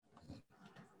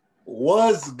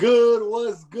What's good?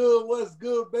 What's good? What's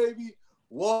good, baby?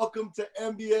 Welcome to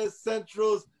NBS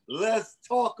Central's Let's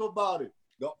Talk About It,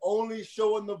 the only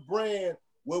show in the brand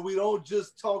where we don't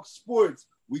just talk sports,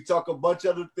 we talk a bunch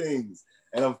of other things.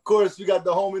 And of course, we got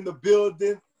the home in the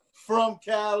building from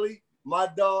Cali, my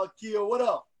dog, Keo. What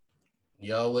up?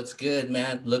 Yo, what's good,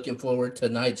 man? Looking forward to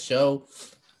tonight's show.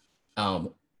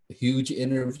 Huge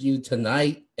interview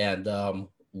tonight, and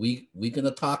we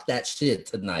gonna talk that shit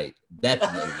tonight,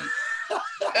 definitely.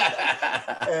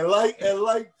 and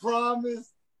like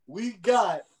promised, we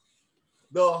got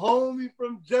the homie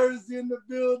from Jersey in the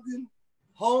building,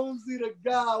 Holmesy the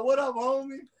guy. What up,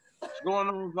 homie? What's going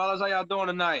on, fellas? How y'all doing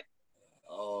tonight?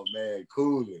 Oh man,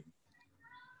 cooling.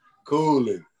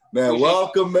 Man,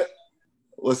 welcome.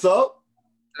 What's up?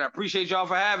 I appreciate y'all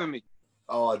for having me.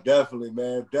 Oh, definitely,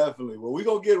 man, definitely. Well, we're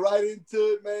gonna get right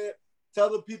into it, man.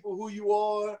 Tell the people who you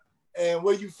are and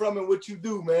where you from and what you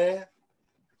do, man.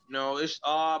 No, it's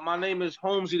my name is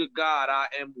Holmesy the God. I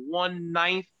am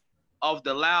 1/9 of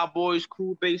the Loud Boys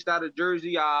crew based out of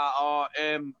Jersey. I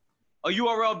am a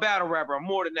URL battle rapper. I'm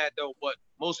more than that though, but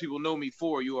most people know me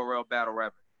for URL battle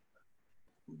rapper.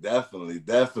 Definitely.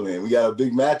 And we got a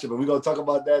big matchup, and we're gonna talk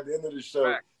about that at the end of the show.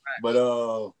 Right. But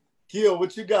Keo,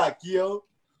 what you got, Keo?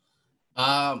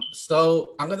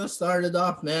 So I'm gonna start it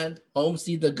off, man.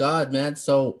 Holmesy the God, man.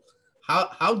 So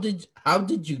how did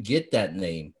you get that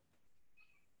name?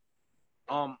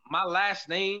 My last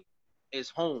name is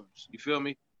Holmes. You feel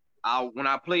me? When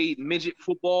I played midget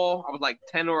football, I was like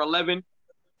 10 or 11.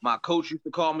 My coach used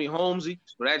to call me Holmesy,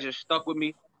 so that just stuck with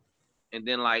me. And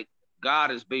then like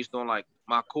God is based on like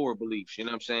my core beliefs, you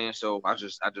know what I'm saying? So I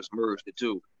just merged the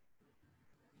two.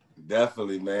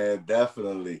 Definitely, man.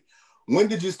 Definitely. When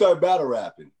did you start battle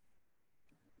rapping?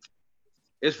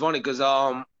 It's funny because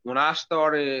when I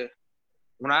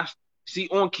see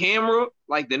on camera,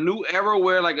 like the new era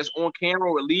where like it's on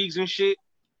camera with leagues and shit,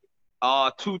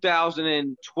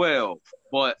 2012.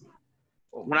 But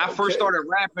when I first started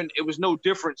rapping, it was no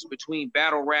difference between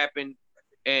battle rapping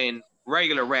and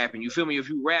regular rapping. You feel me? If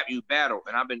you rap, you battle.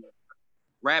 And I've been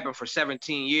rapping for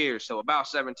 17 years, so about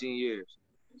 17 years.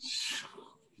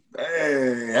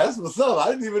 Hey, that's what's up.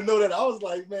 I didn't even know that. I was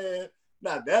like, man,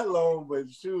 not that long, but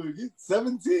shoot, you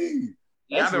 17.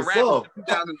 Yeah, I've been rapping since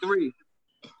 2003.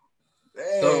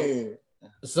 Dang.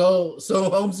 So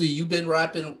Holmesy, you've been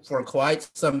rapping for quite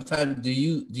some time. Do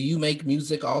you make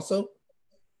music also?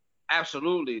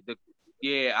 Absolutely.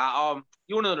 You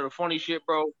know the funny shit,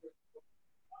 bro.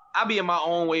 I be in my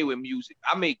own way with music.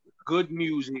 I make good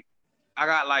music. I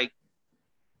got like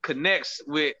connects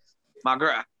with my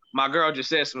girl. My girl just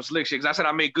said some slick shit because I said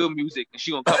I make good music and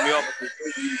she gonna cut me off.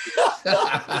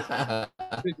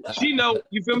 She know,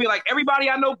 you feel me? Like everybody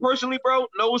I know personally, bro,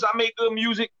 knows I make good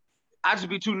music. I just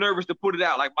be too nervous to put it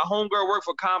out. Like my homegirl worked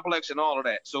for Complex and all of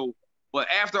that. So, but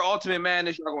after Ultimate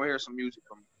Madness, y'all gonna hear some music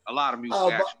from a lot of music.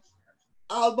 I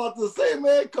was about to say,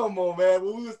 man, come on, man.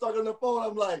 When we was talking on the phone,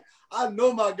 I'm like, I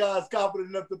know my guy's confident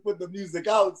enough to put the music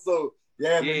out. So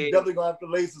yeah. You definitely gonna have to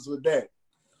lace us with that.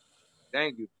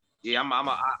 Thank you. Yeah,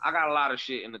 I got a lot of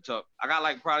shit in the tuck. I got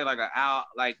like probably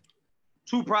like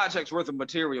 2 projects worth of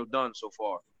material done so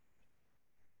far.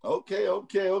 Okay. Now,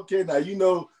 you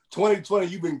know, 2020,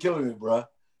 you've been killing it, bro.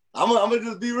 I'm gonna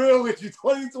just be real with you.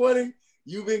 2020,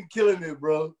 you've been killing it,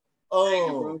 bro. Thank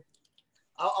you, bro.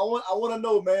 I want to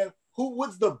know, man,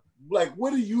 what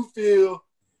do you feel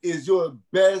is your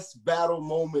best battle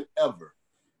moment ever?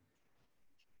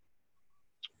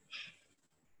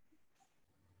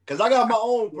 Because I got my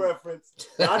own preference.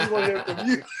 I just want to hear from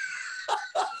you.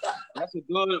 That's a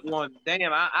good one.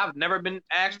 Damn, I've never been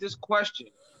asked this question.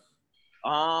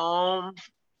 Probably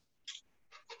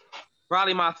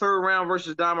my 3rd round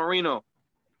versus Don Marino.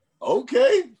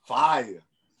 Okay. Fire.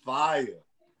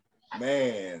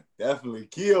 Man, definitely.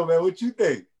 Keo, man, what you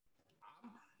think?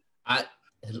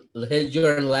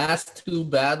 Your last 2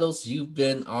 battles, you've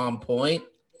been on point.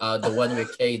 The one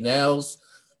with K Nels,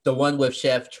 the one with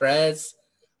Chef Trez.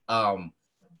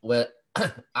 When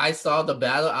I saw the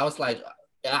battle, I was like,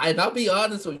 and I'll be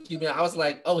honest with you, man, I was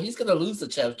like, oh, he's gonna lose to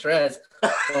Chef Trez.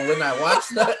 But when I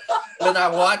watched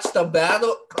the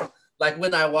battle,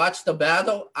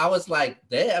 I was like,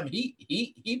 damn,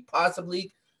 he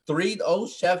possibly 3-0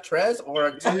 Chef Trez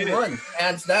or 2-1,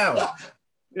 hands down.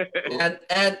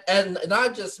 and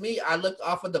not just me, I looked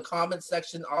off of the comment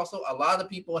section also. A lot of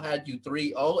people had you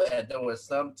 3-0 and there was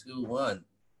some 2-1.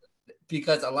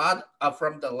 Because a lot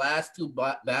from the last 2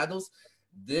 battles,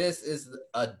 this is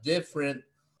a different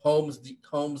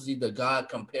Holmesy the God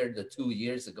compared to 2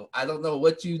 years ago. I don't know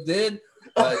what you did,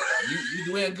 but you're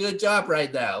doing a good job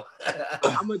right now.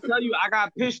 I'm gonna tell you, I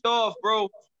got pissed off, bro.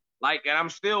 Like, and I'm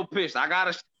still pissed.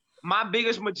 My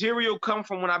biggest material come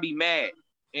from when I be mad,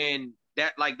 and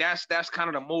that's kind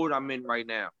of the mode I'm in right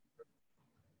now.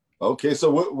 Okay,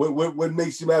 so what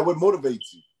makes you mad? What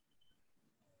motivates you?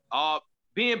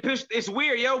 Being pissed. It's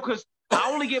weird, yo, because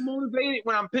I only get motivated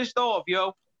when I'm pissed off,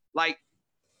 yo. Like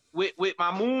with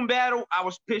my moon battle, I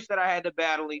was pissed that I had to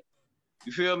battle it.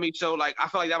 You feel me? So like, I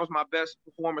felt like that was my best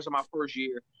performance of my first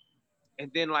year, and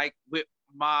then like with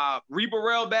my Reaper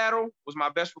Rail battle was my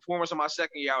best performance of my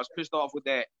second year. I was pissed off with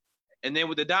that. And then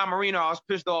with the Don Marino, I was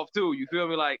pissed off too. You feel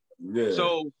me? Like, yeah.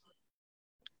 So,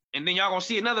 and then y'all gonna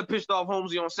see another pissed off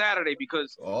Holmesy on Saturday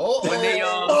because when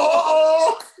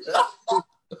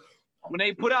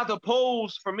they put out the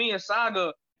polls for me and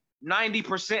Saga,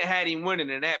 90% had him winning,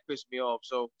 and that pissed me off.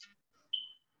 So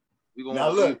we gonna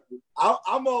now look.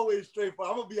 I'm always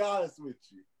straightforward. I'm gonna be honest with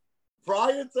you.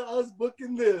 Prior to us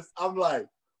booking this, I'm like,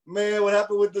 man, what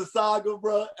happened with the Saga,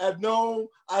 bro? At noon,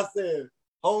 I said,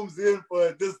 Holmes in for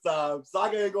it this time.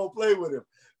 Saga ain't gonna play with him.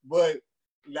 But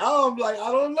now I'm like,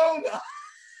 I don't know now.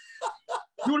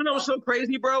 You wanna know what's so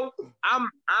crazy, bro?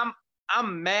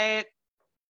 I'm mad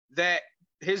that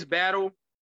his battle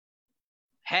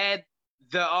had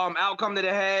the outcome that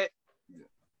it had.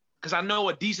 Because I know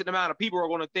a decent amount of people are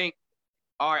gonna think,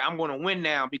 all right, I'm gonna win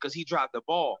now because he dropped the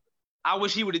ball. I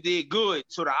wish he would have did good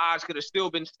so the odds could have still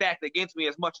been stacked against me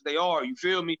as much as they are. You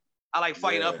feel me? I like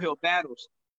fighting uphill battles.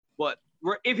 But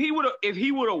if he would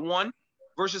have won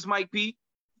versus Mike P,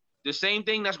 the same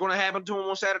thing that's going to happen to him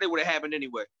on Saturday would have happened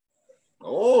anyway.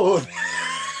 Oh,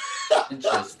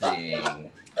 interesting.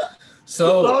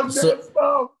 So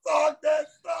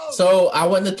I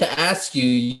wanted to ask you.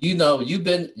 You know, you've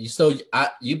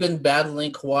been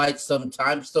battling quite some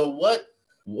time. So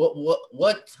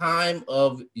what time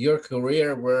of your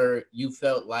career where you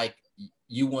felt like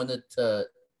you wanted to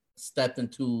step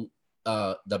into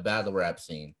the battle rap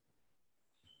scene?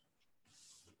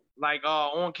 Like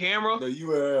on camera? The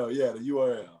URL, yeah, the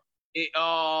URL.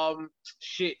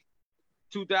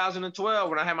 2012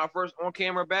 when I had my first on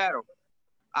camera battle.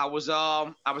 I was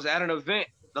at an event.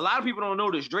 A lot of people don't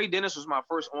know this. Dre Dennis was my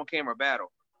first on camera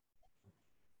battle.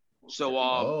 So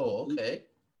okay.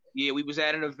 Yeah, we was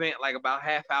at an event like about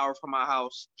half hour from my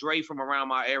house. Dre from around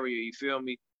my area, you feel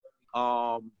me?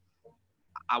 I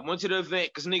went to the event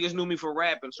because niggas knew me for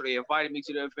rapping, so they invited me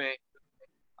to the event.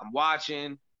 I'm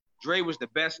watching. Dre was the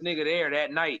best nigga there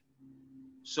that night.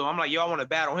 So I'm like, yo, I want to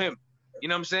battle him. You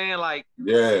know what I'm saying? Like,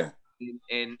 yeah.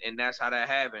 And that's how that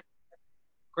happened.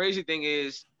 Crazy thing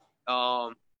is,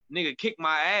 nigga kicked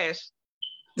my ass.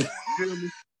 Feel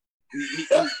me?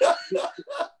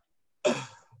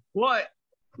 But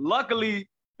luckily,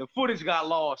 the footage got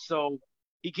lost, so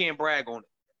he can't brag on it.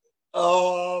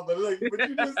 Oh, but look, but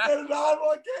you just said it live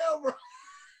on camera.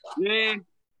 Yeah.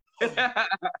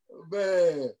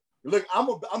 Man, look, I'm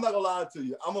not gonna lie to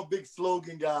you. I'm a big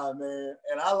slogan guy, man,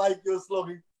 and I like your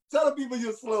slogan. Tell the people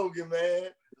your slogan, man.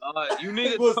 You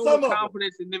niggas total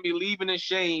confidence and then be leaving in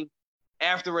shame.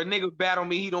 After a nigga battle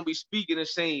me, he don't be speaking the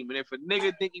same. And if a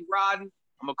nigga think he riding,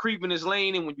 I'm a creep in his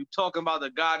lane. And when you talking about the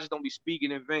God, just don't be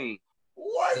speaking in vain.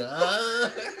 What?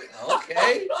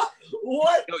 Okay.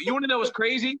 What? Yo, you wanna know what's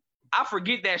crazy? I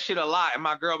forget that shit a lot, and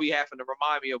my girl be having to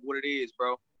remind me of what it is,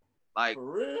 bro. Like,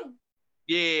 for real?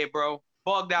 Yeah, bro.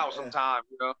 Bugged out sometimes,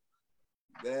 you know.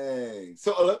 Dang.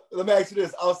 So let me ask you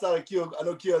this. Outside of Q, I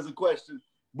know Q has a question,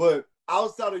 but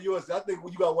outside of yours, I think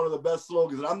you got one of the best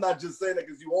slogans. And I'm not just saying that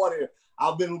because you on here.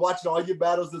 I've been watching all your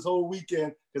battles this whole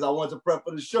weekend because I wanted to prep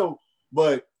for the show.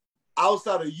 But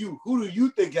outside of you, who do you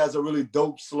think has a really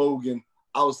dope slogan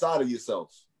outside of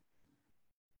yourself?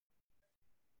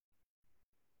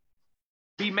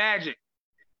 Be magic.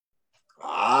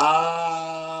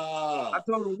 I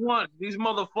told him once, these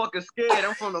motherfuckers scared.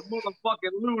 I'm from the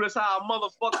motherfucking Lou. That's how I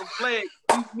motherfucking fled.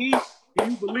 Me,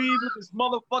 can you believe what this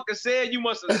motherfucker said? You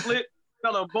must have slipped.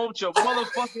 Tell him, bump your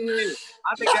motherfucking head.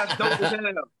 I think that's dope as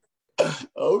hell.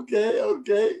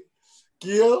 Okay.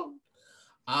 Gil?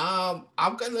 I'm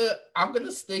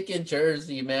gonna stick in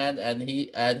Jersey, man, and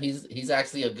he's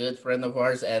actually a good friend of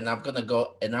ours, and I'm gonna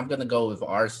go with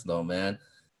Arsenal, man.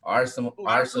 Arsenal,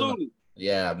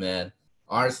 yeah, man.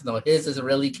 Arsenal, his is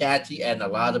really catchy, and a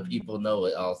lot of people know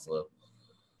it also.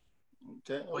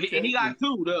 Okay. And he got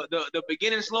two. The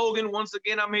beginning slogan, once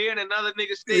again, I'm here, and another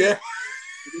nigga stay. Yeah.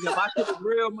 My shit is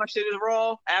real, my shit is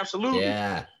raw. Absolutely.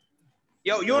 Yeah.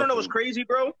 Yo, you wanna know what's crazy,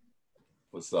 bro?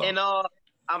 What's up? And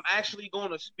I'm actually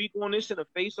going to speak on this in the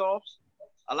face-offs.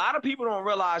 A lot of people don't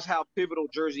realize how pivotal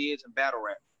Jersey is in battle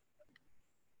rap.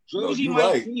 Jersey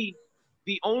might be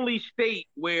the only state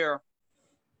where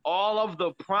all of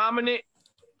the prominent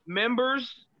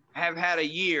members have had a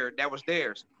year that was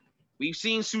theirs. We've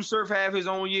seen Sue Surf have his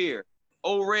own year.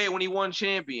 Old Red when he won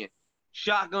champion.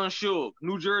 Shotgun Suge,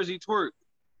 New Jersey Twerk.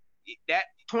 That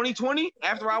 2020,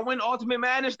 after I win Ultimate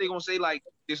Madness, they're gonna say like,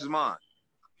 this is mine.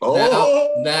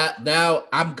 Now,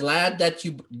 I'm glad that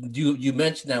you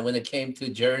mentioned that when it came to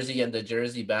Jersey and the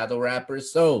Jersey battle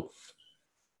rappers. So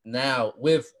now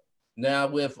with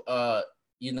with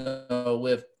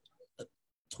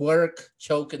Twerk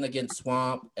choking against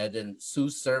Swamp and then Sue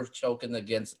Surf choking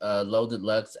against Loaded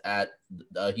Lux at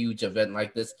a huge event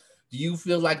like this, do you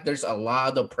feel like there's a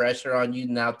lot of pressure on you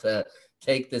now to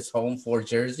take this home for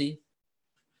Jersey?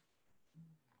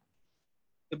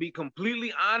 To be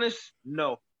completely honest,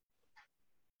 no.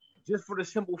 Just for the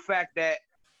simple fact that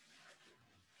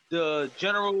the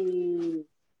general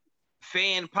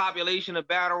fan population of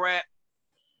battle rap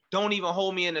don't even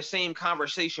hold me in the same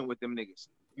conversation with them niggas.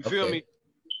 You feel me?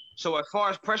 So as far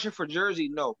as pressure for Jersey,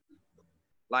 no.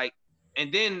 Like,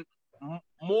 and then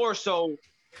more so,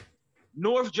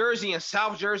 North Jersey and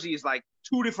South Jersey is like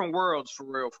two different worlds for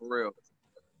real, for real.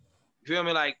 You feel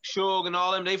me? Like Suge and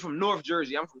all them, they from North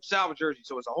Jersey. I'm from South Jersey,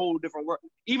 so it's a whole different world.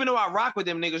 Even though I rock with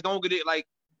them niggas, don't get it like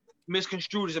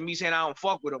misconstrued as me saying I don't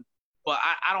fuck with them. But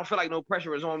I don't feel like no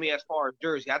pressure is on me as far as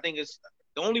Jersey. I think it's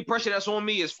the only pressure that's on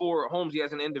me is for Holmesy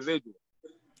as an individual.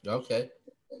 Okay.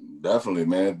 Definitely,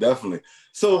 man. Definitely.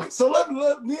 So let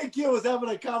me and Kim was having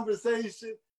a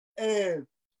conversation and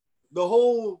the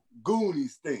whole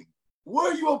Goonies thing.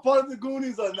 Were you a part of the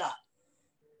Goonies or not?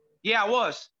 Yeah, I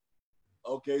was.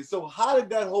 Okay, so how did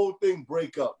that whole thing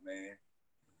break up, man?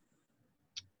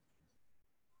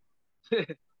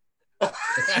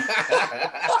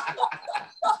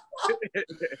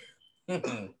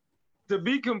 To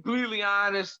be completely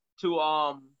honest,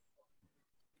 I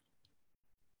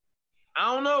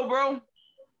don't know, bro.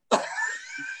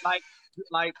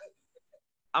 like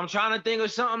I'm trying to think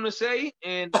of something to say,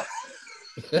 and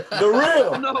the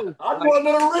real. No, I want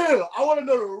to know the real. I want to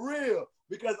know the real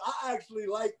because I actually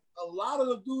like a lot of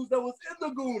the dudes that was in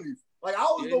the Goonies. Like I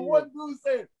was the one dude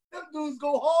saying them dudes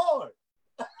go hard.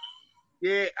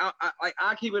 Yeah,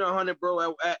 I keep it 100,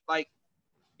 bro.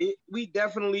 We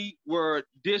definitely were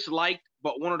disliked,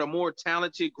 but one of the more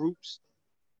talented groups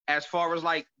as far as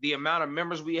like the amount of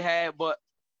members we had. But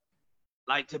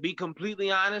like to be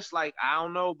completely honest, like I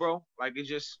don't know, bro. Like it's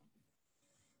just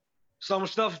some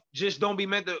stuff just don't be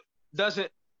meant to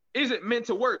isn't meant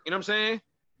to work. You know what I'm saying?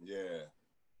 Yeah.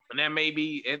 And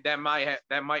that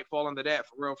might fall under that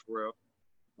for real, for real.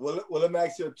 Well, let me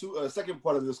ask you a second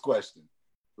part of this question.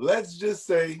 Let's just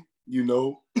say,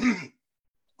 you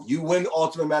win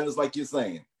Ultimate Madness like you're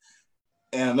saying,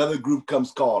 and another group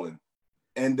comes calling,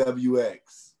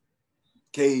 NWX,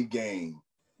 Cave Gang,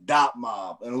 Dot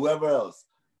Mob, and whoever else.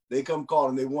 They come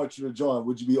calling, they want you to join.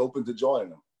 Would you be open to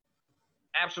joining them?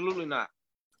 Absolutely not.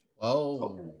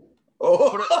 Oh.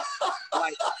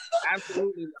 Like,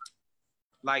 absolutely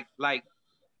not. Like,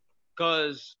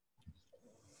 cause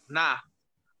nah.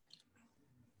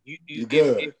 You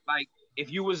good.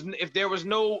 If there was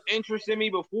no interest in me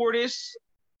before this,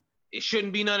 it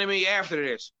shouldn't be none of me after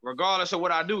this, regardless of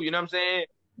what I do. You know what I'm saying?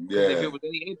 Yeah. If it was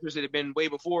any interest, it'd have been way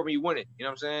before me winning. You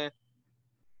know what I'm saying?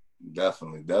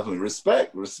 Definitely.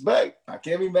 Respect. I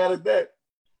can't be mad at that.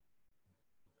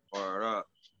 Word up.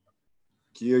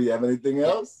 Kiel, you have anything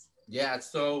else? Yeah.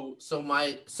 The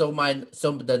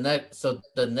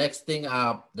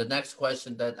next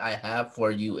question that I have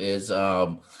for you is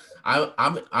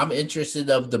I'm interested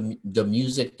of the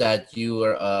music that you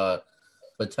are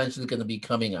potentially going to be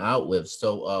coming out with.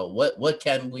 So what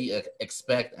can we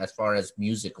expect as far as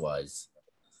music wise?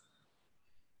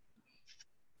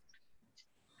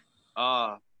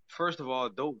 First of all,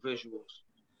 dope visuals,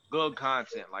 good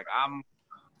content. Like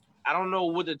I don't know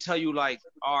what to tell you. Like,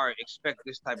 all right, expect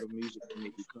this type of music from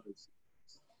me because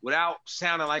without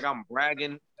sounding like I'm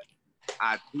bragging,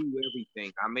 I do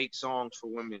everything. I make songs for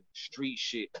women, street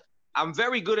shit. I'm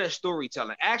very good at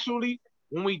storytelling. Actually,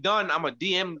 when we done, I'm a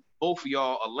DM both of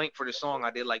y'all a link for the song I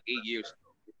did like 8 years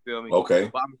ago. You feel me? Okay.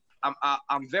 But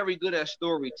I'm very good at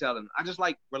storytelling. I just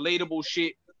like relatable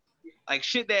shit. Like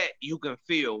shit that you can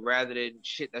feel rather than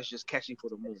shit that's just catchy for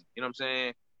the moon. You know what I'm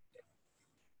saying?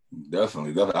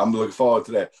 Definitely. I'm looking forward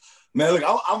to that. Man,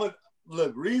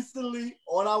 look, recently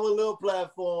on our little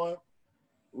platform,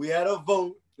 we had a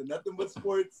vote for Nothing But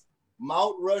Sports,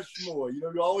 Mount Rushmore.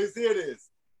 You always hear this.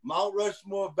 Mount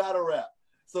Rushmore battle rap.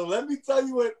 So let me tell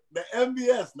you what the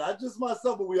NBS, not just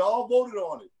myself, but we all voted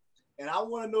on it. And I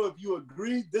want to know if you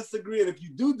agree, disagree, and if you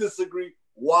do disagree,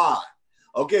 why?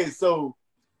 Okay, so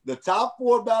the top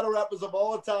 4 battle rappers of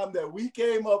all time that we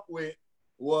came up with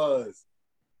was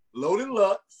Loaded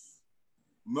Lux,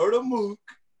 Murder Mook,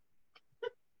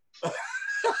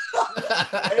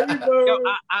 A-Bird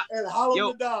and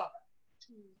Hollow the Dog.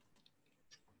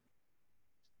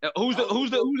 Who's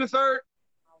the third?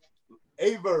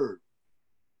 A-Bird.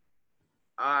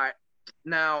 All right.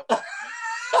 Now.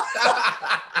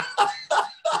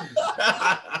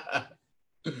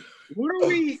 What do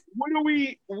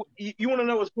we? You want to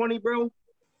know what's funny, bro?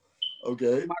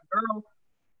 Okay. My girl,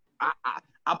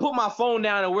 I put my phone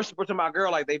down and whispered to my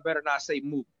girl like they better not say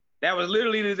Mook. That was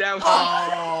literally that was.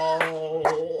 Oh.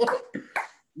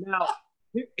 Now,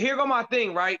 here go my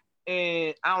thing, right?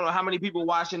 And I don't know how many people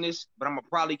watching this, but I'm gonna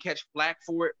probably catch flack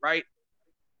for it, right?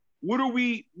 What are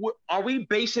we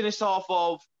basing this off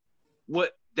of?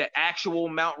 What the actual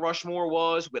Mount Rushmore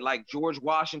was with like George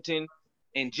Washington,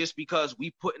 and just because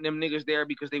we putting them niggas there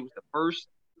because they was the first,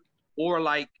 or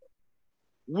like,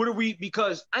 what are we?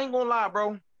 Because I ain't gonna lie,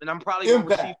 bro, and I'm probably gonna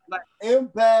receive flack.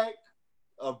 Impact,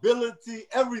 ability,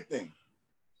 everything.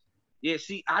 Yeah,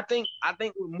 see, I think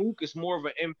with Mook it's more of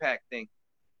an impact thing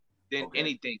than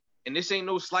anything, and this ain't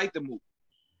no slight to Mook,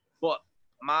 but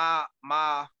my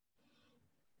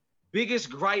biggest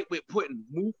gripe with putting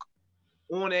Mook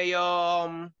on a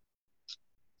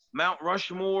Mount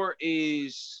Rushmore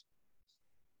is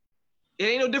it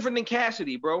ain't no different than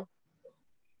Cassidy, bro.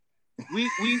 We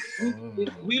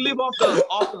live off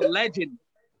the legend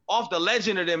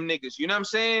of them niggas. You know what I'm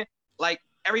saying? Like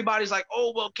everybody's like,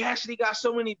 oh well, Cassidy got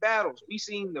so many battles. We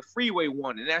seen the Freeway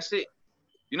one, and that's it.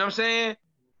 You know what I'm saying?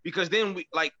 Because then we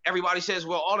like everybody says,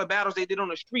 well, all the battles they did on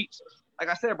the streets. Like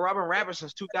I said, bro, I've been rapping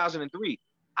since 2003.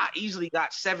 I easily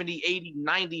got 70, 80,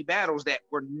 90 battles that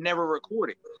were never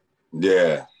recorded.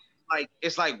 Yeah. Like,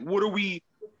 it's like, what are we?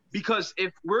 Because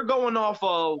if we're going off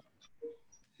of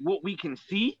what we can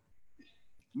see,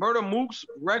 Murder Mook's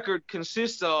record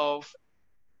consists of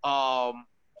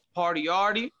Party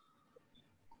Artie,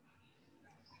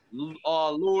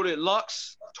 Loaded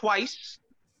Lux twice.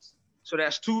 So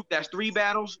that's three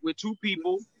battles with two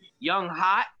people. Young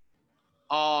Hot,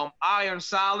 Iron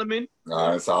Solomon.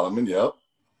 Yep.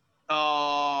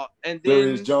 And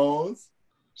then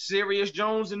Serious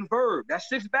Jones and Verb. That's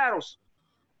 6 battles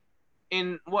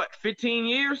in what 15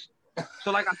 years.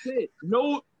 So like I said,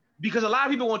 no, because a lot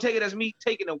of people want to take it as me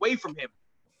taking away from him,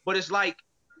 but it's like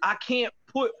I can't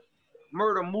put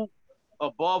Murder Mook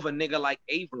above a nigga like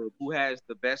Averb, who has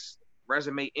the best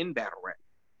resume in battle rap.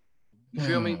 You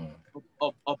feel me?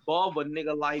 Above a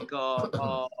nigga like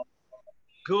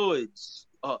Goods,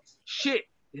 shit.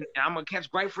 And I'm gonna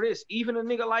catch gripe for this. Even a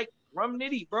nigga like Rum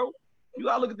Nitty, bro. You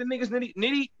gotta look at the niggas.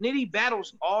 Nitty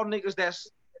battles all niggas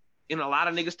that's in a lot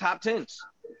of niggas top 10s.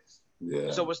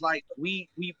 Yeah. So it's like we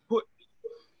put,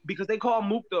 because they call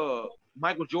Mook the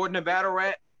Michael Jordan of battle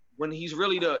rap when he's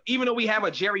really even though we have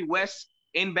a Jerry West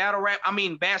in battle rap, I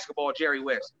mean basketball Jerry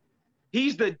West.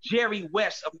 He's the Jerry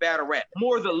West of battle rap,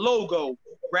 more the logo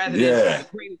rather than the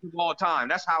greatest of all time.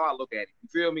 That's how I look at it. You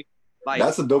feel me? Like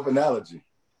that's a dope analogy.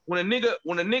 When a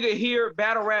nigga hear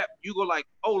battle rap, you go like,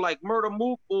 oh, like Murder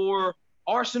Mook or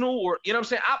Arsenal, or you know what I'm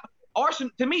saying?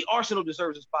 Arsenal, to me, Arsenal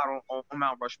deserves a spot on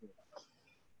Mount Rushmore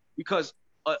because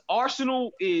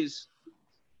Arsenal is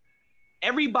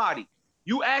everybody.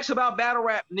 You ask about battle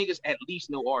rap, niggas at least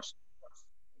know Arsenal.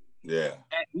 Yeah.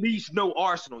 At least know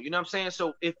Arsenal. You know what I'm saying?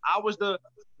 So if I was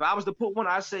to put one,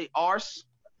 I'd say Ars,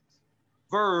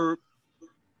 Verb.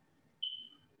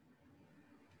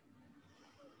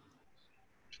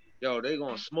 Yo, they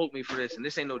gonna smoke me for this, and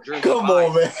this ain't no Jersey. Come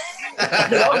on, man.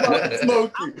 I'm putting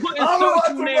Surf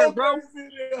on there, bro.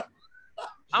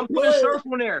 I'm putting Surf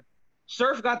on there.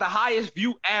 Surf got the highest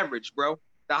view average, bro.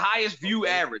 The highest view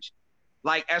average.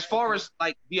 Like, as far as,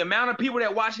 like, the amount of people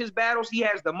that watch his battles, he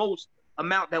has the most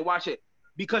amount that watch it.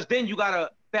 Because then you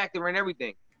gotta factor in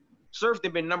everything. Surf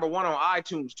has been #1 on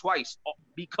iTunes twice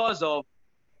because of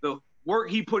the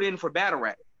work he put in for battle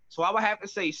rap. So I would have to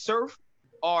say Surf,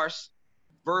 Ars,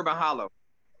 Verb, and Hollow.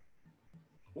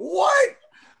 What?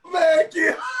 Man,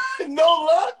 no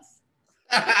Lux?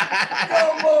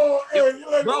 Come on,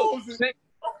 hey, bro.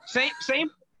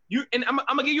 Same. You and I'm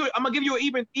gonna give you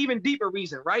an even deeper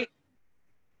reason, right?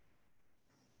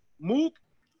 Mook,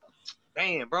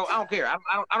 damn, bro, I don't care. I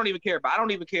don't even care. But I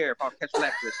don't even care if I'll catch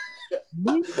flack for this.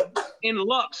 Mook and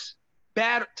Lux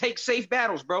take safe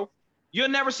battles, bro. You'll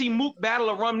never see Mook battle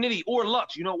a Rum Nitty or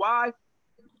Lux. You know why?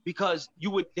 Because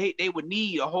they would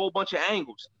need a whole bunch of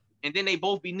angles, and then they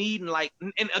both be needing like.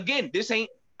 And again,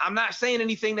 I'm not saying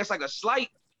anything that's like a slight.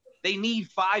 They need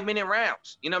 5-minute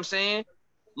rounds. You know what I'm saying?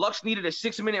 Lux needed a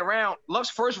 6-minute round.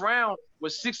 Lux's first round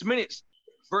was 6 minutes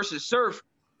versus Surf,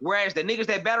 whereas the niggas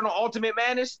that battled on Ultimate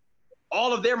Madness,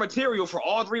 all of their material for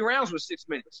all 3 rounds was 6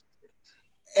 minutes.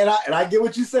 And I get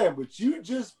what you're saying, but you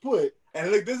just put,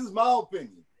 and look, this is my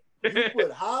opinion. You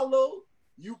put Hollow,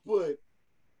 you put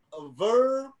a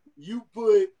Verb, you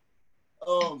put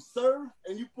Surf,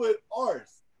 and you put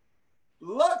Ars.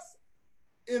 Lux,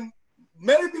 in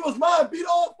many people's mind, beat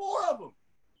all four of them.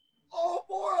 All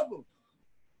four of them.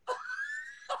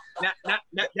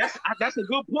 Now, that's a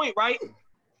good point, right?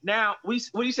 Now, what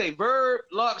do you say? Verb,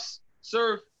 Lux,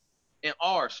 Surf, and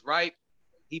Ars, right?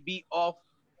 He beat off.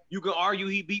 You can argue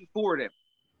he beat four of them.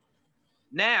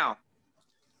 Now,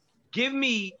 give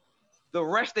me the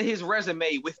rest of his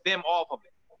resume with them off of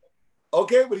it.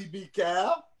 Okay, but he beat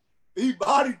Cal. He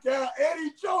bodied Cal, and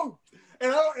he choked.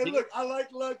 And look, I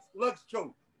like Lux. Lux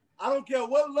choked. I don't care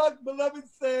what Lux Beloved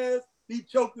says. He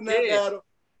choked in that battle,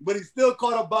 but he still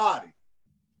caught a body.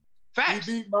 Facts.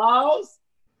 He beat Miles.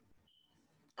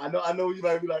 I know you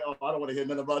might be like, oh, I don't want to hear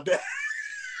nothing about that.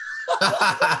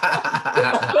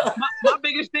 my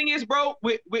biggest thing is, bro,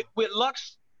 with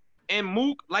Lux and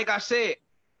Mook, like I said,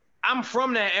 I'm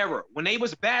from that era. When they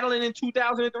was battling in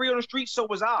 2003 on the street, so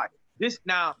was I. This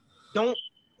now, don't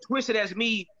twist it as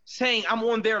me saying I'm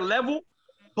on their level,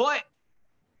 but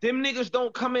them niggas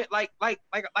don't come in like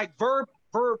Verb.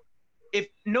 If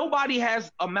nobody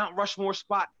has a Mount Rushmore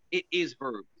spot, it is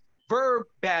Verb. Verb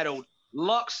battled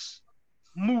Lux,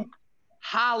 Mook,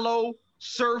 Hollow,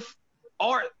 Surf,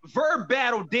 Art. Verb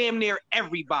battled damn near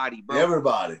everybody, bro.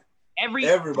 Everybody.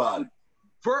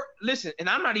 Verb, listen, and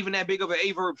I'm not even that big of an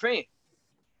A-Verb fan.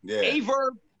 Yeah.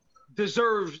 A-Verb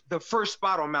deserves the first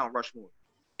spot on Mount Rushmore.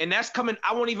 And that's coming,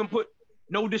 I won't even put,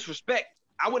 no disrespect,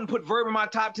 I wouldn't put Verb in my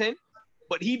top 10,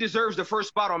 but he deserves the first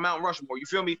spot on Mount Rushmore. You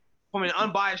feel me? From an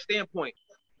unbiased standpoint.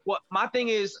 What my thing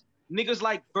is, niggas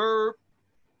like Verb,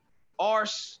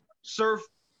 Ars, Surf,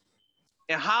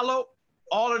 and Hollow,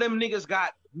 all of them niggas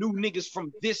got new niggas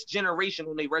from this generation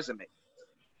on their resume.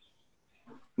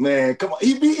 Man, come on.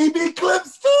 He beat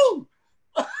Clips too.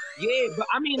 Yeah, but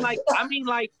I mean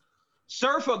like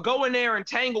Surf will go in there and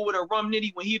tangle with a Rum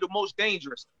Nitty when he the most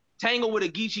dangerous. Tangle with a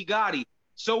Geechee Gotti.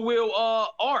 So will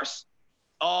Ars.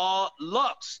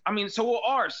 Lux. I mean, so will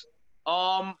Ars.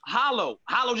 Hollow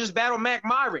just battled Mac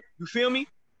Myron. You feel me?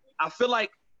 I feel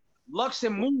like Lux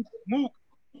and Mook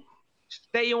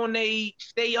stay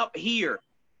up here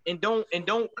and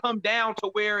don't come down to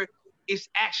where it's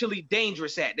actually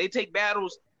dangerous at. They take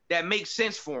battles that make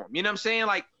sense for them. You know what I'm saying?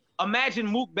 Like, imagine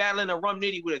Mook battling a Rum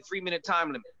Nitty with a 3-minute time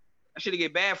limit. That should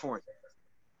get bad for him.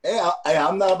 Hey,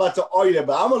 I'm not about to argue that,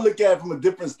 but I'm gonna look at it from a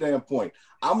different standpoint.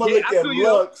 I'm gonna look at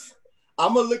Lux.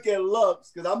 I'm gonna look at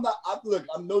Lux because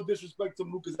I'm no disrespect to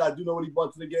Mook because I do know what he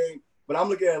brought to the game, but I'm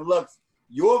looking at Lux.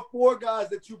 Your four guys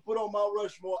that you put on Mount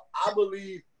Rushmore, I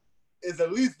believe, is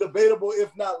at least debatable,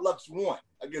 if not Lux won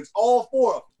against all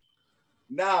four of them.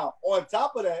 Now, on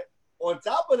top of that,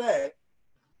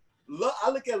 I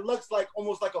look at Lux like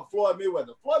almost like a Floyd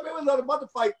Mayweather. Floyd Mayweather's not about to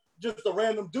fight just a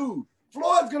random dude.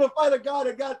 Floyd's gonna fight a guy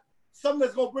that got something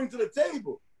that's gonna bring to the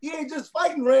table. He ain't just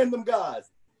fighting random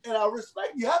guys. And I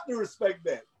respect, you have to respect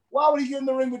that. Why would he get in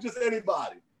the ring with just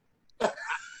anybody?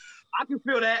 I can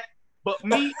feel that. But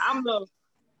me,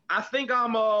 I think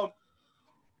I'm got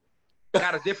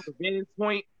a different vantage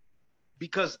point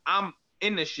because I'm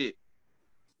in this shit.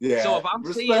 Yeah. So if I'm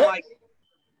seeing like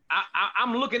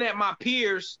I'm looking at my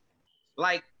peers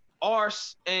like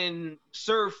Ars and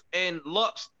Surf and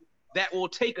Lux that will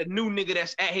take a new nigga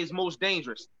that's at his most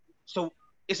dangerous. So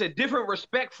it's a different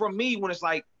respect from me when it's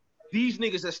like these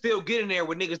niggas are still getting there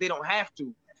with niggas they don't have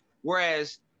to.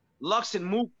 Whereas Lux and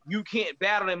Mook, you can't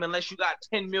battle them unless you got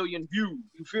 10 million views.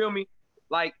 You feel me?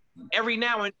 Like every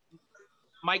now and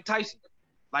Mike Tyson.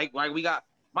 Like we got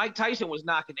Mike Tyson was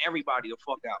knocking everybody the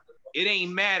fuck out. It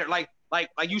ain't matter. Like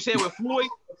you said with Floyd,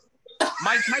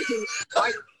 Mike Tyson,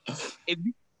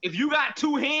 if you got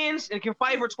two hands and can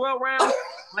fight for 12 rounds,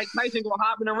 Mike Tyson gonna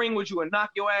hop in the ring with you and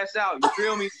knock your ass out. You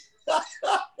feel me?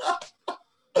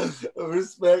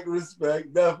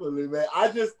 Respect, definitely, man.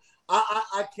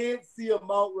 I can't see a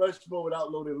Mount Rushmore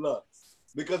without Loaded Lux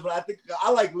because when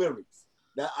I like lyrics.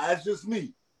 That's just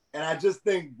me, and I just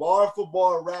think bar for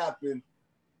bar rapping,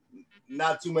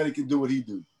 not too many can do what he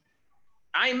do.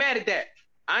 I ain't mad at that.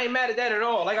 I ain't mad at that at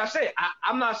all. Like I said,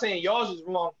 I'm not saying y'all's is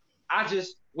wrong. I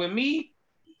just, with me,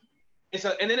 it's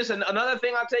another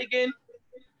thing I take in.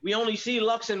 We only see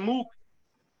Lux and Mook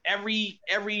every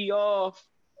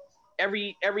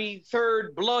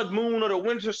third blood moon of the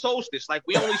winter solstice. Like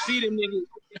we only see them niggas.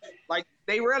 Like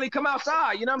they rarely come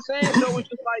outside. You know what I'm saying? So it's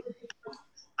just like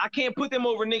I can't put them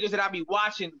over niggas that I be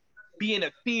watching be in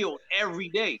the field every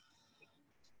day.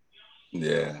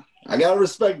 Yeah, I gotta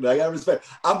respect that.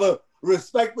 I'm gonna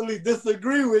respectfully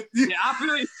disagree with you. Yeah, I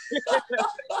feel you.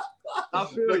 I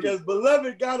feel because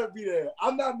Beloved gotta be there.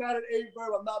 I'm not mad at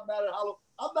A-Verb. I'm not mad at Hollow.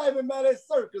 I'm not even mad at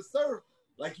Surf, because Surf,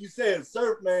 like you said,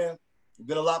 Surf, man,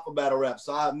 did a lot for battle rap.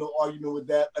 So I have no argument with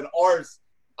that. And Ars,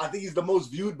 I think he's the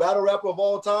most viewed battle rapper of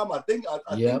all time. I think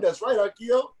that's right,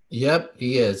 Akio. Yep,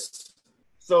 he is.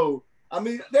 So, I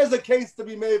mean, there's a case to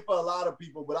be made for a lot of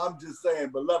people, but I'm just saying,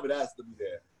 Beloved has to be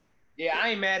there. Yeah, I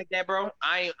ain't mad at that, bro.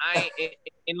 I ain't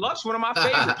and Lux one of my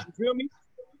favorites. You feel me?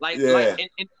 Like,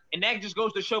 and that just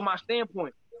goes to show my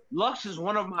standpoint. Lux is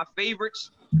one of my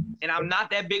favorites, and I'm not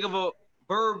that big of a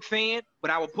Verb fan, but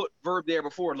I would put Verb there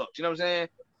before Lux. You know what I'm saying?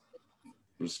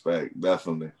 Respect,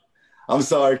 definitely. I'm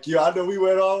sorry, Q. I know we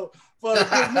went on for a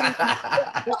good minute.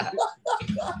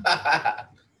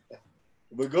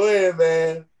 But go ahead,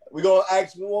 man. We're going to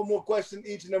ask one more question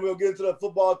each, and then we'll get into the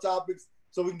football topics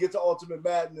so we can get to Ultimate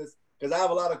Madness, because I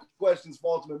have a lot of questions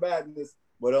for Ultimate Madness,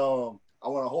 but I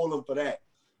want to hold them for that.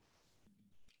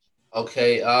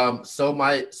 Okay. So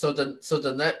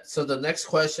the next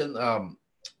question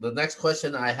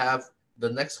I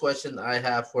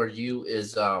have for you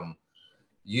is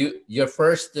your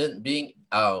first stint being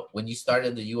when you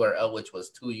started the URL, which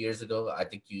was 2 years ago. I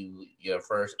think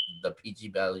the PG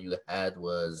battle you had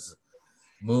was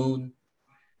Moon.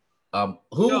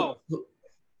 Who?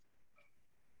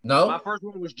 No? My first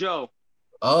one was Joe.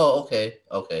 Oh, okay.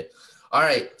 All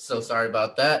right. So sorry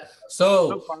about that.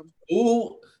 So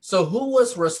who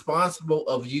was responsible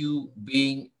of you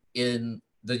being in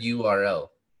the URL?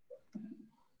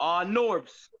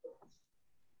 Norbs.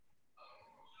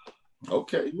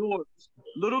 Okay. Norbs.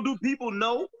 Little do people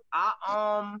know,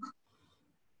 I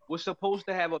was supposed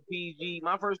to have a PG.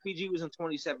 My first PG was in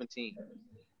 2017,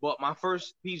 but my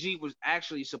first PG was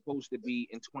actually supposed to be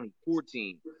in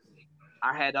 2014.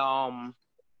 I had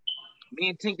me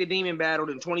and Tink the Demon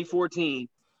battled in 2014,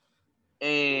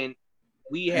 and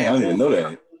we had. I didn't even know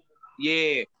that.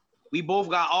 Yeah, we both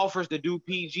got offers to do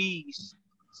PGs,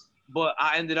 but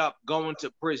I ended up going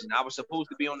to prison. I was supposed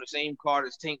to be on the same card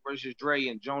as Tink versus Dre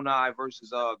and Jonai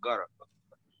versus Gutter.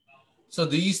 So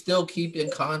do you still keep in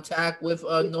contact with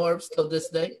Norbs till this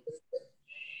day?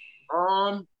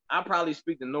 I probably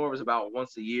speak to Norbs about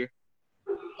once a year.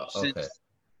 Okay.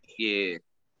 Yeah.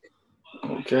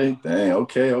 Okay, dang.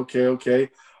 Okay.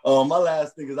 My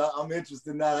last thing is I'm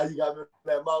interested now. How you got me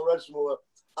at Mount Rushmore?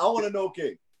 I want to know,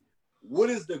 okay, what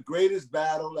is the greatest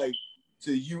battle like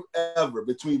to you ever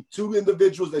between two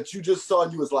individuals that you just saw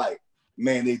and you was like,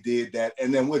 man, they did that?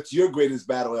 And then what's your greatest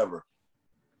battle ever?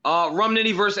 Rum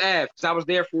Nitty versus Av, because I was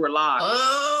there for it live.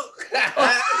 Oh,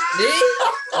 see?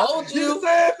 Told you.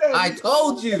 I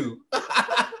told you.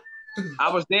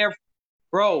 I was there.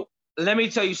 Bro, let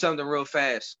me tell you something real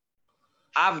fast.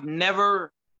 I've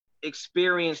never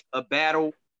experienced a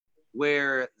battle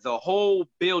where the whole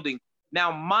building.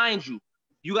 Now, mind you,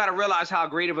 you got to realize how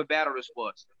great of a battle this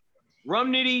was.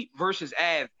 Rum Nitty versus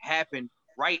Av happened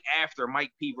right after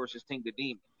Mike P versus Tink the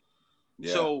Demon.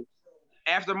 Yeah. So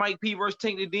after Mike P versus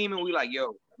Tink the Demon, we like,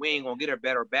 yo, we ain't gonna get a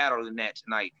better battle than that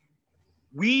tonight.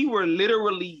 We were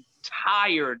literally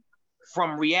tired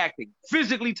from reacting,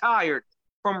 physically tired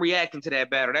from reacting to that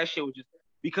battle. That shit was just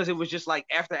because it was just like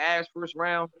after Av's first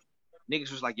round,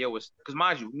 niggas was like, yo, it's because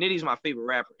mind you, Nitty's my favorite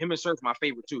rapper. Him and Surf's my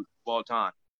favorite too of all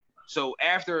time. So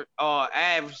after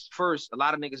Av's first, a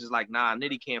lot of niggas is like, nah,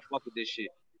 Nitty can't fuck with this shit.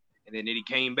 And then Nitty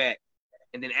came back.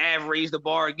 And then Av raised the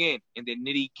bar again. And then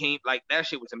Nitty came, like, that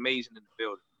shit was amazing in the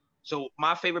building. So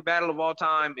my favorite battle of all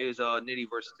time is Nitty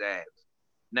versus Av.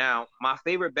 Now, my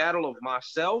favorite battle of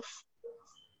myself.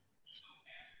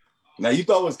 Now, you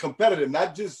thought it was competitive,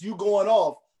 not just you going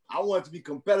off. I want it to be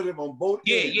competitive on both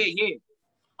ends.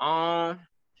 Yeah.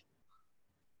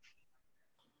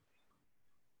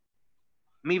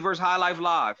 Me versus High Life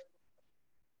Live.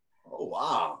 Oh,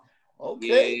 wow.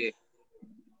 Okay. Yeah.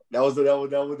 That was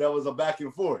a back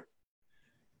and forth.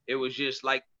 It was just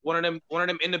like one of them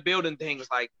in the building things.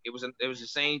 Like it was the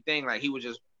same thing. Like he was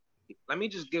just, let me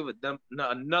just give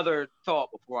another thought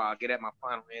before I get at my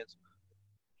final answer.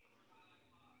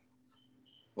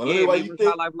 Well, yeah, why you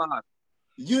think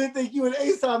you didn't think you and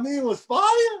Ace Amin was fire?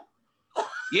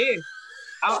 Yeah.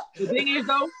 The thing is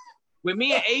though, with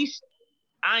me and Ace,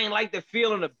 I ain't like the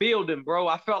feel in the building, bro.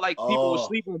 I felt like people were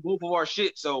sleeping with both of our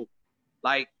shit. So,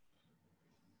 like.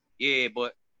 Yeah,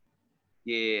 but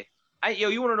yeah.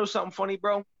 You want to know something funny,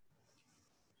 bro?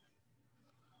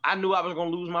 I knew I was gonna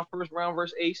lose my first round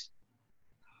versus Ace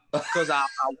because I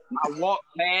walked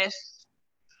past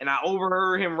and I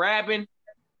overheard him rapping,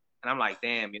 and I'm like,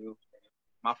 damn,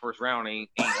 my first round ain't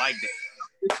like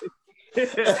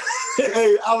that.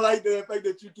 Hey, I like the fact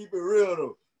that you keep it real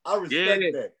though. I respect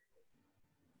that.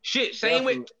 Shit, same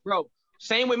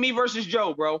with me versus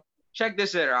Joe, bro. Check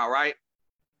this out, right?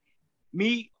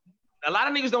 A lot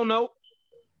of niggas don't know.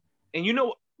 And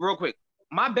real quick,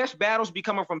 my best battles be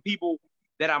coming from people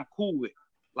that I'm cool with,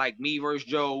 like me versus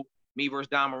Joe, me versus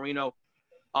Don Marino.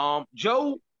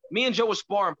 Me and Joe were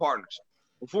sparring partners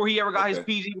before he ever got his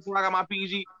PG. Before I got my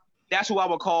PG, that's who I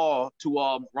would call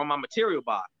to run my material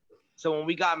by. So when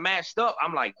we got matched up,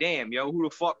 I'm like, damn, yo, who the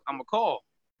fuck I'm gonna call?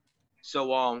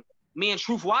 So me and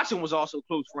Truth Watson was also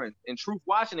close friends, and Truth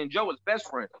Watson and Joe was best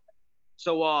friends.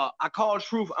 So I called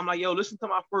Truth. I'm like, yo, listen to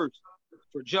my first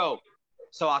for Joe.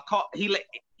 So I called.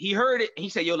 He heard it. And he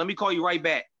said, yo, let me call you right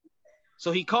back.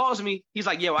 So he calls me. He's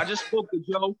like, yo, I just spoke to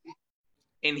Joe,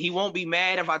 and he won't be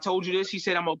mad if I told you this. He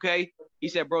said, I'm okay. He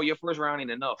said, bro, your first round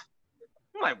ain't enough.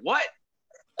 I'm like, what?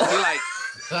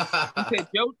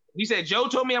 He said, Joe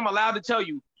told me I'm allowed to tell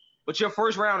you, but your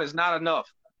first round is not enough.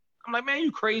 I'm like, man,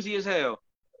 you crazy as hell.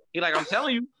 He like, I'm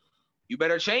telling you, you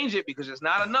better change it because it's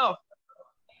not enough.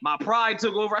 My pride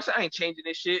took over. I said, I ain't changing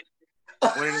this shit.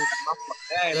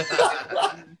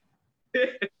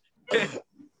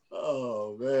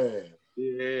 Oh man.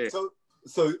 Yeah.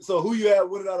 So who you had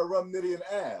winning out of Rum Nitty and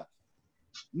Av?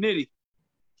 Nitty.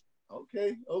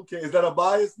 Okay. Is that a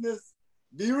biasness?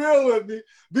 Be real with me.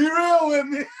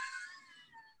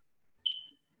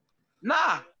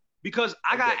 Nah, because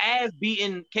I got Av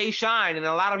beating K Shine, and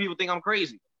a lot of people think I'm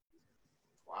crazy.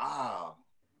 Wow.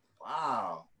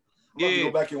 I'm about to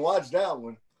go back and watch that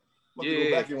one.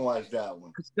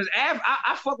 Because Av,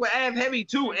 I fuck with Av heavy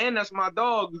too, and that's my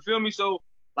dog. You feel me? So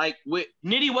like,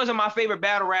 Nitty wasn't my favorite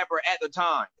battle rapper at the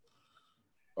time.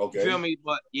 Okay. You feel me?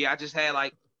 But yeah, I just had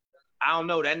like, I don't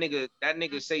know, that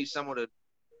nigga say some of the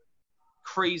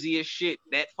craziest shit.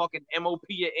 That fucking MOP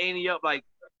at Annie up, like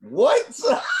what?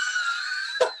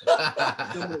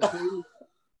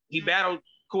 He battled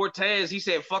Cortez. He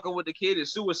said fucking with the kid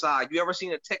is suicide. You ever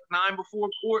seen a Tech 9 before,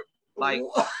 Court? Like,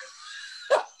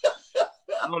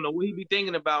 I don't know what he be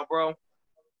thinking about, bro.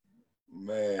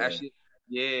 Man. That shit,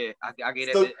 yeah, I get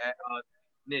it at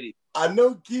Nitty. I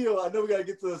know we gotta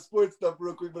get to the sports stuff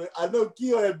real quick, but I know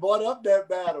Keo had brought up that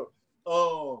battle.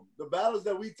 The battles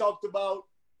that we talked about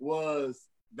was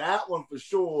that one for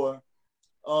sure.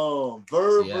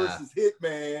 Verb versus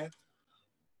Hitman,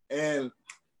 and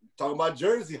talking about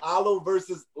Jersey, Hollow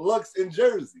versus Lux in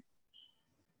Jersey.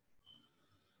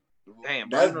 Damn,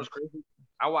 bro, you know what's crazy?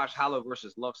 I watched Hollow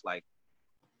versus Lux like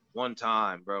one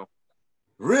time, bro.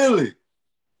 Really?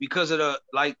 Because of the,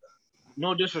 like,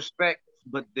 no disrespect,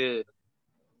 but I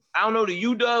don't know, the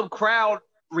UW crowd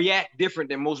react different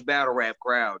than most battle rap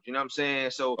crowds. You know what I'm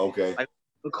saying? So like,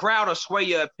 the crowd will sway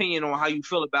your opinion on how you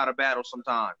feel about a battle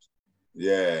sometimes.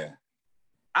 Yeah.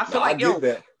 I feel like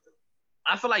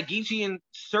Geechee and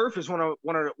Surf is one of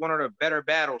the better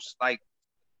battles. Like,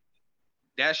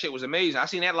 that shit was amazing. I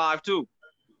seen that live too.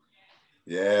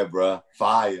 Yeah, bro.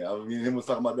 Fire. I mean, him was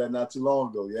talking about that not too long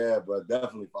ago. Yeah, bro.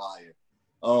 Definitely fire.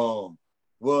 Well,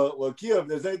 Kia, if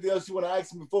there's anything else you want to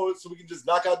ask me before, so we can just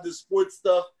knock out this sports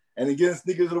stuff and then get in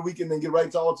sneakers of the week and then get right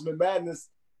to Ultimate Madness.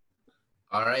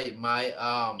 All right,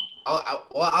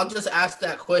 I'll just ask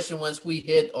that question once we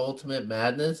hit Ultimate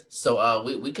Madness. So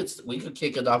we could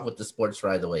kick it off with the sports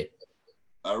right away.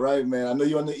 All right, man. I know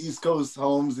you're on the East Coast,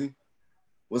 Holmesy.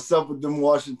 What's up with them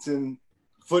Washington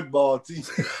football team?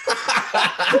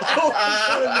 What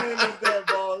kind of name is that,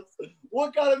 boss?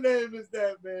 What kind of name is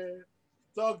that, man?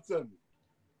 Talk to me.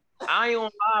 I ain't gonna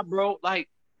lie, bro. Like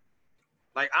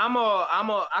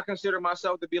I consider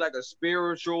myself to be like a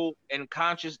spiritual and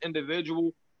conscious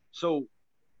individual. So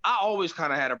I always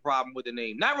kind of had a problem with the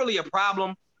name. Not really a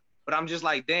problem, but I'm just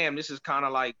like, damn, this is kind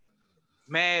of like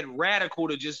mad radical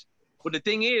to just. But the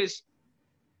thing is,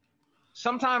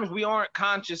 sometimes we aren't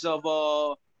conscious of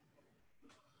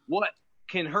what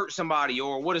can hurt somebody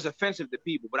or what is offensive to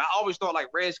people. But I always thought like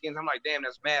Redskins, I'm like, damn,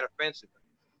 that's mad offensive.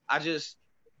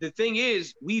 The thing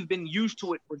is, we've been used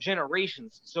to it for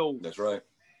generations. So that's right.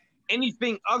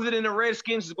 Anything other than the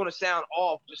Redskins is going to sound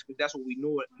off just because that's what we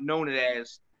known it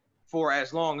as for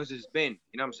as long as it's been.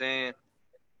 You know what I'm saying?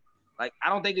 Like, I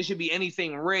don't think there should be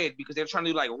anything red because they're trying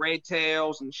to do like red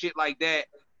tails and shit like that.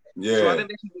 Yeah. So I think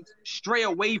they should stray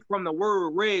away from the word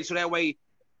red so that way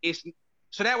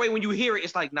when you hear it,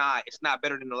 it's like, nah, it's not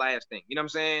better than the last thing. You know what I'm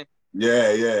saying?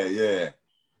 Yeah.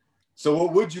 So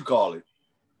what would you call it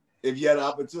if you had an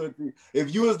opportunity?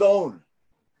 If you was the owner?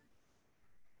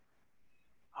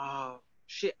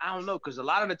 Shit, I don't know, because a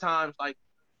lot of the times, like,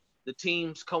 the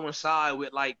teams coincide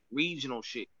with like regional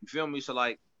shit. You feel me? So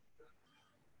like,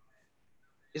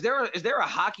 is there a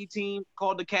hockey team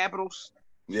called the Capitals?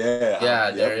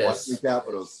 Yeah, there is. Washington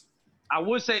Capitals. I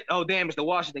would say, oh damn, it's the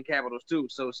Washington Capitals too.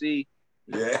 So see,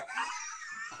 yeah.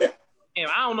 Damn,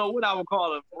 I don't know what I would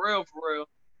call it for real.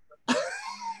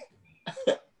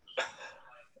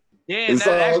 Yeah,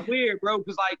 that's weird, bro.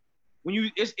 Because like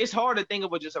when it's hard to think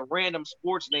of just a random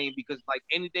sports name because like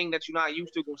anything that you're not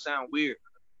used to gonna sound weird.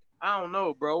 I don't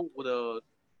know, bro.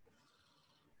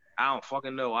 I don't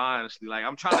fucking know, honestly. Like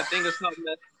I'm trying to think of something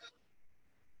that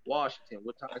Washington.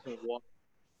 What Tyson Washington?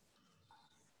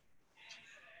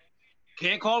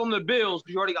 Can't call them the Bills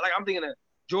because you already got like I'm thinking of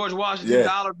George Washington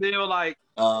dollar bill. Like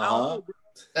I don't know,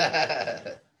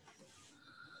 bro.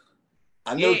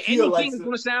 I know Keel anything is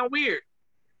gonna sound weird.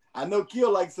 I know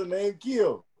Keel likes the name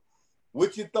Keel.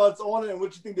 What's your thoughts on it and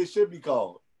what you think they should be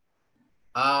called?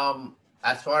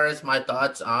 As far as my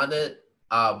thoughts on it,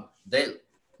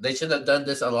 they should have done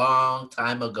this a long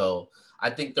time ago.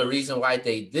 I think the reason why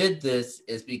they did this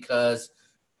is because,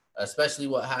 especially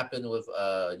what happened with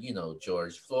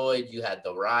George Floyd, you had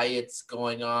the riots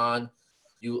going on,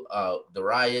 the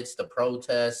riots, the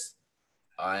protests,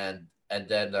 and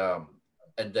then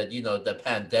the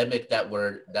pandemic that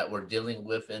we're dealing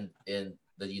with in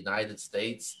the United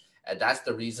States. And that's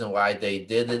the reason why they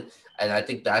did it. And I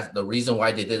think that's the reason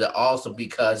why they did it also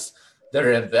because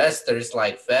their investors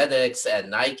like FedEx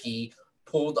and Nike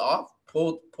pulled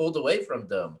away from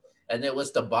them. And it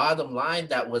was the bottom line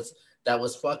that was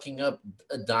fucking up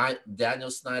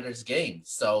Daniel Snyder's game.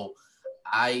 So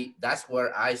that's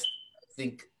where I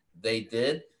think they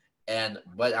did.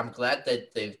 But I'm glad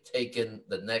that they've taken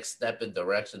the next step in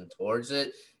direction towards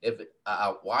it. If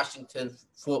Washington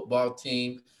football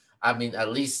team, I mean,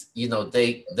 at least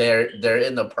they're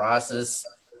in the process.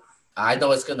 I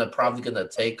know it's probably gonna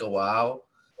take a while,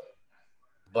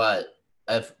 but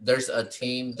if there's a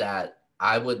team that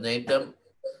I would name them,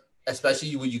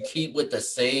 especially when you keep with the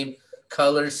same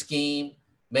color scheme,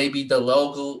 maybe the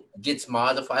logo gets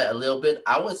modified a little bit.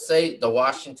 I would say the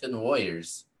Washington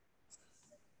Warriors.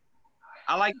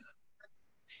 I like.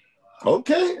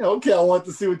 Okay. I want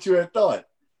to see what you had thought.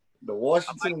 The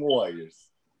Washington Warriors.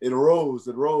 It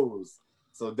rose.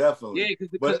 So definitely. Yeah,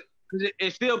 because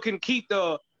it still can keep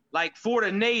the like for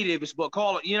the natives, but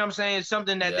call it, you know what I'm saying,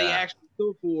 something that they actually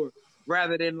stood for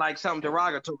rather than like something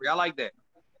derogatory. I like that.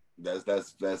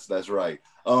 That's right.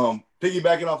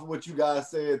 Piggybacking off of what you guys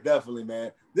said, definitely,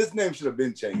 man. This name should have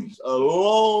been changed a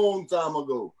long time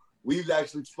ago. We've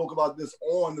actually spoke about this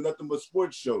on the Nothing But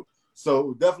Sports show.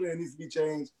 So definitely it needs to be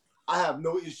changed. I have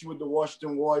no issue with the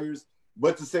Washington Warriors,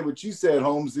 but to say what you said,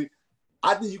 Holmesy,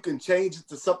 I think you can change it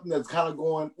to something that's kind of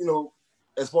going,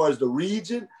 as far as the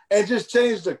region, and just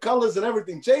change the colors and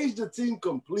everything. Change the team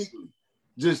completely.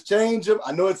 Just change them.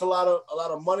 I know it's a lot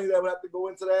of money that would have to go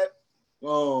into that.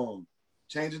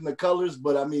 Changing the colors,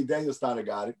 but I mean, Daniel Snyder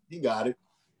got it. He got it.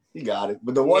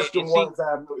 But the Washington Warriors I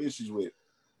have no issues with.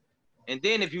 And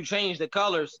then if you change the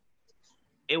colors,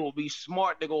 it will be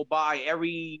smart to go buy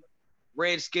every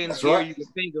Redskins gear you can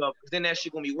think of, because then that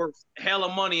shit gonna be worth hella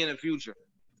money in the future.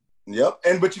 Yep,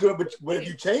 but if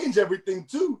you change everything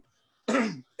too,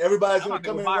 everybody's gonna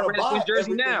come in and buy a Redskins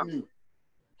jersey now. New.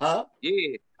 Huh?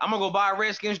 Yeah, I'm gonna go buy a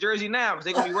Redskins jersey now because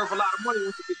they're gonna be worth a lot of money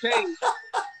once it gets changed.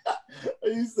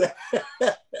 You said,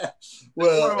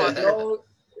 well,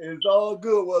 it's all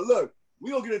good. Well, look,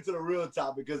 we gonna get into the real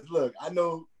topic because look, I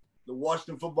know the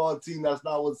Washington football team. That's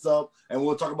not what's up, and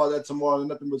we'll talk about that tomorrow on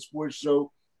the Nothing But Sports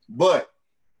show. But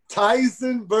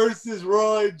Tyson versus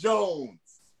Roy Jones.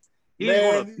 He's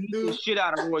gonna beat the shit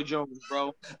out of Roy Jones,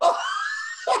 bro.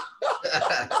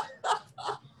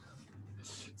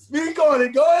 Speak on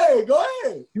it. Go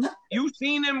ahead. You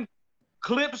seen them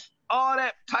clips all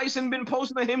that Tyson been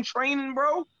posting of him training,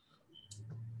 bro?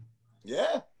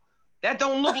 Yeah. That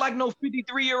don't look like no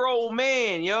 53-year-old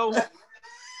man, yo.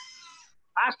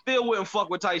 I still wouldn't fuck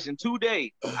with Tyson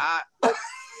today. And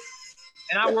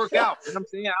I work out. You know what I'm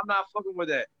saying? I'm not fucking with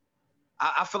that.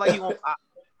 I feel like he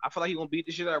gonna beat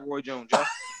the shit out of Roy Jones, yo.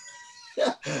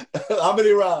 How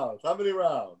many rounds?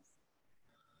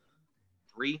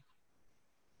 3.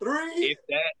 If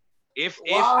that.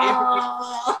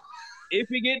 If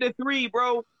we get to 3,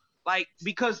 bro, like,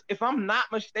 because if I'm not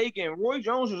mistaken, Roy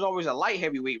Jones was always a light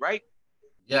heavyweight, right?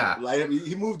 Yeah.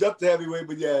 He moved up to heavyweight,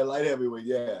 but yeah, light heavyweight,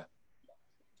 yeah.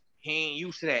 He ain't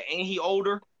used to that. Ain't he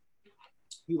older?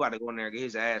 He about to go in there and get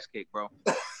his ass kicked, bro.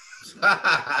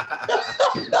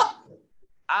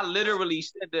 I literally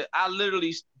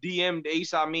DM'd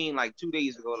Ace Amin like 2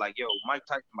 days ago, like, yo, Mike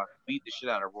Tyson about to beat the shit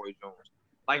out of Roy Jones.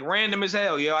 Like, random as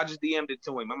hell, yo. I just DM'd it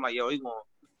to him. I'm like, yo, he's going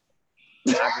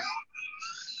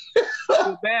I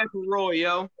feel bad for Roy,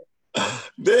 yo.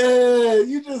 Damn,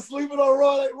 you just sleeping on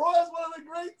Roy. Like, Roy's one of the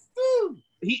greats, too.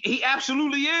 He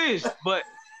absolutely is. But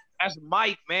that's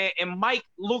Mike, man. And Mike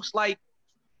looks like,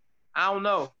 I don't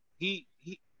know. He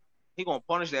gonna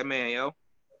punish that man, yo.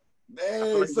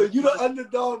 Man, so you the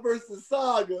underdog versus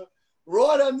Saga,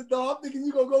 Roy the underdog. I'm thinking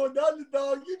you gonna go with the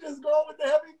underdog. You just go with the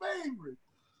heavy favorite.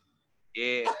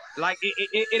 Yeah, like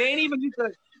it ain't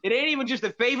even just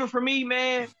a favor for me,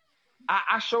 man.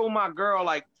 I showed my girl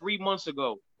like 3 months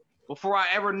ago, before I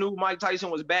ever knew Mike Tyson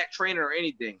was back training or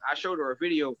anything. I showed her a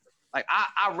video. Like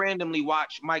I randomly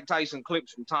watch Mike Tyson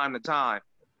clips from time to time.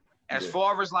 As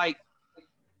far as like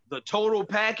the total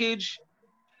package,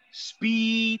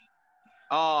 speed,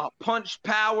 punch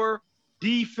power,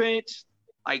 defense,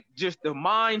 like just the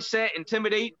mindset,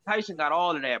 intimidate. Tyson got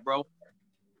all of that, bro.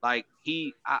 Like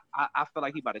I feel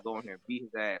like he about to go in here and beat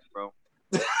his ass, bro.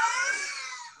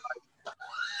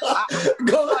 I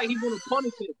feel like he's gonna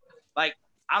punish him. Like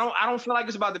I don't feel like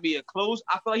it's about to be a close.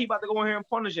 I feel like he about to go in here and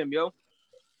punish him, yo.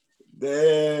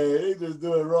 Damn, he just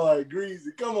doing Roy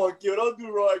Greasy. Come on, kid, don't do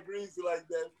Roy Greasy like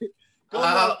that. Come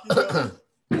on,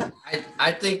 kid.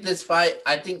 I think this fight.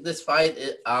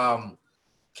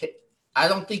 I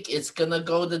don't think it's gonna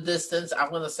go the distance.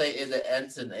 I'm gonna say it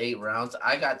ends in 8 rounds.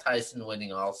 I got Tyson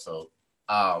winning also.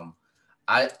 I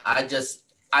just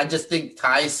think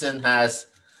Tyson has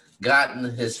gotten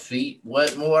his feet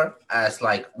wet more as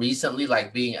like recently,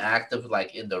 like being active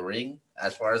like in the ring,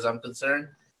 as far as I'm concerned.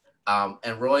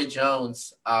 And Roy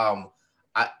Jones,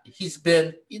 he's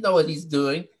been, you know what he's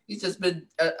doing. He's just been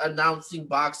announcing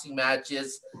boxing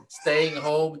matches, staying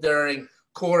home during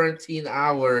quarantine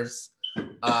hours.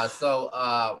 I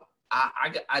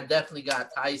definitely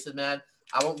got Tyson, man.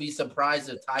 I won't be surprised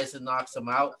if Tyson knocks him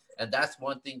out. And that's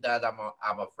one thing that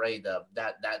I'm afraid of,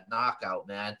 that knockout,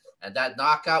 man. And that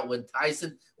knockout, when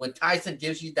Tyson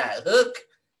gives you that hook,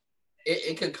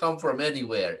 it could come from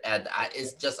anywhere. And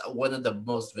it's just one of the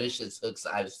most vicious hooks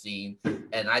I've seen.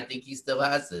 And I think he still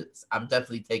has it. I'm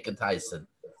definitely taking Tyson.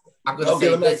 I'm going to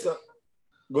say this.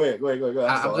 Go ahead.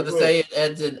 I'm going to say it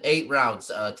ends in 8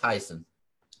 rounds, Tyson.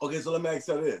 Okay, so let me ask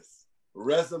you this.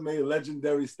 Resume,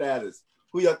 legendary status.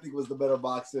 Who y'all think was the better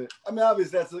boxer? I mean,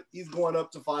 obviously, he's going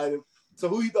up to fight him. So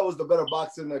who you thought was the better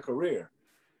boxer in their career?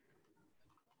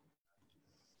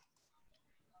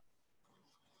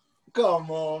 Come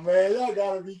on, man. Y'all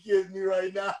gotta be kidding me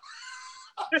right now.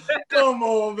 Come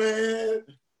on, man.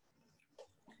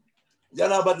 Y'all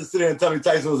not about to sit there and tell me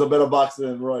Tyson was a better boxer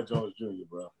than Roy Jones Jr.,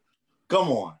 bro. Come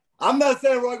on. I'm not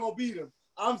saying Roy gonna beat him.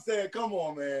 I'm saying, come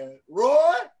on, man.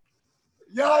 Roy?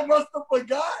 Y'all must have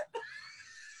forgot.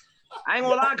 I ain't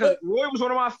gonna lie, because Roy was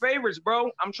one of my favorites,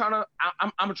 bro. I'm trying to,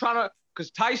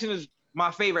 because Tyson is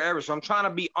my favorite ever, so I'm trying to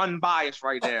be unbiased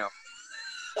right now.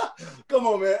 Come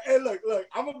on, man. Hey, look,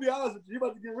 I'm gonna be honest with you. You're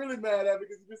about to get really mad at me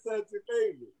because you just said it's your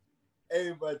favorite.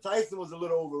 Hey, but Tyson was a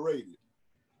little overrated.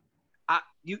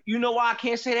 You know why I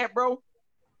can't say that, bro?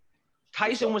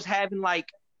 Tyson was having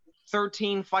like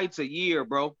 13 fights a year,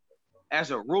 bro,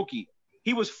 as a rookie.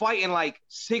 He was fighting like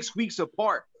 6 weeks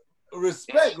apart.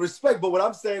 Respect. But what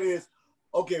I'm saying is,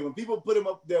 okay, when people put him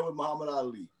up there with Muhammad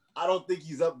Ali, I don't think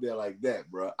he's up there like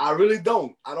that, bro. I really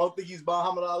don't. I don't think he's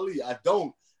Muhammad Ali. I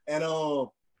don't. And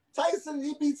Tyson,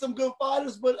 he beat some good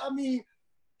fighters, but I mean,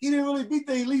 he didn't really beat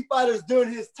the elite fighters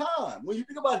during his time. When you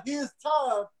think about his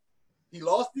time, he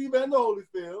lost to Evander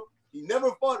Holyfield. He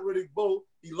never fought Riddick Bowe.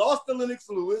 He lost to Lennox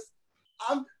Lewis.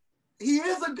 He's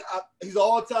an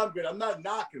all-time great. I'm not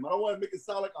knocking him. I don't want to make it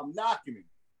sound like I'm knocking him.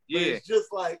 Yeah. But it's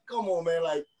just like, come on, man.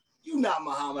 Like, you not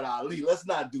Muhammad Ali. Let's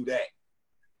not do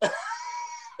that.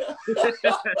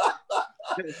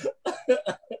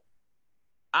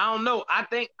 I don't know. I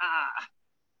think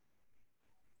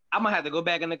I'm going to have to go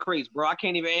back in the crates, bro. I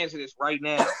can't even answer this right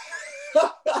now.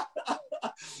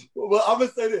 Well, I'm going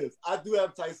to say this. I do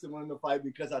have Tyson winning the fight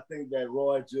because I think that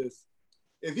Roy just,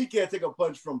 if he can't take a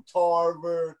punch from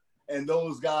Tarver and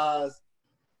those guys,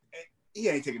 he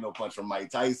ain't taking no punch from Mike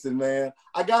Tyson, man.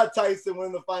 I got Tyson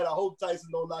winning the fight. I hope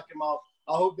Tyson don't knock him out.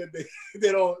 I hope that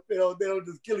they don't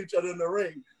just kill each other in the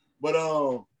ring. But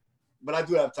I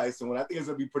do have Tyson winning. I think it's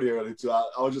gonna be pretty early too. I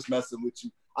was just messing with you.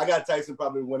 I got Tyson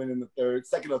probably winning in the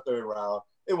second or third round.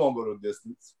 It won't go to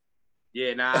distance.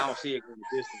 Yeah, I don't see it going to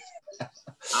distance.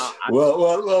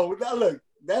 Well, now look,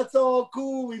 that's all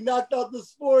cool. We knocked out the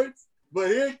sports, but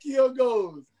here Keo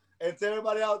goes. And to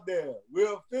everybody out there,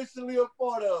 we're officially a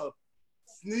part of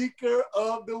Sneaker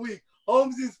of the Week.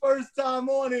 Holmesy's first time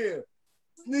on here.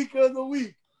 Sneaker of the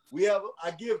Week.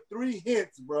 I give 3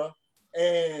 hints, bro.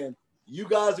 And you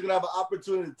guys are going to have an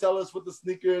opportunity to tell us what the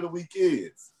Sneaker of the Week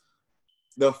is.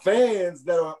 The fans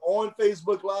that are on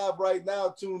Facebook Live right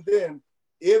now tuned in,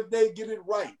 if they get it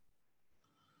right,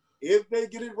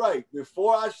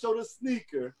 before I show the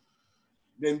sneaker,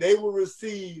 then they will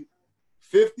receive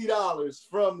 $50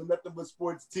 from the Nothing But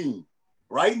Sports team.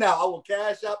 Right now, I will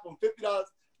cash out them $50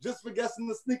 just for guessing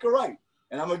the sneaker right.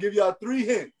 And I'm going to give y'all 3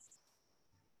 hints.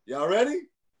 Y'all ready?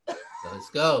 Let's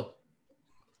go.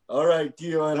 All right,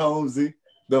 Keo and Holmesy.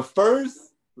 The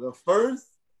first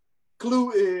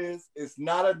clue is it's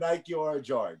not a Nike or a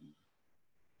Jordan.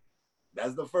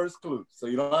 That's the first clue. So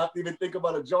you don't have to even think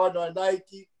about a Jordan or a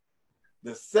Nike.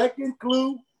 The second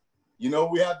clue, you know,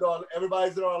 we have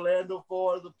everybody's in Orlando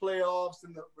for the playoffs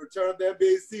and the return of the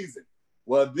NBA season.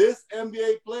 Well, this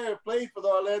NBA player played for the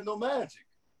Orlando Magic.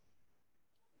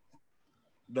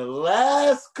 The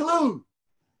last clue,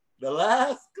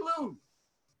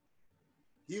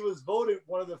 he was voted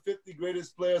one of the 50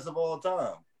 greatest players of all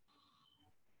time.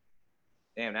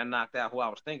 Damn, that knocked out who I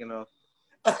was thinking of.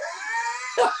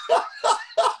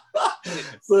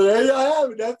 So there y'all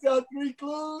have it. That's y'all 3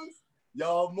 clues.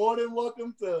 Y'all more than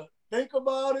welcome to think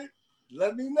about it.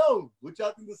 Let me know what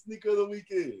y'all think the sneaker of the week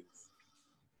is.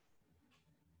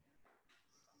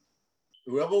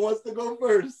 Whoever wants to go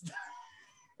first.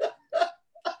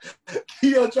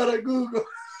 Keo try to Google.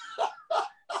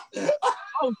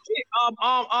 Oh shit.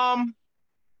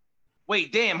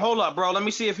 Wait, damn, hold up, bro. Let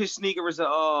me see if his sneaker is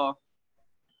a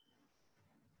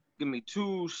give me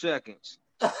 2 seconds.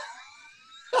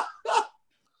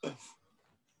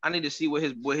 I need to see what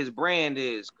his brand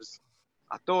is, because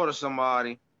I thought of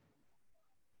somebody.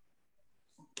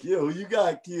 Keo, who you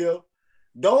got, Keo?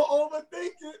 Don't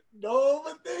overthink it.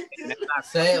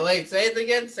 Say it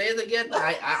again.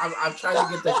 I'm trying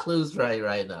to get the clues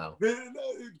right now.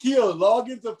 Keo, log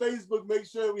into Facebook. Make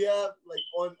sure we have like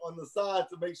on the side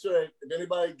to make sure if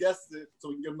anybody guesses it, so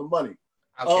we can give them the money.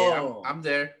 Okay, I'm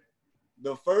there.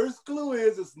 The first clue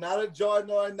is it's not a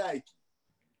Jordan or a Nike.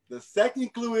 The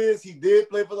second clue is he did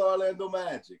play for the Orlando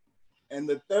Magic. And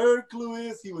the third clue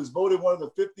is he was voted one of the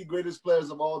 50 greatest players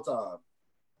of all time.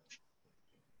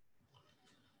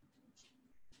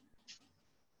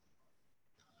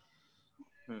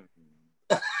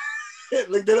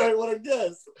 Look, they don't want to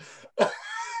guess.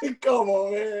 Come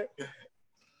on, man.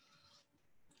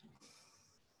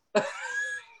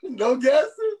 No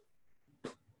guessing?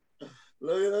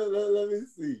 Let me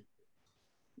see.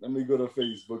 Let me go to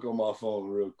Facebook on my phone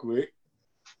real quick.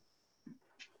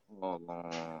 Hold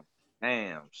on.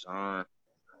 Damn, son.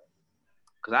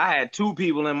 Because I had 2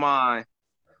 people in mind.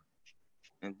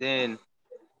 And then...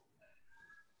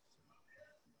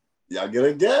 Y'all get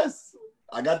a guess?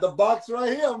 I got the box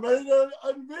right here. I'm ready to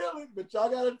unveil it, but y'all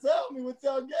got to tell me what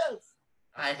y'all guess.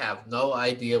 I have no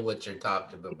idea what you're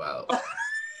talking about.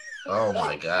 Oh,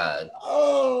 my God.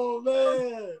 Oh,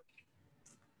 man.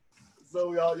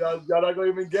 So y'all not going to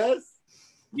even guess?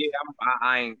 Yeah,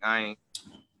 I ain't.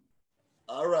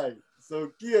 All right.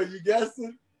 So, Keo, you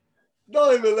guessing?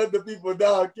 Don't even let the people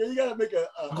down, Keo. You got to make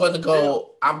I'm going to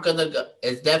go.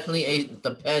 It's definitely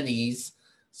the pennies.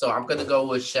 So I'm going to go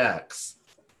with Shaq's.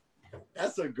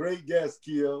 That's a great guess,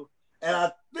 Keo. And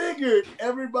I figured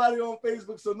everybody on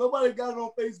Facebook, so nobody got it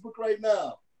on Facebook right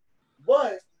now.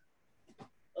 But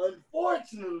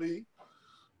unfortunately,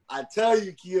 I tell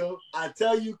you, Keo, I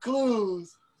tell you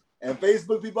clues, and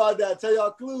Facebook people out there, I tell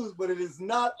y'all clues, but it is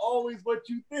not always what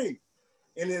you think.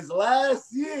 In his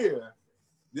last year,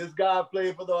 this guy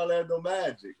played for the Orlando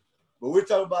Magic. But we're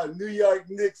talking about New York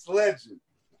Knicks legend,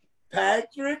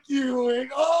 Patrick Ewing.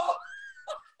 Oh!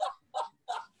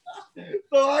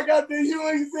 So I got the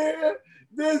Ewings here.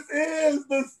 This is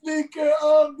the sneaker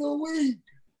of the week.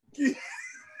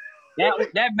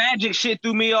 That Magic shit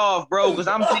threw me off, bro, because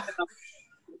I'm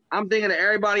thinking of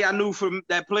everybody I knew from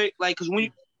that play. Like, because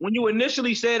when you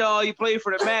initially said, "Oh, you played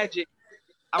for the Magic,"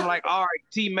 I'm like, "All right,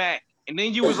 T-Mac," and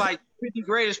then you was like 50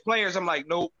 greatest players. I'm like,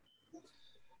 nope.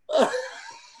 My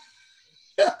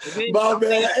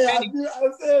man, I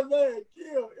said, man,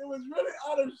 Keo, it was really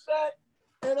out of Shaq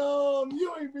and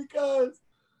Ewing, because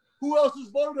who else was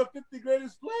voted the 50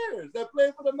 greatest players that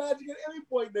played for the Magic at any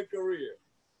point in their career?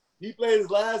 He played his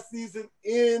last season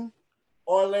in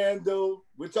Orlando.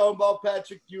 We're talking about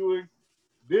Patrick Ewing.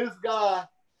 This guy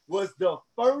was the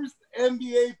first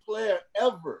NBA player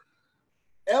ever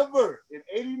in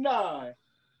 '89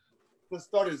 to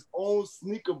start his own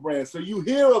sneaker brand. So you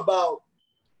hear about,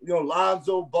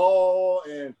 Lonzo Ball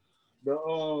and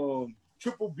the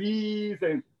Triple Bs,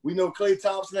 and we know Klay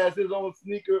Thompson has his own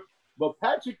sneaker. But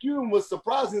Patrick Ewing was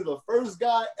surprisingly the first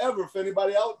guy ever, for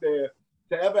anybody out there,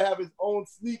 to ever have his own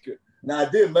sneaker. Now, I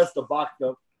did mess the box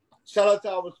up. Shout out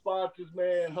to our sponsors,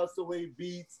 man. Hustle Wave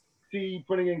Beats, T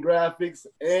Printing and Graphics,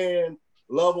 and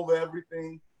Love Over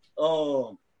Everything.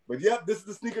 But yep, this is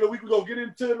the sneaker of the week. We're going to get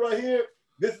into it right here.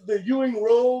 This is the Ewing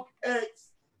Rogue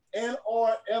X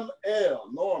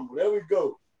NRML. Normal. There we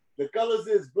go. The colors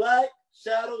is black,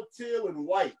 shadow, teal, and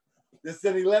white. This is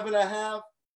an 11.5.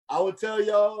 I would tell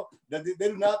y'all that they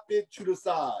do not fit true to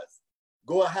size.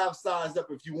 Go a half size up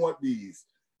if you want these.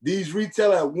 These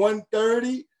retail at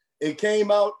 $130. It came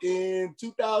out in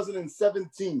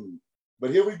 2017.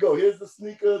 But here we go. Here's the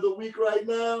sneaker of the week right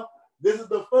now. This is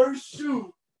the first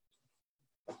shoe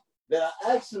that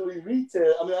I actually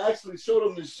I actually showed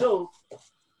them the show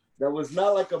that was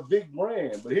not like a big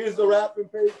brand. But here's the wrapping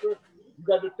paper. You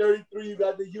got the 33, you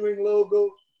got the Ewing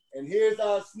logo. And here's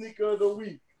our sneaker of the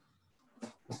week.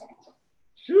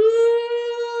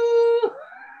 Shoo!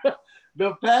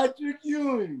 The Patrick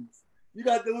Ewings. You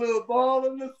got the little ball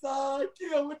on the side.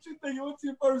 Kill, what you thinking? What's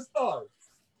your first thought?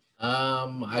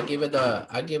 I give it a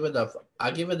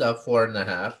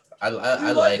 4.5. I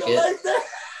like it. Like that?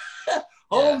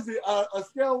 Holmesy, a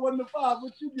scale of 1 to 5,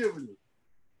 what you giving it?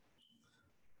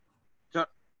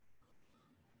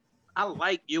 I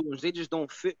like Ewings. They just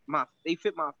don't fit my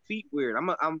feet weird. I'm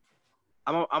a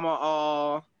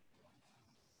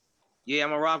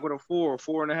rock with a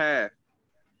 4.5.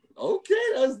 Okay,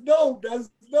 that's dope. That's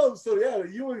dope. So yeah, the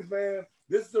Ewings, man,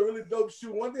 this is a really dope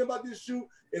shoe. One thing about this shoe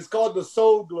is called the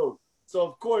Soul Glow. So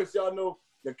of course, y'all know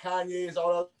the Kanye's,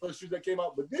 all the other shoes that came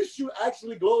out, but this shoe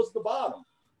actually glows at the bottom.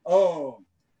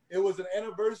 It was an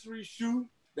anniversary shoe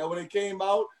that when it came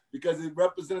out, because it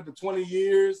represented the 20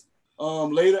 years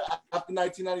later after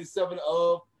 1997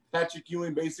 of Patrick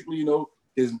Ewing, basically, you know,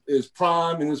 his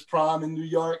prime in New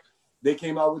York. They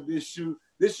came out with this shoe.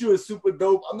 This shoe is super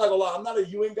dope. I'm not gonna lie, I'm not a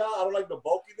Ewing guy. I don't like the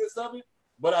bulkiness of it,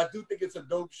 but I do think it's a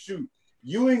dope shoe.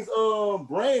 Ewing's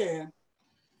brand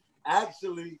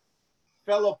actually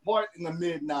fell apart in the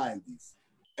mid-90s.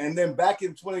 And then back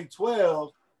in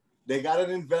 2012, they got an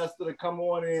investor to come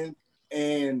on in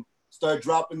and start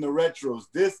dropping the retros.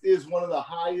 This is one of the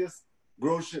highest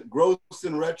grossing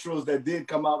retros that did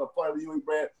come out, a part of the Ewing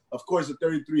brand. Of course, the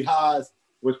 33 highs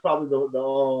was probably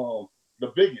the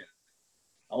biggest.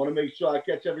 I want to make sure I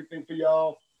catch everything for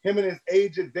y'all. Him and his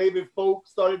agent, David Folk,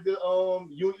 started the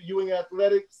Ewing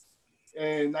Athletics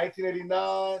in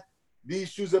 1989.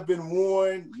 These shoes have been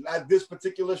worn, not this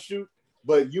particular shoe,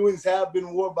 but Ewings have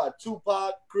been worn by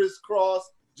Tupac, Chris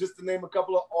Cross, just to name a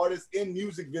couple of artists in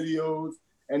music videos.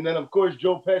 And then, of course,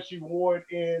 Joe Pesci wore it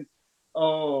in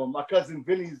My Cousin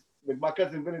Vinny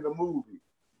the movie.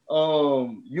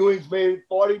 Ewings made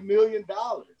 $40 million.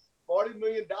 $40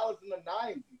 million in the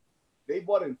 90s. They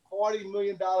bought in $40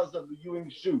 million of the Ewing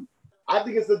shoe. I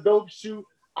think it's a dope shoe.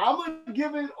 I'm going to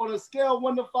give it on a scale of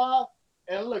 1 to 5.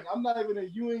 And look, I'm not even a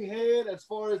Ewing head as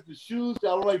far as the shoes. I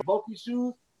don't like bulky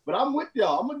shoes. But I'm with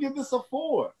y'all. I'm going to give this a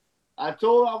 4. I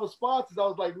told our sponsors, I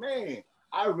was like, man,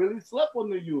 I really slept on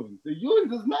the Ewings. The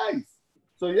Ewings is nice.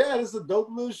 So, yeah, this is a dope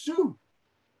little shoe.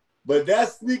 But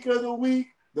that's sneaker of the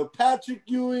week, the Patrick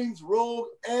Ewings Rogue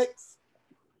X.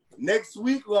 Next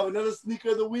week, we'll have another sneaker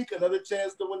of the week, another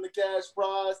chance to win the cash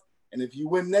prize. And if you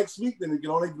win next week, then it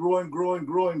can only grow and grow and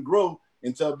grow and grow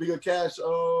into a bigger cash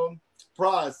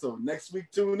prize. So next week,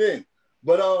 tune in.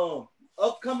 But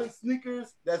upcoming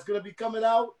sneakers that's going to be coming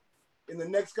out in the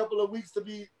next couple of weeks to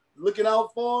be looking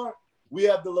out for, we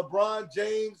have the LeBron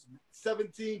James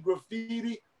 17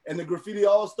 Graffiti and the Graffiti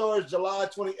All-Stars July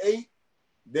 28th.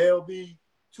 There'll be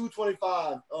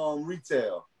 $225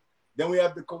 retail. Then we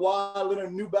have the Kawhi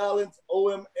Leonard New Balance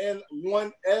OMN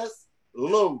 1S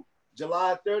low,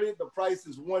 July 30th. The price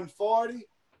is $140.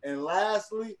 And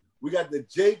lastly, we got the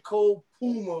J. Cole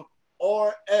Puma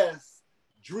RS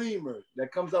Dreamer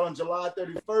that comes out on July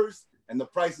 31st, and the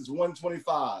price is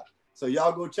 $125. So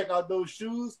y'all go check out those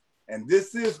shoes. And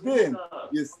this has been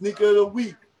your sneaker of the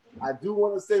week. I do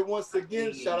want to say once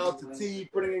again, shout out to T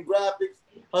Printing and Graphics,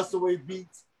 Hustaway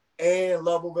Beats, and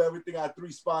Love Over Everything, our 3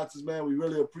 sponsors, man. We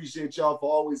really appreciate y'all for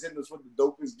always hitting us with the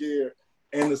dopest gear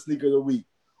and the sneaker of the week.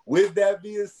 With that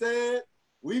being said,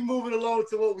 we moving along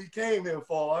to what we came here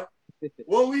for.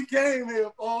 What we came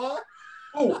here for.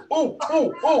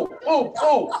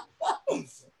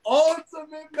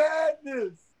 Ultimate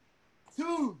Madness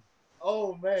 2.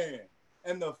 Oh, man.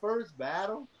 And the first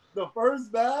battle,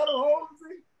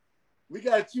 Holmesy, we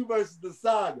got you versus the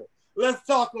Saga. Let's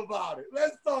talk about it.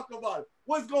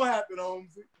 What's going to happen,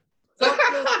 Holmesy?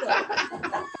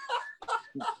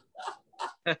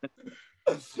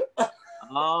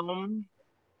 I'm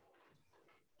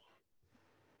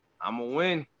gonna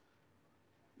win.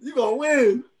 You gonna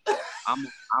win? I'm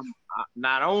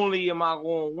not only am I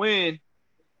gonna win,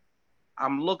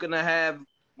 I'm looking to have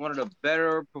one of the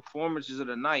better performances of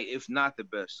the night, if not the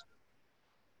best.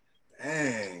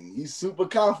 Dang, you super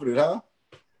confident, huh?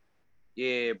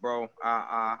 Yeah, bro.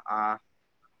 I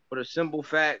for the simple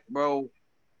fact, bro,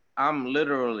 I'm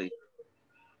literally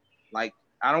like,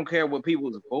 I don't care what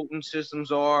people's voting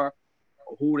systems are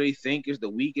or who they think is the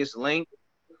weakest link.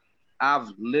 I've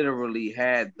literally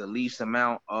had the least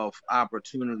amount of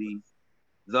opportunity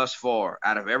thus far.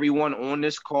 Out of everyone on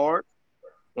this card,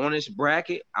 on this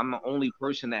bracket, I'm the only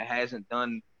person that hasn't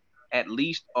done at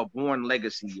least a Born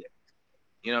Legacy yet.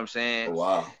 You know what I'm saying? Oh,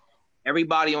 wow.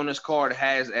 Everybody on this card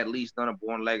has at least done a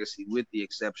Born Legacy, with the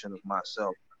exception of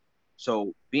myself.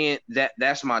 So being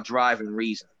that's my driving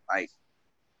reason. Like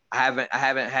I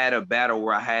haven't had a battle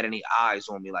where I had any eyes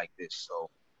on me like this. So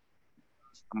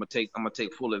I'm gonna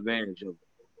take full advantage of it.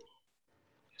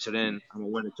 So then I'm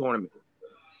gonna win the tournament.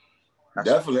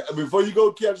 Definitely. Before you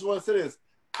go, Key, I just want to say this.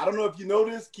 I don't know if you know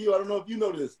this, Key. I don't know if you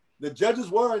know this. The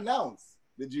judges were announced.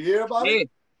 Did you hear about it?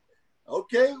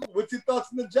 Okay. What's your thoughts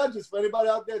on the judges? For anybody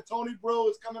out there, Tony Bro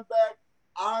is coming back.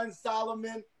 Iron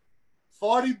Solomon,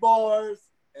 40 Bars,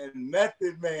 and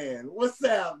Method Man. What's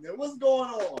happening? What's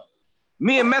going on?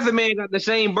 Me and Method Man got the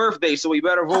same birthday, so we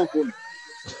better vote for me.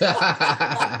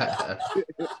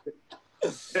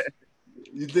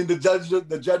 You think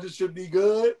the judges should be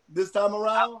good this time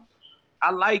around?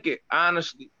 I like it,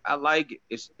 honestly. I like it.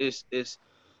 It's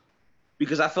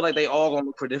because I feel like they all gonna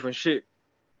look for different shit.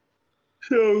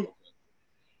 So,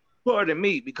 pardon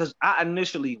me, because I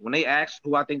initially, when they asked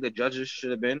who I think the judges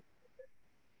should have been,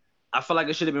 I feel like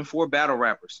it should have been 4 battle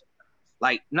rappers.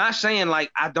 Like, not saying like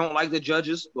I don't like the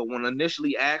judges, but when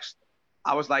initially asked,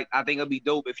 I was like, I think it'd be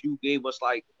dope if you gave us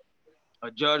like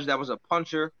a judge that was a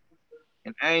puncher,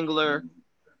 an angler,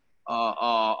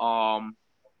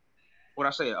 what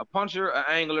I say, a puncher, an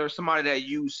angler, somebody that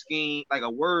used scheme, like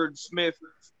a wordsmith,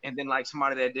 and then like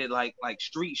somebody that did like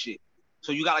street shit.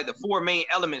 So you got like the 4 main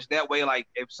elements. That way, like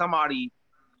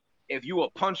if you a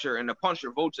puncher and the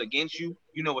puncher votes against you,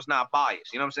 you know it's not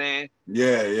biased. You know what I'm saying?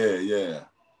 Yeah.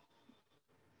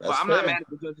 But I'm not mad at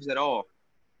the judges at all.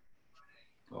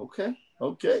 Okay.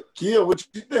 Kia, what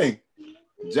you think?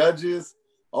 Judges,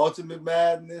 Ultimate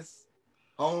Madness,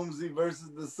 Holmesy versus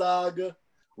the Saga.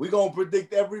 We gonna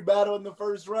predict every battle in the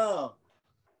first round.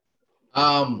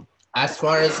 As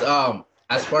far as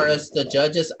the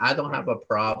judges, I don't have a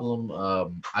problem.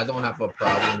 I don't have a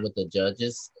problem with the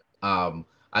judges. I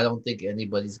don't think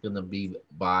anybody's gonna be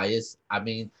biased. I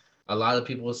mean, a lot of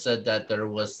people said that there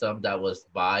was some that was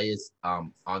biased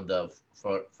on the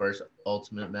first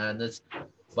Ultimate Madness,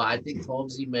 but I think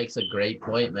Holmesy makes a great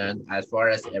point, man. As far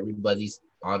as everybody's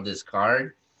on this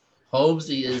card,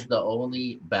 Holmesy is the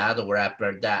only battle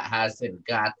rapper that hasn't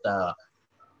got the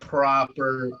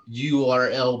proper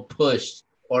URL push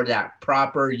or that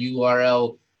proper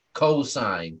URL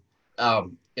cosign,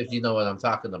 if you know what I'm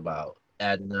talking about.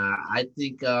 And I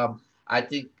think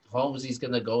Holmesy's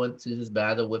gonna go into this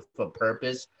battle with a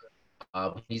purpose.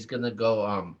 He's gonna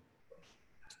go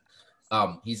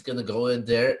in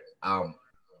there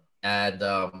and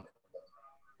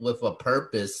with a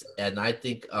purpose, and I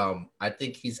think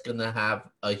he's gonna have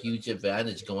a huge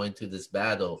advantage going to this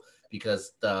battle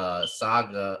because the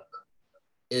Saga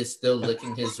is still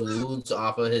licking his wounds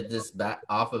off of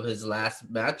his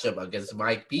last matchup against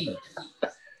Mike P.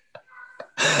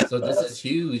 So this is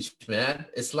huge, man.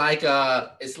 It's like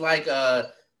the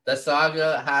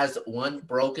Saga has one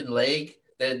broken leg,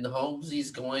 then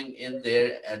Holmesy's going in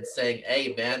there and saying,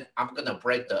 "Hey, man, I'm gonna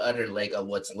break the other leg of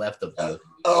what's left of you."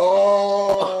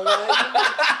 Oh,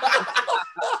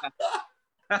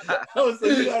 so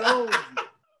you got Holmesy.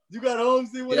 You got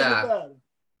Holmesy winning the battle.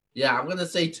 Yeah, I'm gonna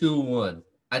say 2-1.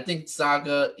 I think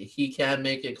Saga, he can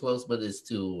make it close, but it's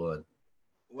 2-1.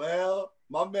 Well,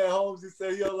 my man Holmesy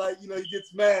said he'll he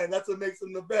gets mad. That's what makes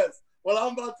him the best. Well,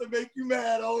 I'm about to make you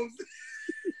mad, Holmesy.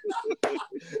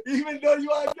 Even though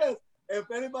you are a guest. If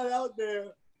anybody out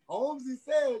there, Holmesy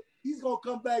said he's gonna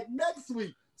come back next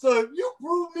week. So if you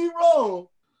prove me wrong,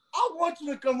 I want you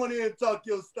to come on here and talk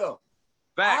your stuff.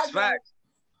 Facts.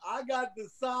 I got the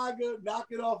Saga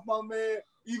knocking off my man,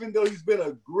 even though he's been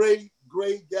a great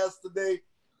guest today.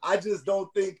 I just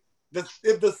don't think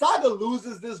if the Saga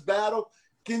loses this battle,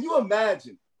 can you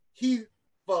imagine?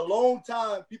 For a long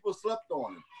time, people slept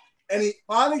on him. And he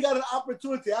finally got an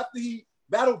opportunity after he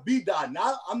battled B-Dot.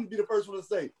 Now, I'm going to be the first one to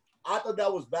say, I thought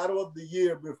that was battle of the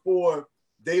year before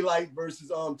Daylight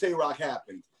versus Tay-Rock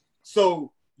happened.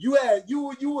 So you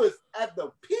was at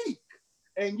the peak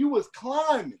and you was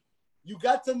climbing. You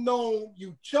got to know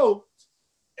you choked,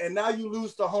 and now you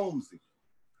lose to Holmesy.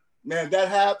 Man, if that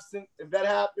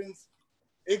happens,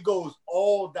 it goes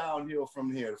all downhill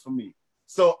from here for me.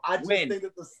 So I just think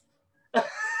that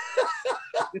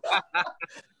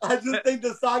I just think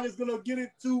the Saga's gonna get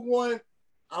it 2-1.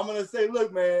 I'm gonna say,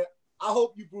 look, man, I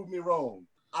hope you prove me wrong.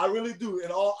 I really do. In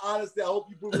all honesty, I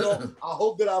hope you prove me wrong. I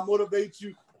hope that I motivate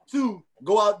you to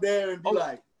go out there and be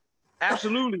like,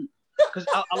 absolutely. Because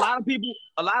a lot of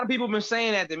people been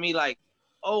saying that to me, like,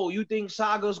 oh, you think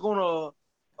Saga's gonna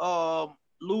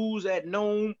lose at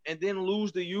Nome and then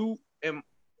lose to you? And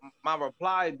my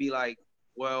reply would be like,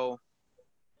 well,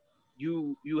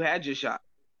 you had your shot.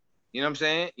 You know what I'm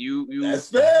saying? You That's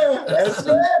fair. That's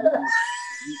fair.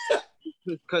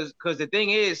 Because the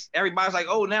thing is, everybody's like,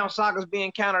 oh, now Saga's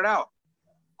being counted out.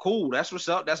 Cool, that's what's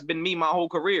up. That's been me my whole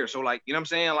career. So, like, you know what I'm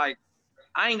saying? Like,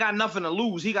 I ain't got nothing to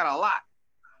lose. He got a lot.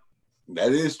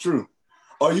 That is true.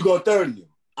 Or you go 30 him.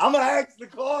 I'm going to ask the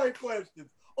Corey questions.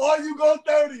 Or you go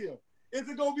 30 him. Is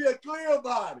it going to be a clear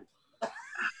body?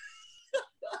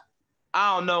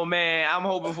 I don't know, man. I'm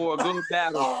hoping for a good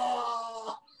battle.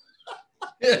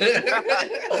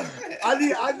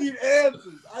 I need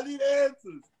answers. I need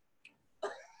answers.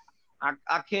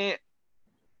 I can't.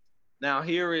 Now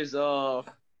here is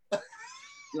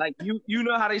like you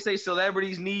know how they say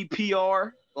celebrities need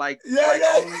PR? Like,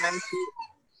 yeah.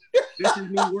 This is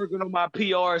me working on my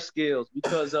PR skills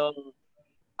because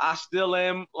I still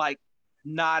am like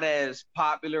not as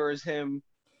popular as him.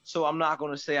 So I'm not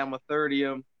gonna say I'm a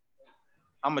 30-him.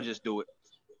 I'm gonna just do it.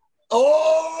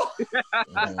 Oh, so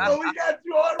we got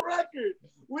you on record.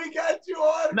 We got you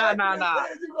on record. Nah.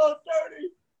 You go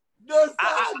 30. The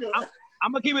Saga.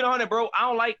 I'm gonna keep it 100, bro. I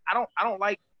don't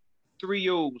like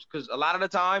 3-0s because a lot of the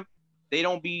time they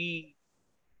don't be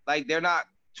like they're not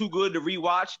too good to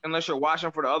rewatch unless you're watching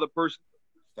for the other person.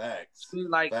 Facts.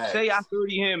 Like, Facts. say I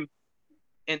 30 him,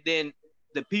 and then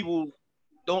the people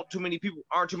aren't too many people.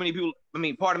 I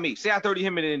mean, pardon me. Say I 30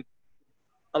 him, and then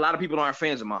a lot of people aren't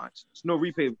fans of mine. There's no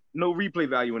replay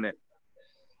value in that.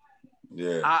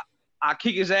 Yeah. I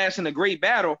kick his ass in a great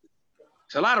battle.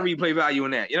 There's a lot of replay value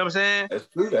in that. You know what I'm saying? That's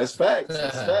true. That's facts.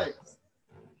 That's facts.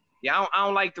 Yeah, I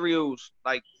don't like 3-0s.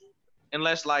 Like,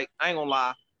 unless, like, I ain't gonna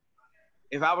lie.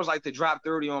 If I was like to drop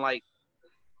 30 on like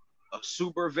a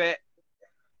super vet,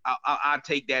 I'd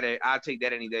take that. I'd take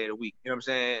that any day of the week. You know what I'm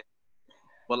saying?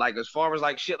 But like as far as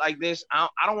like shit like this, I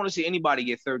don't want to see anybody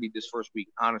get 30 this first week.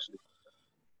 Honestly,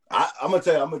 I'm gonna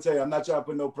tell you. I'm not trying to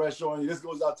put no pressure on you. This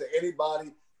goes out to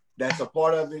anybody that's a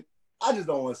part of it. I just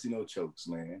don't want to see no chokes,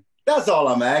 man. That's all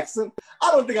I'm asking.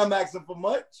 I don't think I'm asking for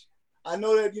much. I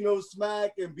know that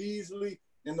Smack and Beasley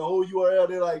and the whole URL.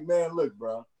 They're like, man, look,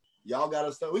 bro. Y'all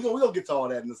gotta start. We're gonna get to all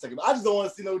that in a second. But I just don't want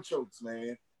to see no chokes,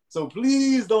 man. So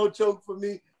please don't choke for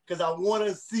me because I want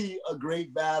to see a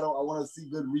great battle. I want to see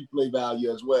good replay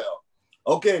value as well.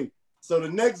 Okay, so the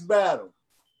next battle,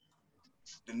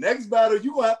 you're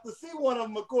gonna have to see one of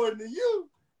them according to you.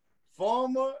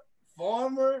 Farmer,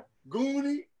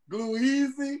 Goonie, Glue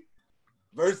Easy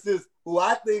versus who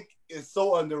I think is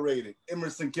so underrated,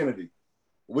 Emerson Kennedy.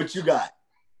 What you got?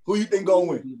 Who you think gonna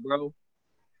win, bro?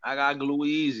 I got Glue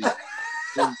Easy.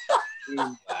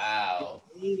 Wow.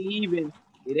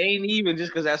 It ain't even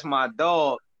just because that's my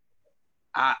dog.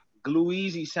 Glue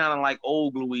Easy sounding like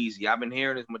old Glue Easy. I've been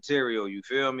hearing his material. You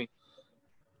feel me?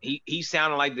 He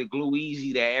sounded like the Glue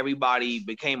Easy that everybody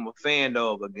became a fan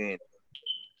of again.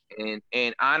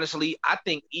 And honestly, I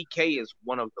think EK is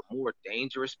one of the more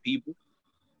dangerous people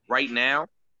right now.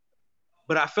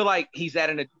 But I feel like he's at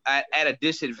a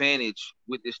disadvantage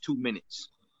with this 2 minutes.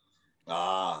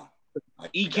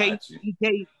 EK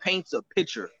paints a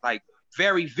picture like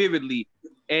very vividly,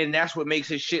 and that's what makes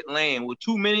his shit land. With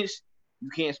 2 minutes, you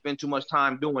can't spend too much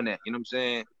time doing that. You know what I'm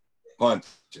saying?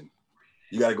 Punching.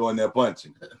 You gotta go in there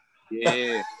punching.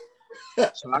 Yeah.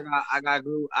 So I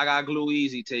got Glue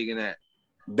Easy taking that.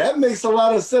 That makes a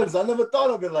lot of sense. I never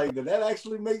thought of it like that. That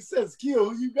actually makes sense.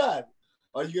 Kiel, who you got?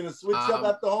 Are you gonna switch up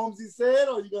after Holmesy said,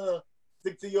 or are you gonna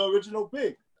stick to your original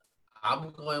pick?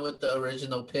 I'm going with the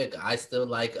original pick. I still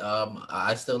like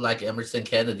Emerson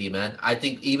Kennedy, man. I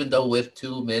think even though with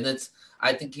 2 minutes,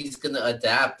 I think he's gonna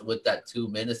adapt with that 2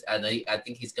 minutes, and I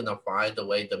think he's gonna find a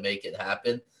way to make it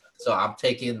happen. So I'm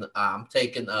taking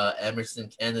Emerson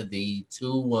Kennedy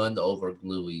 2-1 over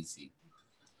Glue Easy.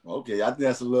 Okay, I think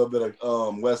that's a little bit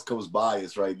of West Coast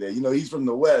bias right there. He's from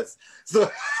the West, so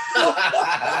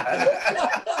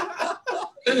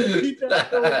he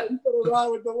better ride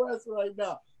with the West right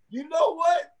now. You know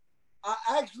what?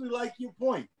 I actually like your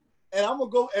point, and I'm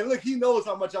gonna go and look. He knows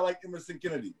how much I like Emerson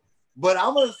Kennedy, but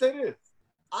I'm gonna say this.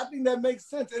 I think that makes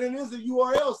sense, and it is a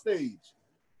URL stage.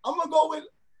 I'm gonna go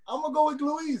with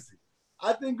Glue Easy.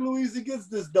 I think Glue Easy gets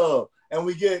this dub, and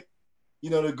we get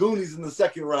the Goonies in the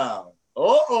second round.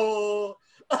 Yo,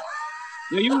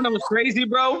 you know what's crazy,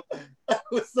 bro?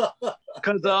 What's up?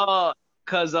 Cause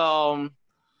I'm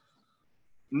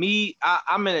in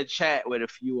a chat with a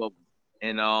few of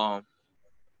them, and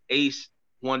Ace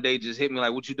one day just hit me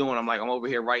like, "What you doing?" I'm like, "I'm over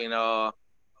here writing I'm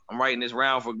writing this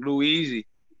round for Glue Easy."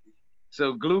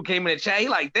 So Glue came in the chat. He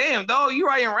like, "Damn, dog, you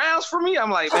writing rounds for me?"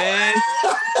 I'm like, "Man,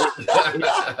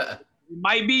 it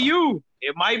might be you."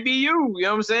 it might be you. You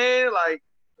know what I'm saying? Like,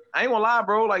 I ain't gonna lie,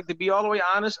 bro. Like, to be all the way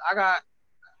honest, I got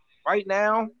right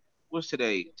now. What's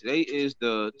today? Today is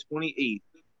the 28th.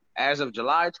 As of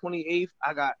July 28th,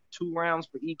 I got 2 rounds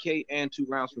for EK and 2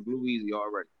 rounds for Blue Easy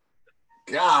already.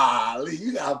 Golly,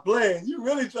 you not playing. You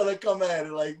really trying to come at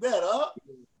it like that, huh?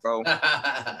 Bro,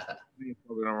 we ain't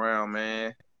fucking around,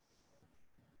 man.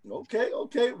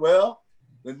 Okay. Well,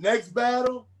 the next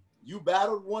battle, you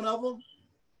battled one of them.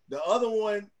 The other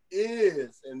one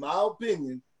is, in my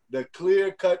opinion, the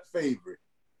clear-cut favorite.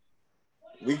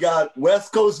 We got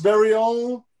West Coast very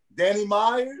own Danny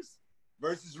Myers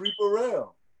versus Reaper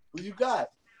Rail. Who you got?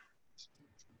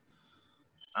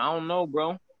 I don't know,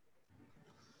 bro.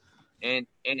 And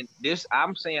this,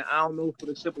 I'm saying I don't know for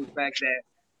the simple fact that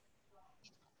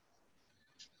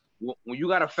when you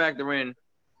got to factor in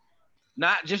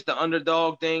not just the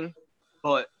underdog thing,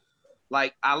 but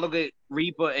like I look at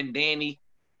Reaper and Danny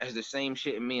as the same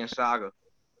shit in me and Saga.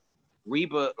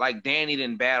 Reaper, like Danny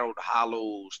done battled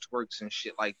hollows, twerks, and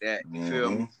shit like that. You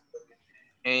feel me?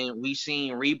 And we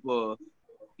seen Reaper,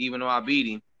 even though I beat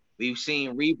him, we've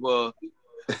seen Reaper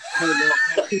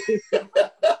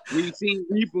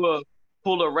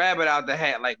pull a rabbit out the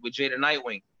hat, like with Jada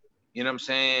Nightwing. You know what I'm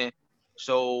saying?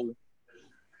 So,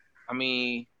 I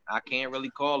mean, I can't really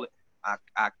call it.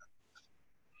 I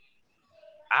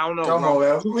don't know. Come bro.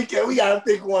 on, man. We gotta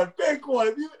pick one. Pick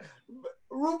one.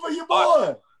 Roofer, you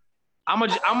born. I'ma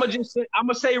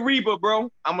say Reaper,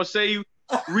 bro. I'ma say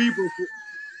Reaper,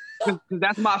 cause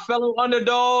that's my fellow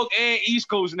underdog and East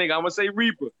Coast nigga. I'ma say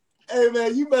Reaper. Hey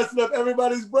man, you messing up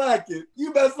everybody's bracket.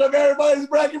 You messing up everybody's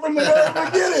bracket from the very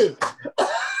beginning.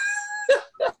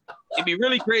 It'd be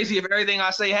really crazy if everything I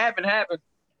say happened.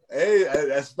 Hey,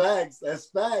 that's facts. That's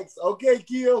facts. Okay,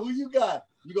 Keo, who you got?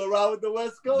 You gonna ride with the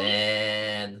West Coast?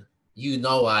 Man, you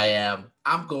know I am.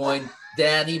 I'm going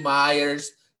Danny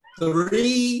Myers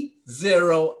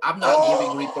 3-0. I'm not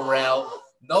giving Reaper Rail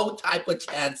no type of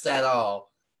chance at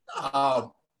all.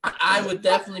 I would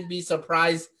definitely be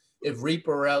surprised if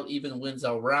Reaper Rail even wins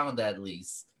a round at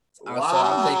least. So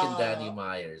I'm taking Danny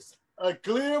Myers. A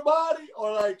clear body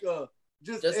or like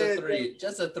just a 3,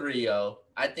 just a 3-0.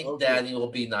 I think Danny will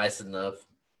be nice enough.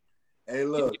 Hey,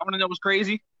 look. You wanna know what's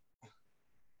crazy?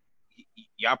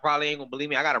 Y'all probably ain't gonna believe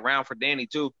me. I got a round for Danny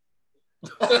too.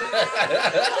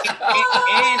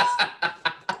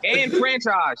 and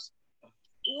franchise.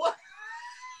 What?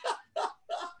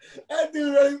 That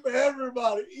dude ready for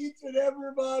everybody. Each and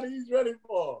everybody he's ready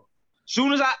for.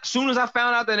 Soon as I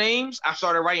found out the names, I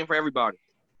started writing for everybody.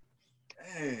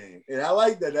 Dang. And I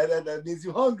like that. That means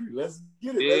you're hungry. Let's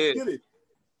get it. Yeah. Let's get it.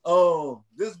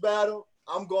 This battle,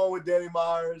 I'm going with Danny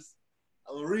Myers.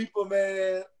 Reaper,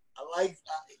 man.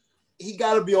 He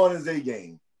got to be on his A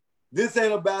game. This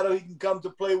ain't a battle he can come to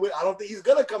play with. I don't think he's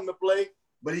gonna come to play,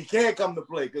 but he can come to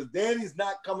play because Danny's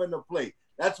not coming to play.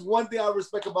 That's one thing I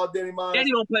respect about Danny Myers.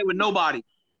 Danny don't play with nobody.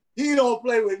 He don't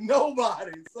play with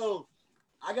nobody. So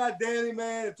I got Danny,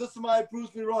 man. Until somebody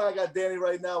proves me wrong, I got Danny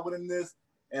right now winning this,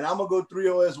 and I'm gonna go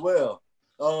 3-0 as well.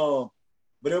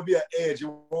 But it'll be an edge. It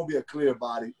won't be a clear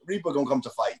body. Reaper gonna come to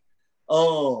fight.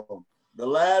 The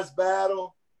last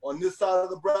battle on this side of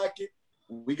the bracket,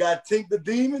 we got Tink the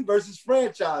Demon versus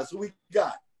Franchise. Who we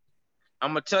got? I'm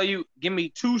gonna tell you. Give me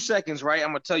 2 seconds, right? I'm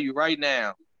gonna tell you right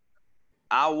now.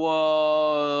 I was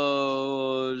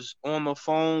on the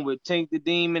phone with Tink the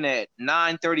Demon at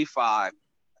 9:35.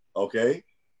 Okay.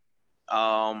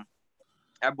 That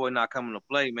boy not coming to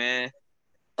play, man.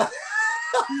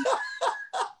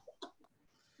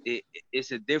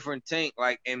 It's a different Tink.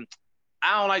 Like, and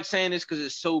I don't like saying this because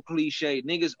it's so cliche.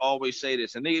 Niggas always say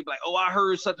this, and niggas be like, "Oh, I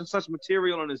heard such and such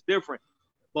material, and it's different."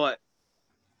 But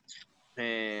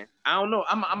man, I don't know.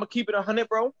 I'm gonna keep it 100,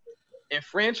 bro. And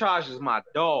Franchise is my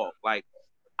dog. Like,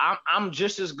 I'm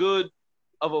just as good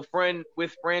of a friend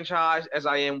with Franchise as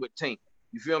I am with Tink.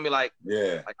 You feel me? Like,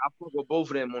 yeah. Like I fuck with both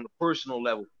of them on a personal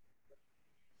level.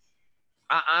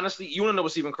 I honestly, you wanna know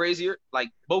what's even crazier?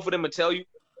 Like, both of them would tell you,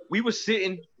 we were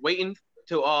sitting waiting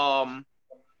to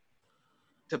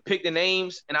pick the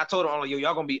names, and I told them, I'm like, yo,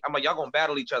 y'all gonna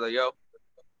battle each other, yo.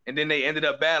 And then they ended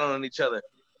up battling each other.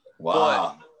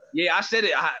 Wow. But, yeah, I said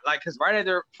it cause right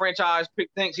after Franchise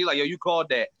picked Tink, he's like, yo, you called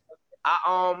that.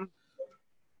 I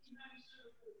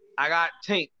got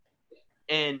Tink,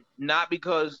 and not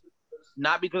because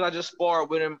I just sparred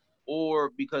with him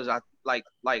or because I like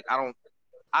I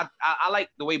like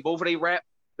the way both of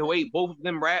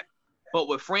them rap, but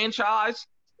with Franchise,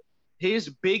 his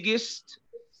biggest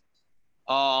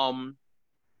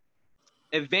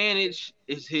advantage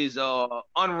is his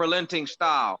unrelenting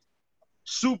style.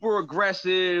 Super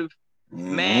aggressive,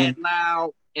 mad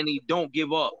loud, and he don't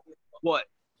give up. But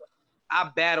I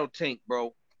battled Tank,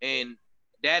 bro, and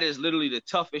that is literally the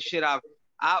toughest shit I've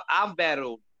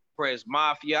battled. Press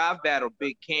Mafia, I've battled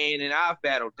Big Cannon, I've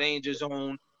battled Danger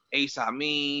Zone, Ace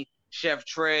Amin, Chef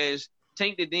Trez.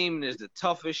 Tank the Demon is the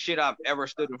toughest shit I've ever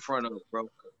stood in front of, bro.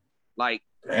 Like,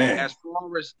 Damn. as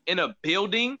far as in a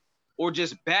building or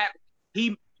just back,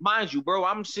 mind you, bro,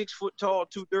 I'm 6 foot tall,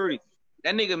 230.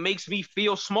 That nigga makes me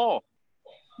feel small.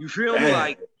 You feel me?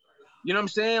 Like, you know what I'm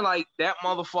saying? Like, that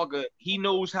motherfucker, he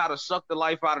knows how to suck the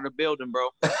life out of the building, bro.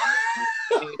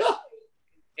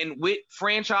 and with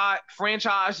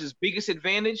franchise's biggest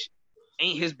advantage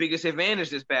ain't his biggest advantage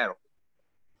this battle.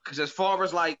 Because as far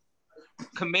as, like,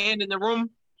 command in the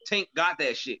room, Tank got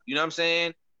that shit. You know what I'm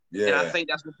saying? Yeah. And I think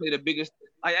that's gonna play the biggest.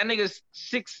 Like, that nigga's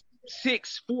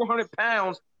 6'6", 400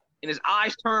 pounds, and his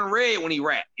eyes turn red when he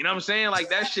rap. You know what I'm saying? Like,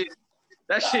 that shit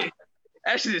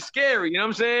is scary. You know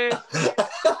what I'm saying?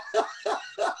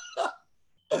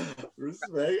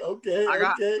 Respect. Okay. I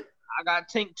got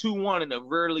Tank 2-1 in a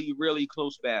really, really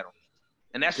close battle,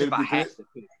 and that's if I had to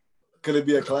pick. Could it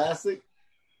be a classic?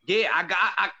 Yeah, I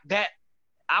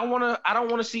don't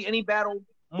want to see any battle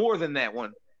more than that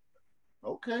one.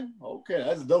 Okay,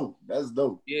 that's dope.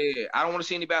 Yeah, I don't want to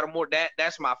see any battle more.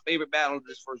 That's my favorite battle of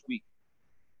this first week.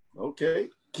 Okay,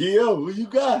 Keo, who you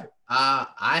got?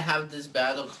 I have this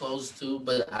battle close too,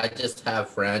 but I just have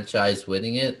Franchise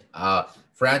winning it.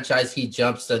 Franchise, he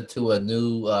jumps into a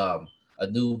new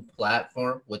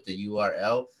platform with the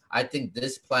URL. I think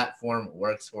this platform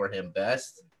works for him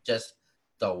best. Just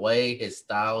the way his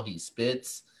style he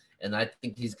spits. And I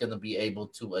think he's going to be able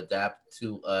to adapt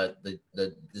to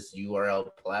this URL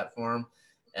platform,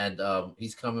 and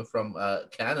he's coming from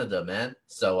Canada, man.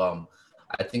 So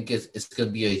I think it's going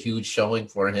to be a huge showing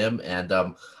for him, and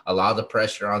a lot of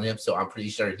pressure on him. So I'm pretty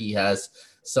sure he has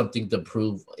something to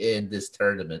prove in this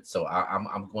tournament. So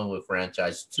I'm going with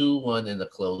Franchise 2-1 in the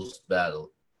closed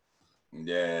battle.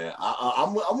 Yeah,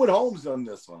 I'm with Holmes on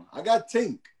this one. I got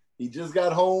Tink. He just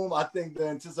got home. I think the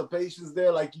anticipation's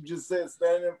there, like you just said,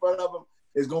 standing in front of him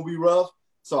is going to be rough.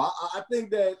 So I think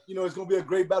that, it's going to be a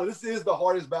great battle. This is the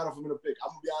hardest battle for me to pick.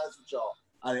 I'm going to be honest with y'all.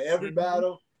 Out of every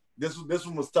battle, this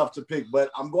one was tough to pick.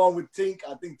 But I'm going with Tink.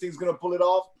 I think Tink's going to pull it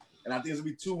off. And I think it's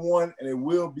going to be 2-1, and it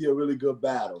will be a really good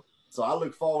battle. So I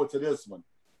look forward to this one.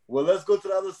 Well, let's go to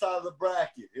the other side of the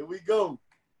bracket. Here we go.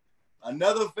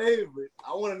 Another favorite.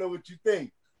 I want to know what you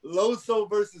think. Loso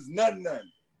versus None.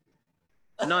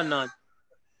 None.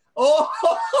 Oh,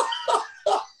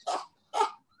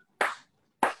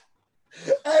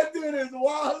 that dude is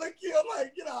wild. Look, Keo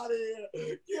like, get out of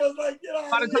here. Keo's like, get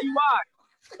out of here.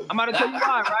 I'm about to tell you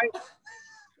why,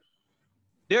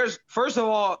 right? First of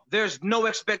all, there's no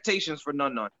expectations for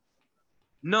None.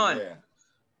 None. Yeah.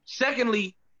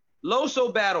 Secondly,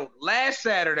 Loso battled last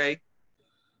Saturday.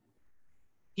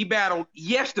 He battled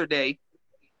yesterday.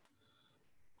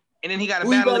 And then he got a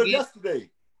battle again. Yesterday?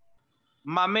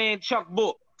 My man Chuck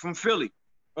Book from Philly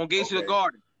on Gates of the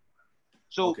Garden.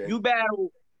 So you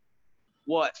battled,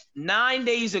 9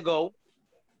 days ago,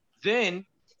 then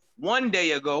 1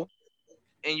 day ago,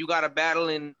 and you got a battle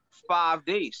in 5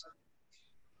 days.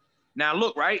 Now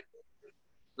look, right?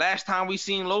 Last time we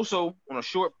seen Loso on a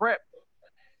short prep,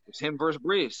 it was him versus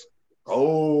Briz.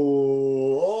 Oh.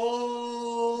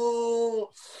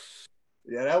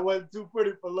 Yeah, that wasn't too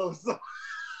pretty for Loso.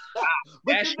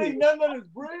 But you think None is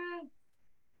Briz?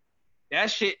 That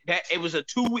shit, it was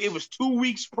 2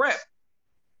 weeks prep.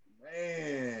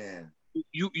 Man.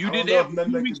 You did that with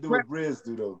 2 weeks prep. Briz,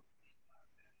 though.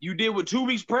 You did with 2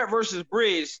 weeks prep versus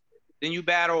Briz, then you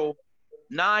battle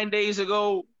 9 days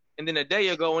ago, and then a day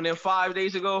ago, and then 5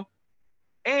 days ago.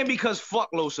 And because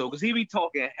fuck Loso, because he be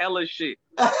talking hella shit.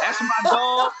 That's my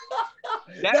dog.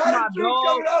 That's my dog.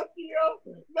 Coming out,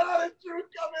 not the truth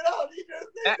coming out. He just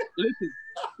listen,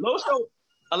 Loso,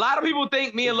 a lot of people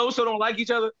think me and Loso don't like each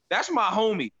other. That's my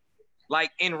homie. Like,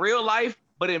 in real life,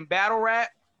 but in battle rap,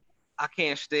 I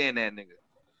can't stand that nigga.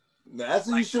 That's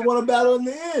who you should want to battle in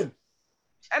the end.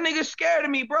 That nigga's scared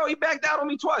of me, bro. He backed out on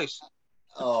me twice.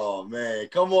 Oh, man.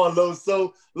 Come on,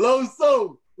 Loso.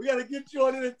 Loso, we got to get you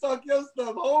on in and talk your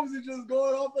stuff. Holmes is just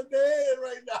going off at the head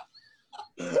right now.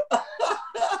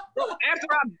 Bro,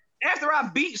 after I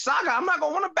beat Saga, I'm not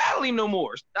going to want to battle him no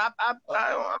more.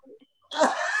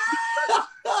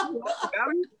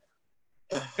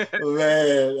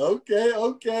 Man,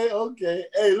 okay.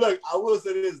 Hey, look, I will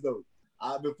say this, though.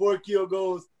 Before Keo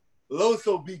goes,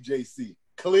 Loso beat JC.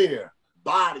 Clear.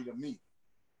 Body to me.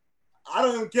 I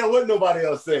don't even care what nobody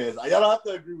else says. Y'all don't have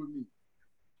to agree with me.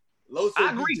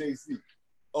 Loso beat JC.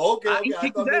 Oh, okay. I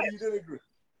thought maybe you didn't agree.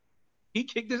 He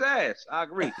kicked his ass. I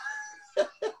agree.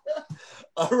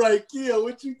 All right, Keo,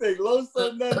 what you think?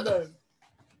 Loso, None.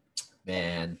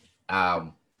 Man,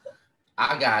 I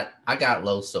got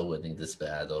Loso winning this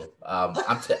battle. I'm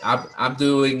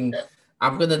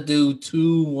gonna do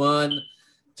 2-1.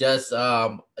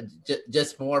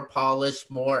 Just more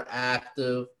polished, more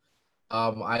active.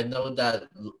 I know that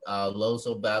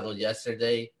Loso battled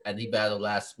yesterday and he battled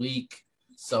last week.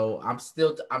 So I'm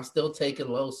still taking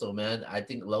Loso, man. I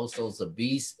think Loso's a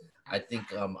beast. I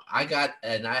think I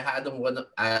had him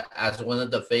as one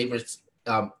of the favorites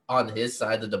on his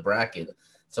side of the bracket.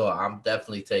 So I'm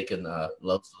definitely taking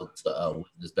Loso to win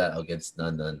this battle against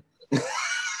None.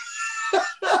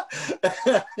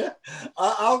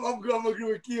 I'm going to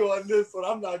agree with you on this one.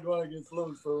 I'm not going against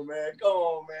Loso, man. Come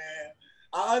on, man.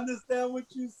 I understand what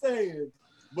you're saying,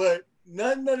 but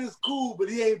None is cool, but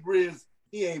he ain't Briz.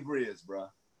 He ain't Briz, bro.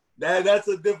 That's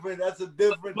a different type of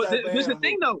This is the animal.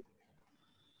 thing though.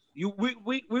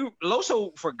 We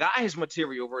Loso forgot his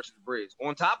material versus Briz.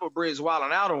 On top of Briz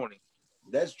wilding out on him.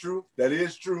 That's true. That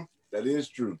is true. That is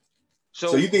true. So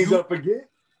So you think he's gonna forget?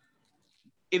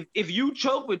 if you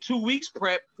choke with 2 weeks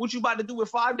prep, what you about to do with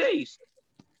 5 days?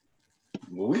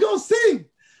 Well, we gonna see.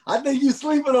 I think you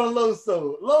sleeping on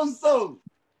Loso. Loso,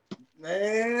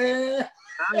 man.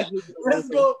 Let's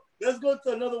go. Let's go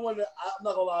to another one that I'm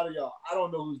not gonna lie to y'all. I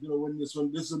don't know who's gonna win this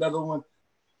one. This is another one.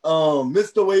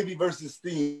 Mr. Wavy versus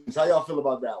Steams. How y'all feel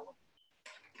about that one?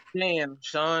 Damn,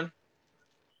 son.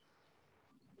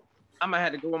 I might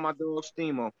have to go with my dog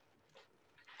Steamo.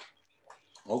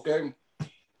 Okay.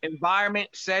 Environment,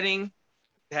 setting,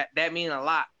 that mean a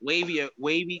lot. Wavy.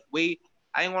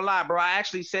 I ain't gonna lie, bro. I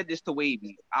actually said this to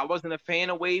Wavy. I wasn't a fan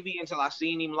of Wavy until I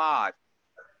seen him live.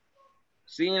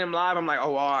 Seeing him live, I'm like,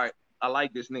 oh, all right, I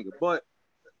like this nigga. But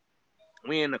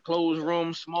we in the closed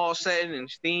room, small setting, and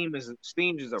Steams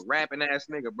is a rapping ass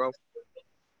nigga, bro.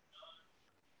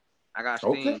 I got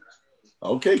Steam.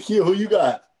 Okay, Q, who you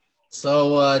got?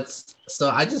 So I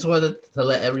just wanted to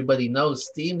let everybody know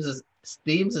Steams is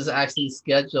actually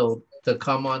scheduled to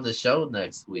come on the show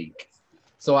next week.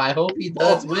 So I hope he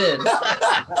does win.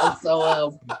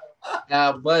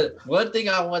 But one thing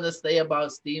I want to say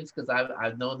about Steams, because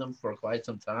I've known him for quite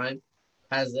some time.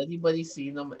 Has anybody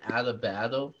seen him at a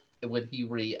battle when he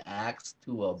reacts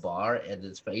to a bar and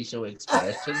his facial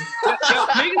expression? Yo,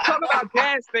 niggas talk about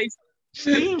Dad's face.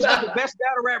 Steams got the best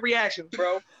battle rap reactions,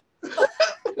 bro.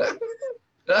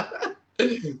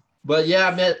 But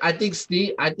yeah, man, I think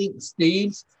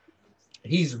Steve's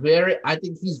he's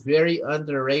very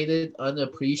underrated,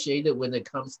 unappreciated when it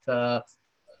comes to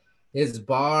his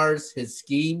bars, his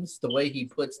schemes, the way he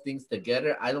puts things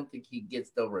together. I don't think he gets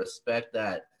the respect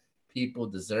that people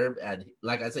deserve. And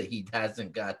like I said, he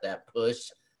hasn't got that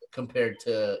push compared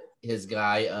to his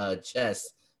guy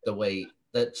Chess,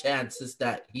 the chances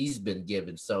that he's been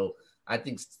given. So I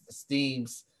think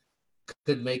Steams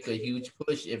could make a huge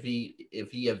push if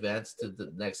he advanced to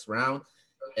the next round.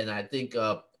 And I think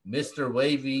Mr.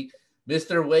 Wavy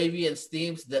and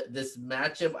Steams, this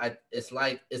matchup,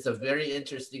 it's a very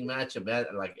interesting matchup, man.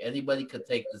 Like anybody could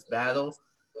take this battle,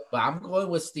 but I'm going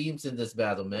with Steams in this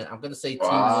battle, man. I'm gonna say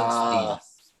 2-1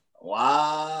 Steams.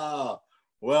 Wow.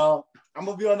 Well, I'm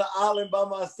gonna be on the island by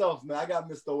myself, man. I got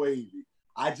Mr. Wavy.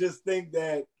 I just think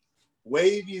that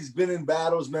Wavy's been in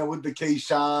battles, man, with the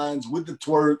K-Shines, with the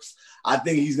twerks. I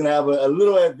think he's going to have a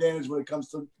little advantage when it comes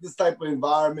to this type of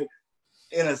environment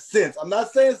in a sense. I'm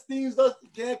not saying Steve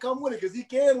can't come with it because he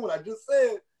can win. I just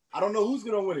said I don't know who's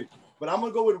going to win it. But I'm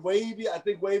going to go with Wavy. I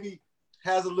think Wavy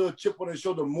has a little chip on his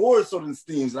shoulder more so than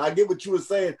Steams. And I get what you were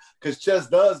saying because Chess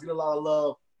does get a lot of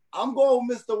love. I'm going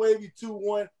with Mr. Wavy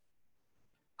 2-1.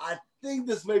 I think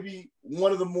this may be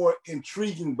one of the more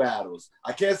intriguing battles.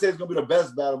 I can't say it's going to be the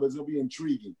best battle, but it's going to be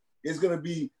intriguing. It's going to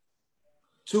be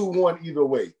 2-1 either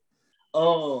way.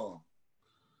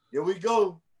 Here we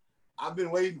go. I've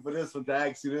been waiting for this one to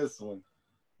ask you this one.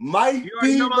 Mike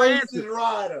B versus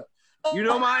Ryder. You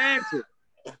know my answer.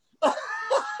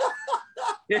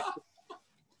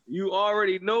 You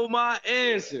already know my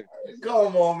answer.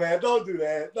 Come on, man. Don't do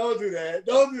that. Don't do that.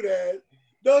 Don't do that.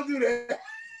 Don't do that.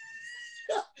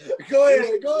 Go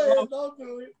ahead. Don't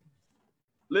do it.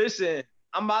 Listen,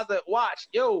 I'm about to watch.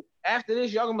 Yo, after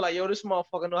this, y'all gonna be like, yo, this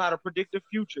motherfucker know how to predict the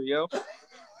future, yo.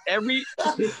 I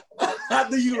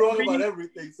think you're wrong about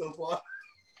everything so far.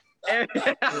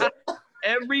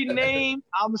 Every name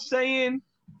I'm saying,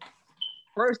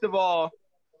 first of all,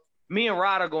 me and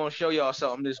Rod are gonna show y'all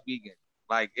something this weekend.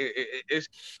 Like it's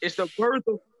the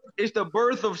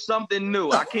birth of something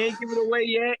new. I can't give it away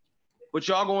yet, but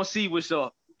y'all gonna see what's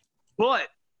up. But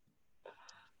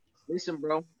listen,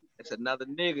 bro, it's another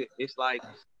nigga. It's like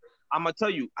I'm gonna tell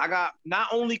you, I got not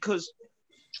only because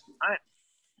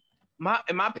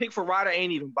my pick for Ryder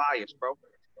ain't even biased, bro.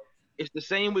 It's the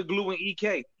same with Glue and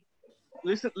EK.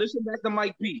 Listen back to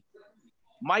Mike P.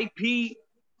 Mike P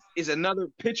is another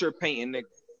picture painting nigga.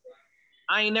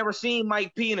 I ain't never seen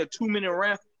Mike P in a 2-minute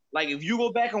round. Like, if you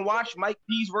go back and watch Mike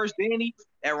P's versus Danny,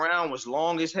 that round was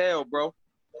long as hell, bro.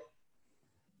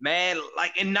 Man,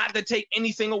 like, and not to take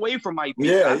anything away from Mike P.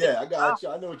 Yeah, I got you.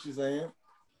 I know what you're saying.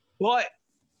 But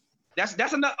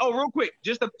that's another. Oh, real quick,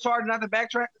 sorry not to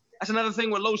backtrack. That's another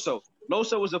thing with Loso.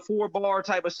 Loso is a 4-bar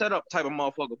type of setup type of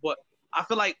motherfucker. But I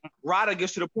feel like Ryder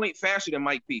gets to the point faster than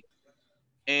Mike P.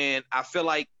 And I feel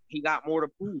like he got more to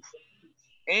prove.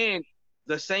 And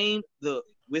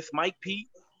with Mike P,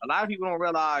 a lot of people don't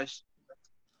realize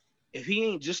if he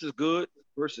ain't just as good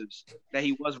versus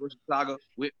Saga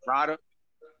with Ryder,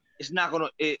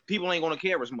 people ain't gonna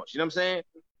care as much. You know what I'm saying?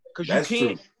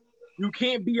 Because you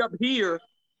can't be up here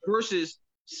versus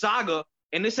Saga,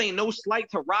 and this ain't no slight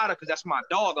to Ryder because that's my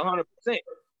dog 100%.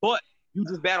 But you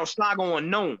just battle Saga on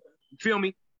Gnome. You feel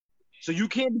me? So you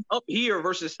can't be up here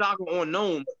versus Saga on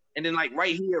Gnome and then like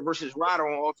right here versus Ryder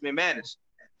on Ultimate Madness.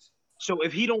 So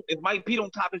if Mike P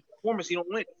don't top his performance, he don't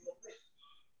win.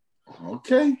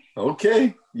 Okay.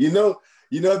 You know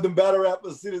the battle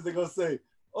rappers cities they're gonna say,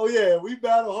 oh yeah, we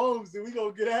battle Holmes and we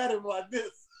gonna get at him like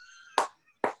this.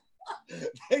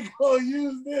 They gonna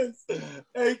use this.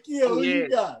 Hey Keo, who you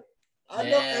got? I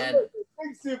know, and look,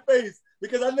 fix your face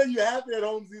because I know you happy at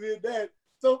Holmes did that.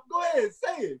 So go ahead,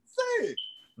 say it.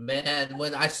 Man,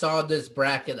 when I saw this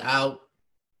bracket out,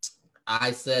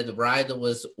 I said Ryder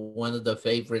was one of the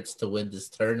favorites to win this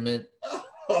tournament.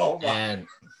 Oh my.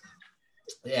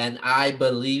 And I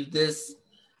believe this.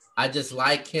 I just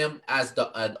like him as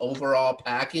an overall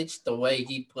package, the way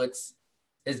he puts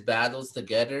his battles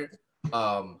together.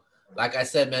 Like I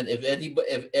said, man, if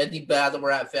any battle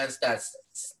rap fans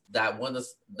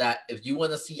if you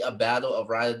want to see a battle of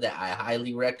Ryder that I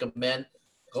highly recommend,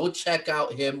 go check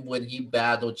out him when he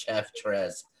battled Chef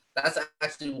Trez. That's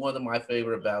actually one of my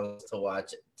favorite battles to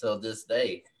watch till this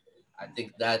day. I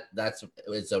think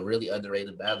it's a really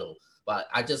underrated battle. But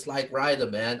I just like Ryder,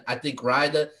 man. I think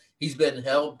Ryder, he's been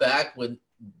held back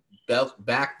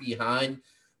behind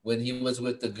when he was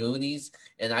with the Goonies.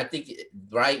 And I think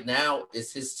right now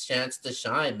is his chance to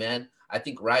shine, man. I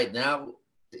think right now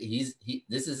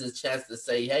this is his chance to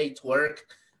say, hey, Twerk,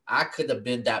 I could have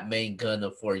been that main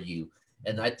gunner for you.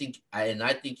 And I think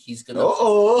he's gonna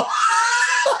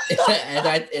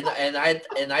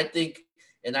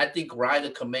and I think Ryder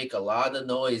can make a lot of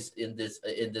noise in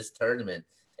this tournament.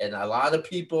 And a lot of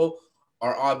people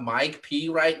are on Mike P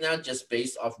right now just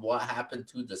based off what happened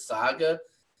to the Saga.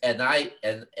 And I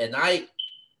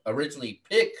originally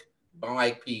picked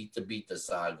Mike P to beat the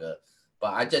Saga.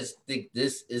 But I just think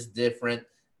this is different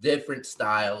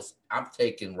styles. I'm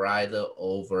taking Ryder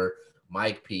over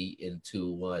Mike P in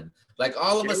 2-1. Like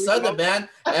all of a sudden, man,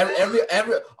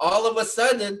 all of a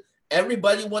sudden,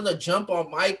 everybody want to jump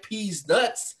on Mike P's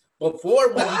nuts.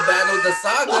 Before when he battled the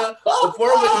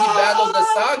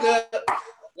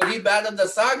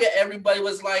Saga, everybody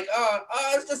was like,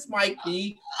 it's just Mike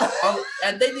P.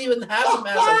 And they didn't even have him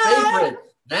as a favorite.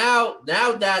 Now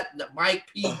that Mike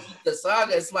P beat the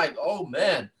Saga, it's like, oh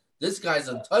man, this guy's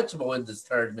untouchable in this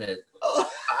tournament.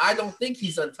 I don't think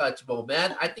he's untouchable,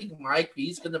 man. I think Mike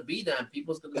P's gonna beat him.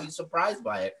 People's gonna be surprised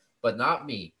by it, but not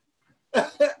me. Hey,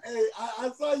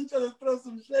 I saw you trying to throw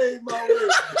some shade my way.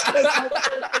 I'm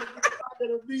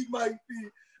gonna beat Mike P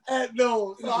at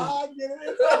no, so I get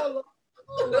it.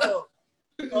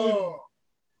 It's all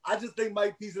I just think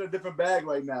Mike P's in a different bag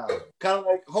right now, kind of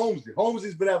like Holmesy.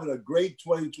 Holmesy's been having a great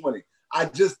 2020. I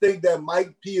just think that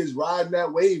Mike P is riding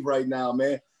that wave right now,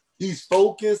 man. He's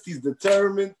focused. He's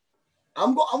determined.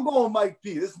 I'm going Mike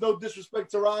P. This is no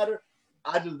disrespect to Ryder.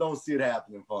 I just don't see it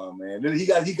happening for him, man. He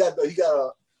got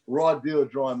a raw deal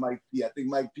drawing Mike P. I think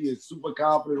Mike P is super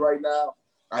confident right now.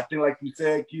 I think, like you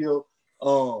said, Keel,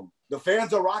 the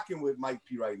fans are rocking with Mike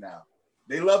P right now.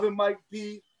 They loving Mike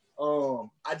P.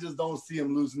 I just don't see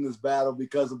him losing this battle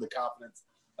because of the confidence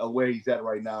of where he's at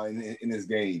right now in his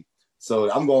game.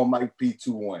 So I'm going Mike P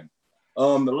 2-1.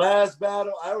 The last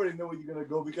battle, I already know where you're gonna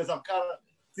go because I'm kind of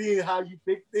seeing how you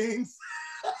pick things.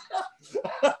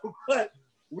 But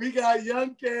we got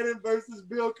Young Cannon versus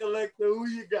Bill Collector. Who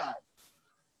you got?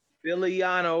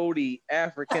 Billiano, the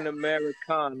African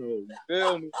Americano.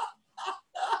 Feel me?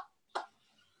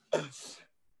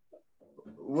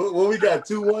 What we got?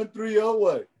 2-1, 3-0,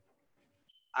 what?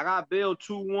 I got Bill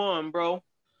 2-1, bro.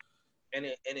 And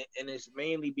it's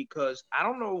mainly because I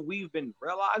don't know if we've been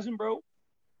realizing, bro.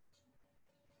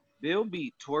 Bill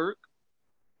beat Twerk.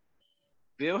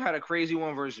 Bill had a crazy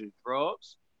one versus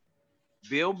Drugs.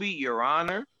 Bill beat Your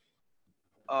Honor.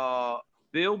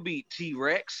 Bill beat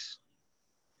T-Rex.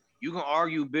 You can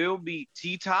argue Bill beat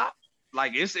T-Top.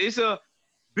 Like it's a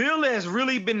Bill has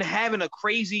really been having a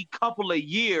crazy couple of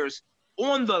years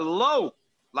on the low.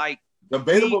 Like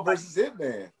debatable versus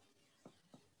Hitman.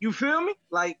 You feel me?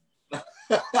 Like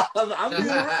I'm being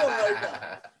real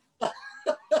right now.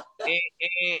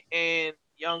 and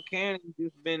Young Cannon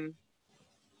just been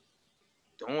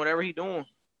doing whatever he doing.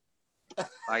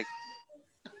 Like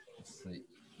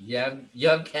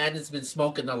Young Cannon's been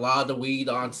smoking a lot of weed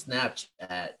on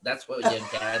Snapchat. That's what Young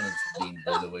Cannon's been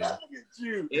doing. Look at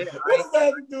you. Yeah, what does that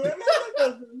have to do with it? That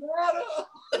doesn't matter.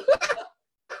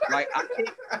 Like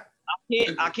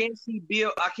I can't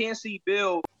see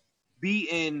Bill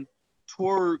beating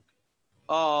Twerk,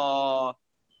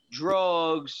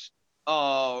 Drugs,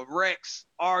 Rex,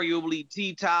 arguably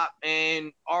T-Top,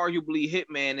 and arguably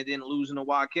Hitman, and then losing to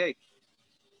YK.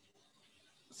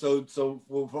 So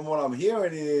from what I'm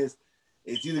hearing is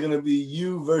it's either gonna be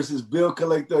you versus Bill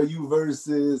Collector or you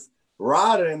versus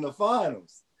Ryder in the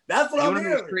finals. That's what I'm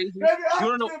hearing. Baby, that's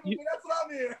what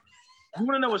I'm hearing. You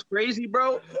wanna know what's crazy,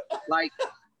 bro? Like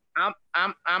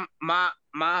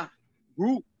my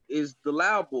group is the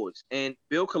Loud Boys, and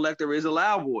Bill Collector is a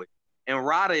Loud Boy, and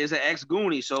Ryder is an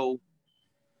ex-Goonie. So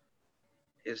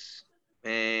it's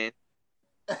man,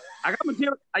 I got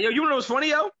material. Yo, you know what's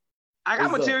funny, yo? I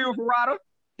got material for Ryder.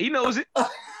 He knows it.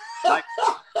 Like,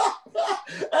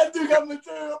 that dude got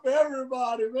material for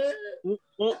everybody, man.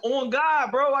 On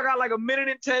God, bro. I got like a minute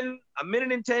and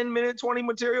 10, minute 20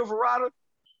 material for Ryder.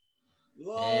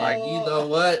 And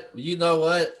you know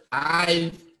what?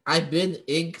 I've been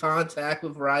in contact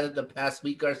with Ryder the past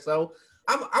week or so.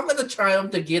 I'm gonna try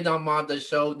to get him on the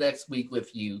show next week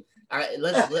with you.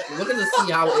 We're gonna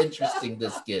see how interesting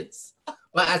this gets.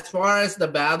 But as far as the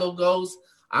battle goes,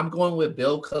 I'm going with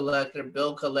Bill Collector.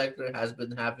 Bill Collector has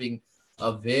been having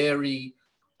a very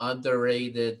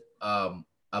underrated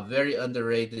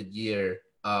year.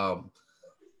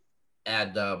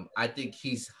 And I think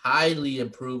he's highly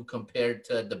improved compared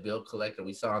to the Bill Collector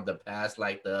we saw in the past,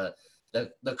 like the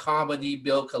comedy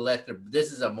Bill Collector.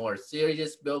 This is a more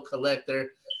serious Bill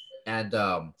Collector. And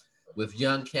with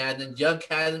Young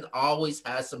Cannon always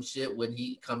has some shit when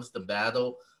he comes to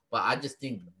battle. But I just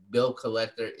think Bill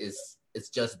Collector it's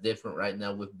just different right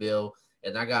now with Bill,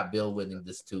 and I got Bill winning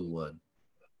this 2-1.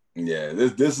 Yeah,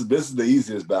 this is the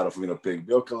easiest battle for me to pick.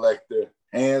 Bill Collector,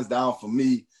 hands down for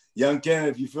me. Young Cannon,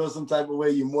 if you feel some type of way,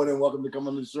 you're more than welcome to come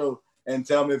on the show and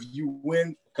tell me if you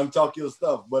win, come talk your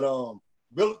stuff. But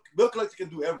Bill Collector can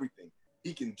do everything.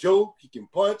 He can joke, he can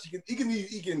punch, he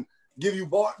can give you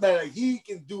bar, like he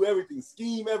can do everything,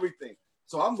 scheme everything.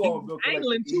 So I'm going with Bill Collector.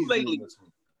 Angling too lately.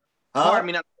 Huh? Not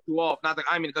to cut you off.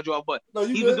 I mean to cut you off, but no,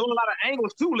 he's been doing a lot of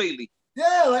angles too lately.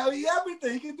 Yeah, like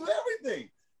everything. He can do everything.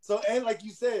 So, and like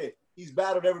you said, he's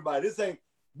battled everybody. This ain't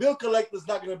Bill Collector's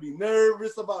not gonna be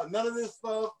nervous about none of this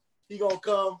stuff. He gonna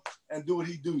come and do what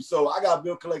he do. So I got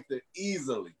Bill Collector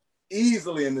easily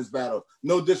in this battle.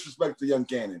 No disrespect to Young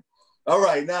Cannon. All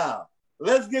right, now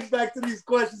let's get back to these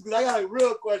questions because I got a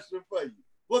real question for you.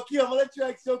 Well, Kim, I'm gonna let you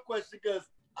ask your question because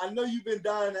I know you've been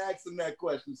dying to ask him that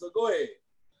question. So go ahead.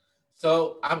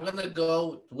 So I'm gonna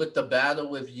go with the battle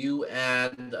with you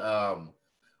and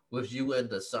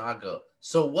the Saga.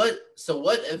 So what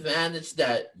advantage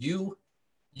that you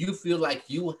feel like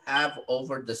you have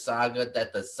over the Saga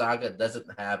that the Saga doesn't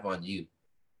have on you?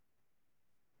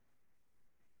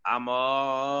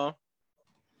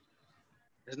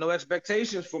 There's no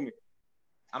expectations for me.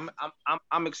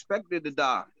 I'm expected to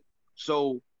die.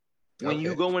 So when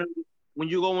you go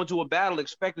into a battle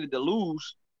expected to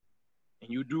lose and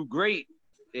you do great,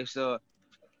 this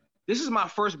is my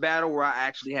first battle where I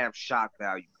actually have shock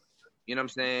value. You know what I'm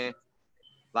saying?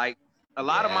 Like a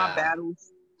lot of my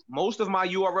battles, most of my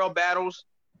URL battles,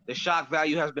 the shock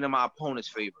value has been in my opponent's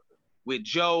favor. With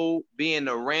Joe being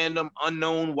the random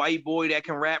unknown white boy that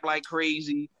can rap like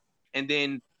crazy, and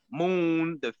then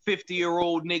Moon, the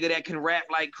 50-year-old nigga that can rap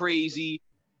like crazy,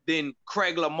 then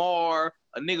Craig Lamar,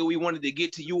 a nigga we wanted to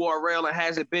get to URL and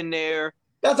hasn't been there.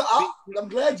 I'm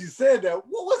glad you said that.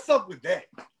 What's up with that?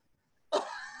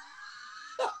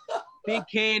 Big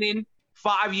Cannon,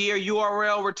 5-year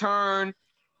URL return.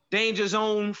 Danger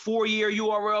Zone, 4-year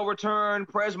URL return.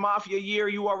 Prez Mafia year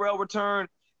URL return.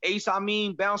 Ace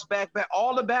Amin, bounce back.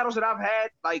 All the battles that I've had,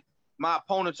 like my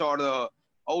opponents are the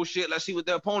oh shit, let's see what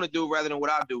the opponent do rather than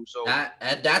what I do. So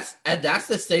and that's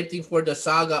the same thing for the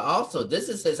Saga also. This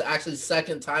is his actually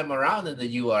second time around in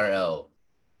the URL.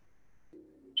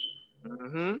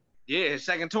 Mm-hmm. Yeah, his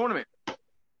second tournament.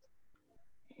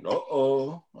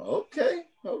 Okay.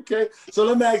 So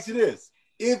let me ask you this.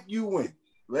 If you win,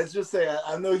 let's just say,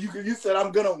 I know you said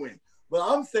I'm going to win, but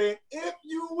I'm saying if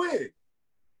you win,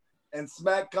 and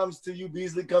Smack comes to you,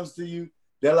 Beasley comes to you,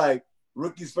 they're like,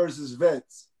 rookies versus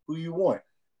vets, who you want?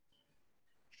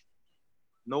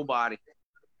 Nobody.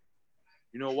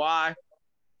 You know why?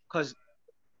 Because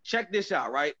check this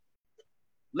out, right?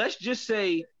 Let's just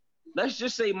say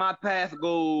my path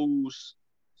goes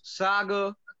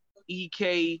Saga,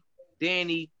 EK,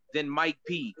 Danny, then Mike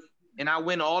P, and I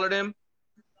win all of them.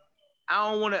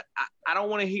 I don't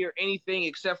want to hear anything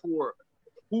except for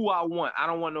who I want. I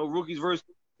don't want no rookies versus,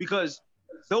 because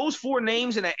those 4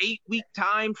 names in an 8-week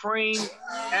time frame,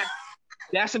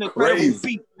 that's an incredible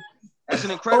feat. That's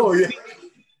an incredible feat.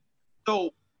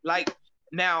 So, like,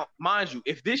 now, mind you,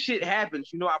 if this shit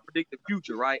happens, you know I predict the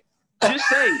future, right? Just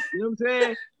say, you know what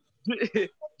I'm saying?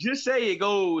 Just say it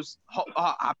goes,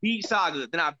 I beat Saga,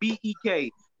 then I beat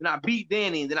EK, then I beat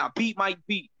Danny, then I beat Mike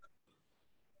B.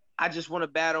 I just want to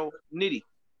battle Nitty.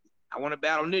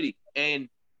 And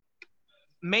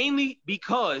mainly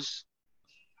because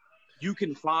you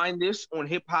can find this on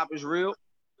Hip Hop Is Real.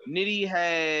 Nitty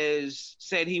has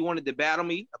said he wanted to battle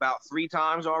me about 3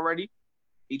 times already.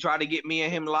 He tried to get me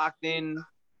and him locked in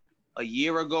a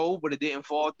year ago, but it didn't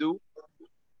fall through.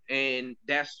 And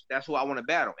that's who I want to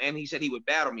battle. And he said he would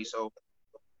battle me,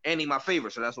 and he my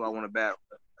favorite, so that's who I want to battle.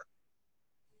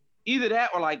 Either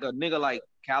that or like a nigga like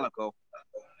Calico.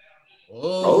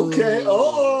 Oh, okay.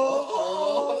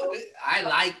 Oh, I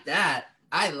like that.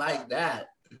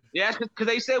 Yeah, because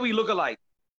they said we look alike.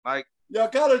 Like, y'all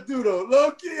kind of do though,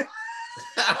 low key.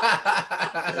 Y'all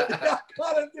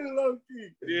kind of do low key.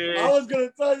 Yeah. I was gonna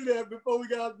tell you that before we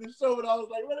got off the show, but I was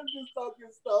like, "What if just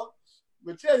talking stuff?"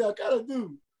 But yeah, y'all kind of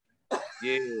do.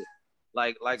 Yeah,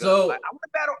 like so. I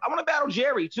want to battle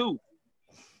Jerry too.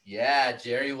 Yeah,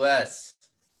 Jerry West.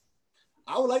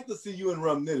 I would like to see you and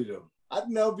Rum Nitty though. I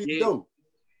think that would be dope.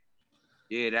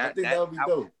 Yeah, I think that would be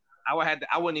dope. I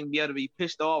wouldn't even be able to be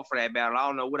pissed off for that battle. I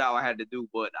don't know what I would have to do,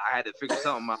 but I had to figure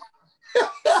something out.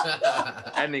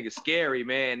 That nigga scary,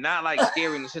 man. Not like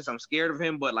scary in the sense I'm scared of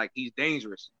him, but like he's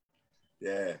dangerous.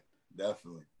 Yeah,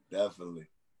 definitely.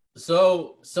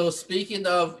 So speaking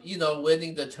of,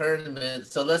 winning the tournament,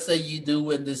 so let's say you do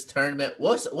win this tournament.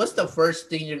 What's the first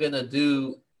thing you're gonna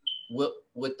do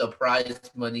with the prize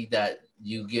money that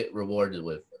you get rewarded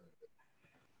with?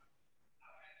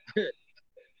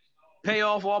 Pay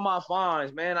off all my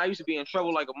fines, man. I used to be in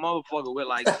trouble like a motherfucker with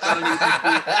like felonies.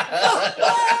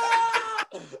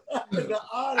 The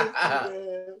honesty,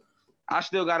 man. I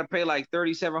still got to pay like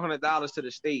 $3,700 to the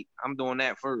state. I'm doing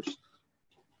that first,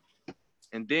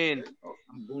 and then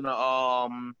I'm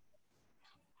gonna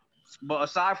But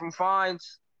aside from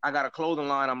fines, I got a clothing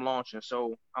line I'm launching,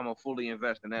 so I'm gonna fully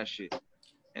invest in that shit,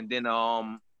 and then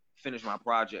finish my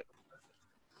project.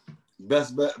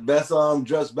 Best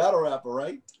dressed battle rapper,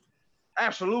 right?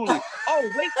 Absolutely.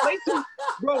 Oh,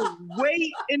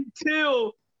 wait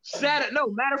until Saturday. No,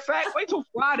 matter of fact, wait till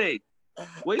Friday.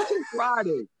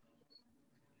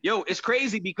 Yo, it's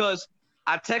crazy because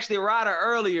I texted Ryder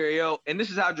earlier, yo, and this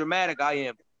is how dramatic I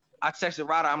am. I texted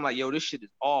Ryder, I'm like, yo, this shit is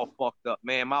all fucked up,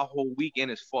 man. My whole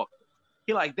weekend is fucked.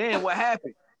 He like, damn, what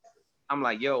happened? I'm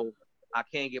like, yo, I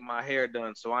can't get my hair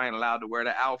done, so I ain't allowed to wear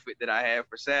the outfit that I had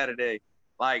for Saturday.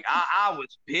 Like, I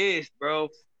was pissed, bro.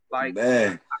 Like,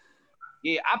 man.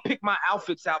 I pick my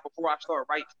outfits out before I start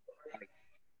writing. Like,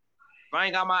 if I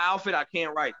ain't got my outfit, I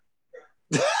can't write.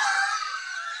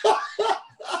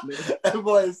 That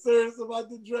boy is serious about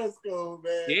the dress code,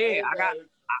 man. Yeah,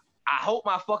 I hope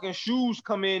my fucking shoes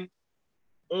come in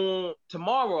on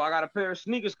tomorrow. I got a pair of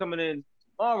sneakers coming in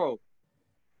tomorrow.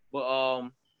 But I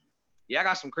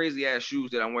got some crazy ass shoes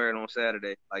that I'm wearing on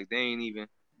Saturday. Like I ain't even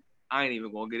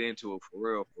gonna get into it for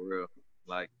real.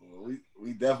 Like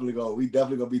we definitely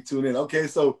gonna be tuned in. Okay,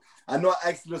 so I know I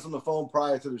asked you this on the phone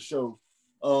prior to the show,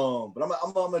 but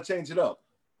I'm gonna change it up.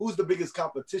 Who's the biggest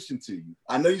competition to you?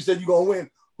 I know you said you're gonna win.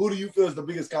 Who do you feel is the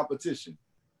biggest competition?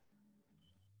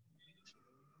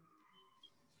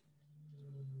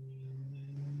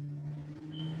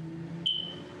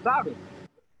 Saga.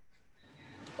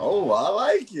 Oh, I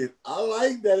like it. I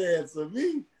like that answer.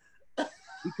 Me.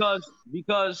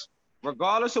 Because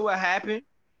regardless of what happened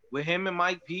with him and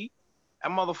Mike P,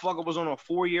 that motherfucker was on a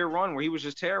 4-year run where he was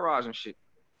just terrorizing shit.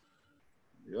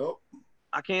 Yep.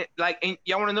 I can't and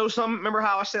y'all want to know something? Remember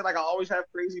how I said like I always have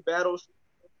crazy battles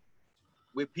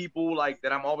with people like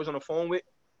that I'm always on the phone with?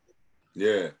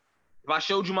 Yeah. If I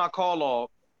showed you my call log,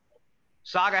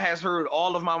 Saga has heard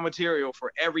all of my material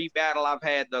for every battle I've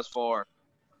had thus far,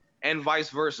 and vice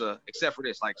versa, except for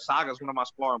this. Like Saga's one of my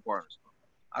sparring partners.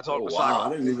 I talked to Saga. I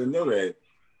didn't even know that.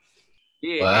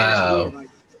 Yeah, wow. And it's weird. Like,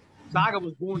 Saga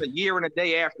was born a year and a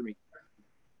day after me.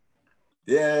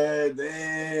 Yeah,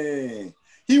 dang.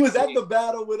 He was at the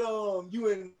battle with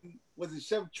you and was it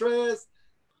Chef Trez?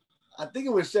 I think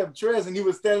it was Chef Trez, and he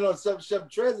was standing on Chef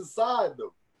Trez's side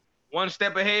though. One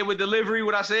step ahead with delivery,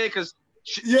 what I said, because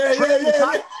yeah. Trez and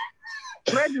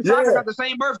Tiger got the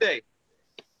same birthday.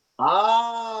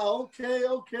 Ah, okay.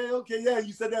 Yeah,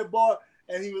 you said that bar,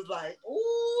 and he was like,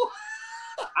 "Ooh."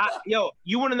 Yo,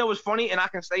 you want to know what's funny? And I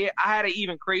can say it. I had an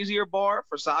even crazier bar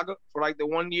for Saga for like the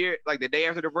 1 year, like the day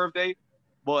after the birthday,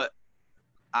 but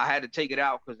I had to take it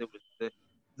out because it was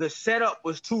the setup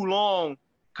was too long.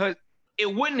 Because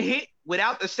it wouldn't hit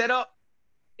without the setup,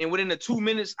 and within the 2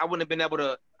 minutes, I wouldn't have been able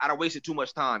to. I'd have wasted too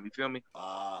much time. You feel me?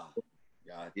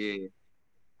 Gotcha. Yeah.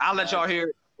 I'll let y'all hear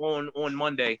it on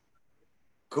Monday.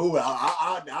 Cool.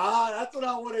 That's what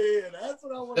I want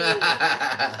to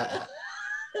hear.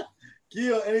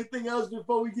 Gil, anything else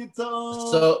before we get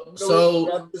to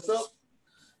wrap this up?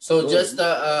 So just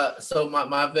so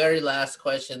my very last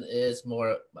question is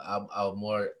more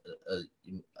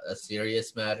a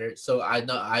serious matter. So I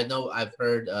know I've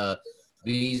heard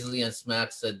Beasley and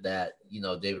Smack said that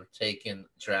they were taking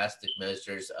drastic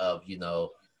measures of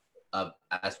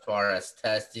as far as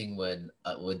testing when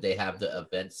they have the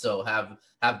event. So have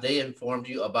they informed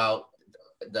you about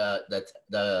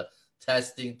the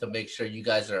testing to make sure you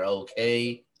guys are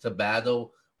okay to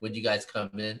battle when you guys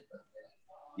come in?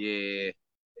 Yeah,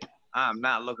 I'm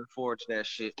not looking forward to that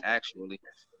shit actually.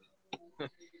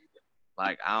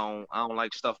 Like I don't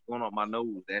like stuff going up my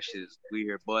nose. That shit is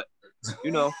weird, but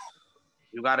you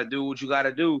gotta do what you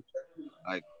gotta do.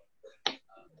 Like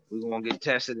we're gonna get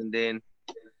tested and then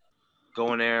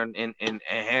go in there and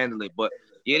handle it. But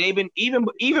yeah, they've been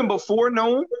even before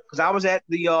known, because I was at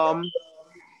the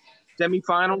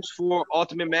semifinals for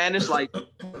Ultimate Madness. Like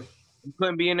you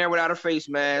couldn't be in there without a face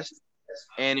mask,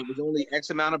 and it was only X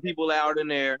amount of people out in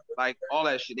there. Like all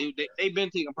that shit. They've been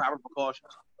taking proper precautions.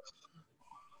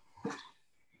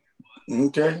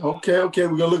 Okay.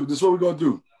 We're gonna look. This is what we're gonna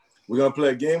do. We're gonna play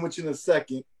a game with you in a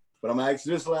second, but I'm gonna ask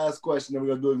you this last question, then we're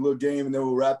gonna do a little game, and then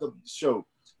we'll wrap up the show.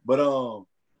 But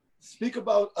speak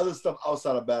about other stuff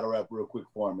outside of battle rap real quick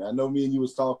for me. I know me and you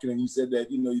was talking, and you said that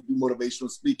you do motivational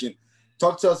speaking.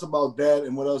 Talk to us about that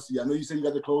and what else. I know you said you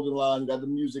got the clothing line, you got the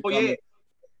music. Oh, coming. yeah.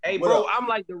 Hey, what bro, else? I'm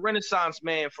like the Renaissance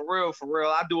man, for real.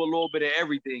 I do a little bit of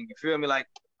everything. You feel me? Like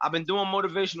I've been doing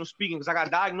motivational speaking because I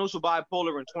got diagnosed with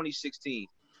bipolar in 2016.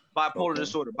 Bipolar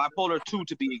disorder, bipolar 2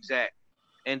 to be exact.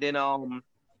 And then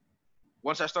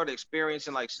once I started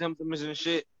experiencing like symptoms and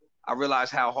shit, I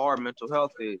realized how hard mental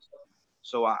health is.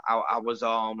 So I was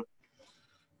I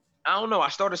don't know. I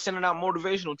started sending out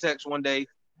motivational texts one day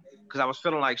because I was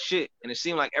feeling like shit, and it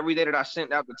seemed like every day that I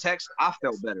sent out the text, I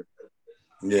felt better.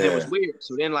 Yeah, and it was weird.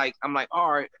 So then I'm like,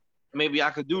 all right, maybe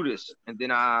I could do this. And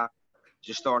then I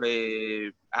just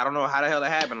started. I don't know how the hell it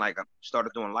happened. Like I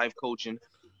started doing life coaching.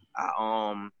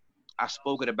 I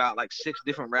spoke at about like 6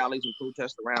 different rallies and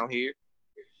protests around here.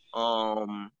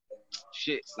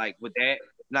 Shit, like with that.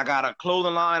 And I got a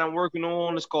clothing line I'm working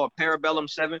on. It's called Parabellum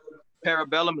 7.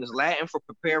 Parabellum is Latin for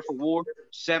prepare for war.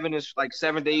 7 is like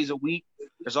 7 days a week.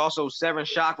 There's also 7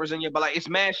 chakras in you, but like it's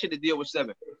mad shit to deal with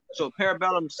 7. So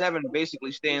Parabellum 7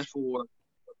 basically stands for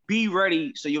be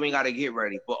ready so you ain't got to get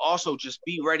ready, but also just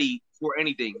be ready for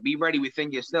anything. Be ready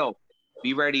within yourself.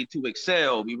 Be ready to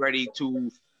excel. Be ready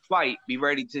to fight. Be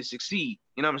ready to succeed.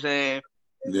 You know what I'm saying?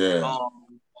 Yeah.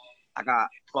 I got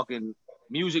fucking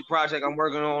music project I'm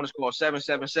working on. It's called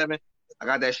 777. I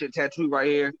got that shit tattooed right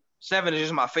here. 7 is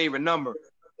just my favorite number.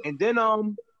 And then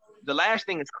the last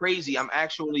thing is crazy.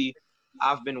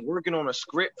 I've been working on a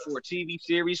script for a TV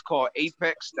series called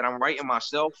Apex that I'm writing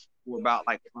myself for about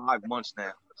like 5 months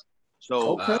now.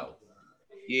 So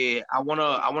yeah, I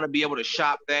wanna be able to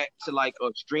shop that to like a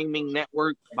streaming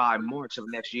network by March of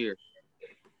next year.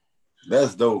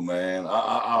 That's dope, man.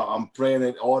 I'm praying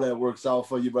that all that works out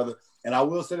for you, brother. And I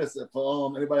will say this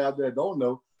for anybody out there that don't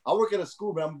know, I work at a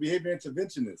school, but I'm a behavior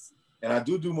interventionist, and I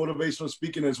do motivational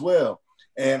speaking as well.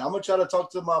 And I'm gonna try to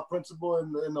talk to my principal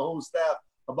and the whole staff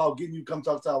about getting you to come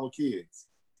talk to our kids.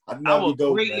 I will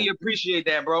greatly appreciate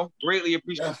that, bro. Greatly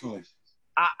appreciate it. Definitely.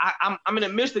 I'm in the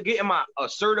midst of getting my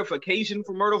certification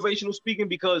for motivational speaking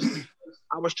because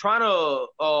I was trying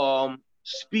to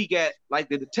speak at like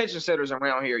the detention centers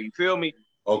around here. You feel me?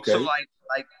 Okay. So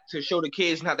like to show the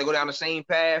kids not to go down the same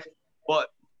path. But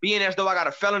being as though I got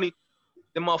a felony,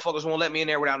 the motherfuckers won't let me in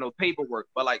there without no paperwork.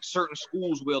 But like certain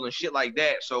schools will and shit like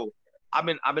that. So I've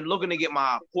been looking to get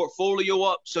my portfolio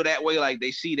up so that way like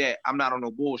they see that I'm not on no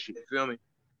bullshit. You feel me?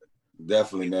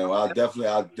 Definitely, man. Well, I'll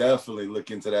definitely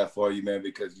look into that for you, man,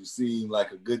 because you seem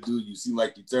like a good dude. You seem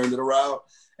like you turned it around,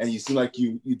 and you seem like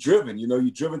you're driven. You're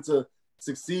driven to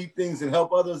succeed things and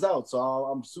help others out. So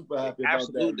I'm super happy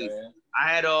about that, man.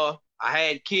 I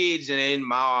had kids, and then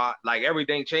my like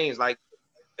everything changed. Like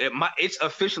it's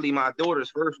officially my daughter's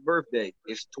first birthday.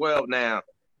 It's 12 now.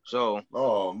 So.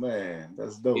 Oh man,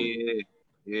 that's dope. Yeah.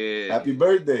 Yeah. Happy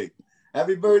birthday.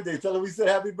 Happy birthday. Tell her we said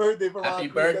happy birthday from Happy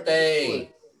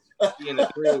birthday. She in the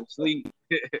crib sleep.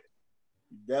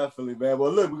 Definitely, man.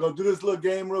 Well, look, we're gonna do this little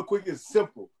game real quick. It's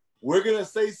simple. We're gonna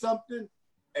say something,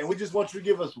 and we just want you to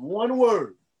give us one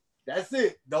word. That's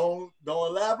it. Don't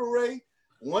elaborate.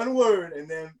 One word, and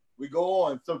then we go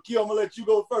on. So, Keo, I'm gonna let you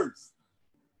go first.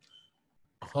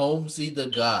 Holmesy the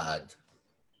God.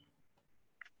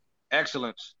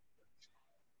 Excellence.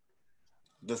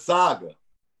 The Saga.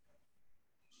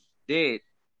 Dead.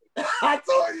 I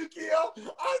told you, Keo.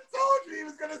 I told you he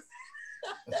was gonna say.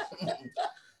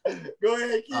 Go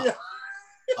ahead, Keo.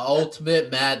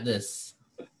 Ultimate Madness.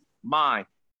 Mine.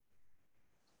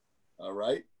 All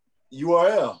right.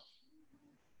 URL.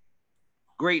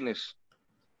 Greatness.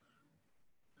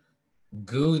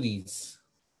 Goonies.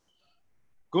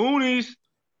 Goonies.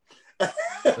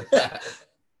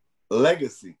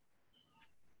 Legacy.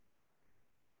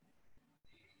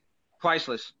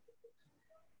 Priceless.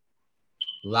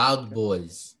 Loud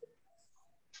Boys.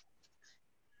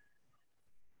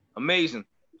 Amazing.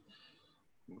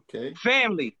 Okay.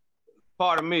 Family.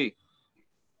 Part of me.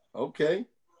 Okay.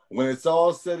 When it's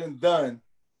all said and done,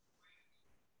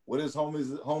 what is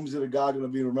Holmesy the God going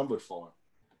to be remembered for?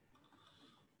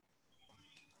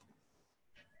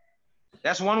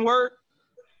 That's one word?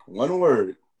 One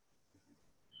word.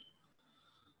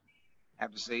 I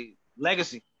have to say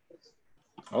legacy.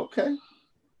 Okay.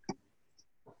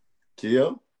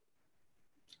 Keo?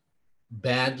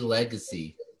 Band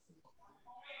Legacy.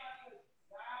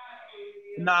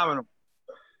 Phenomenal.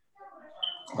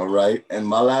 All right. And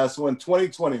my last one,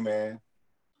 2020, man.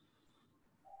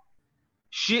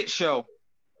 Shit show.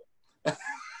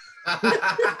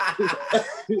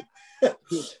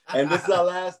 And this is our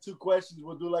last two questions.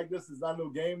 We'll do like this. It's not no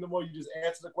game no more. You just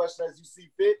answer the question as you see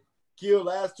fit. Keo,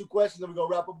 last two questions, and we're gonna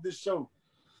wrap up this show.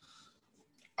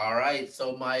 All right.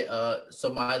 So my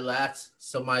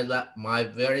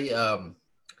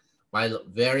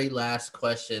very last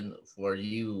question for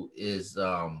you is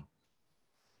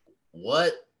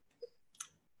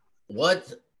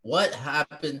what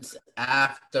happens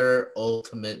after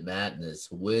Ultimate Madness,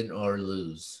 win or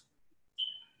lose?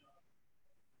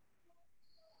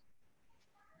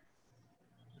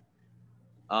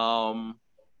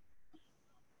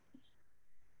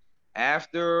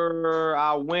 After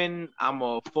I win, I'm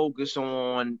gonna focus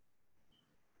on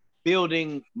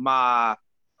building my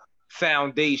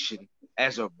foundation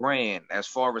as a brand, as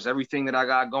far as everything that I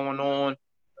got going on.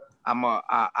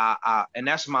 And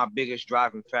that's my biggest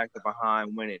driving factor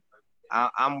behind winning.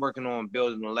 I'm working on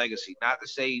building a legacy. Not to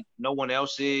say no one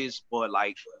else is, but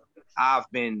like I've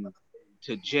been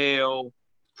to jail,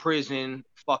 prison,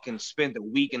 fucking spent a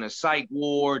week in a psych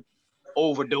ward,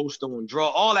 overdosed on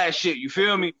drugs, all that shit. You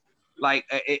feel me? Like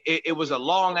it was a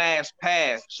long ass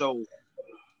path. So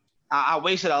I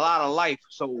wasted a lot of life.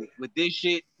 So with this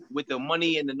shit, with the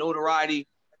money and the notoriety,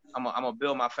 I'm gonna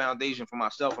build my foundation for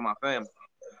myself and my family.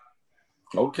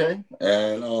 Okay.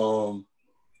 And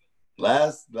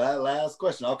last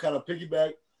question. I'll kind of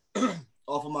piggyback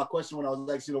off of my question when I was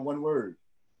asking the one word.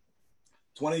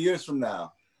 20 years from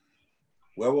now,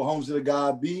 where will Holmesy the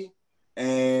God be?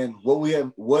 And what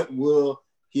will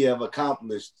he have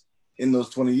accomplished in those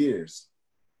 20 years?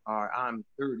 All right, I'm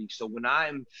 30. So when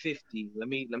I'm 50, let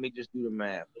me just do the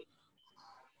math.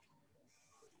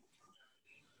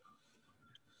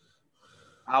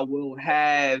 I will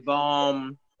have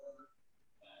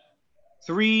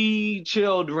 3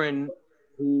 children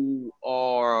who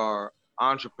are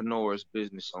entrepreneurs,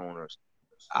 business owners.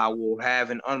 I will have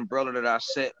an umbrella that I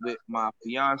set with my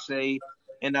fiance,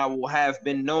 and I will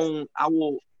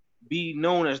be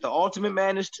known as the Ultimate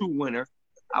Madness 2 winner.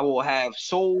 I will have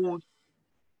sold,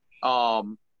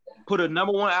 put a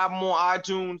 #1 album on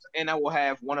iTunes, and I will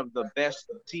have one of the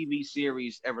best TV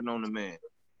series ever known to man.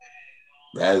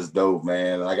 That's dope,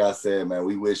 man. Like I said, man,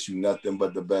 we wish you nothing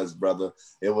but the best, brother.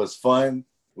 It was fun.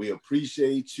 We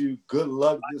appreciate you. Good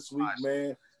luck this week,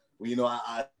 man. Well,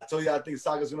 I told you I think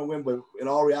Saga's going to win, but in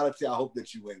all reality, I hope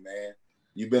that you win, man.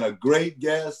 You've been a great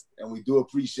guest, and we do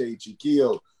appreciate you.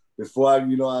 Keo, before I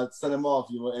send him off,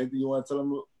 anything you want to tell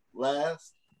him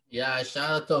last? Yeah, shout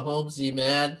out to Holmesy,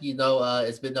 man.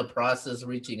 It's been a process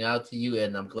reaching out to you,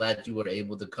 and I'm glad you were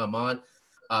able to come on.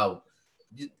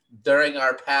 During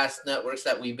our past networks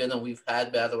that we've been on, we've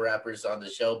had battle rappers on the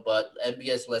show, but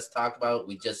NBS Let's Talk About,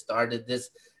 we just started this.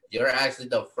 You're actually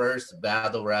the first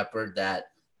battle rapper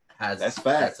that has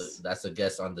that's a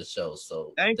guest on the show.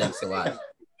 So thanks a lot.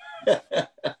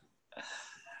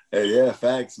 Hey, yeah,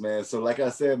 facts, man. So like I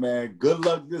said, man, good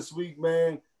luck this week,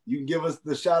 man. You can give us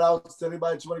the shout outs to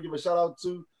anybody that you want to give a shout out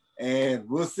to, and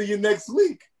we'll see you next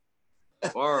week.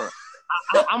 Or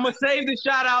I'm gonna save the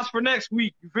shout outs for next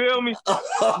week. You feel me?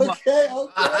 Okay.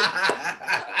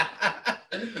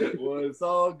 Well, it's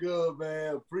all good,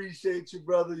 man. Appreciate you,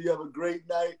 brother. You have a great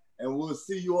night, and we'll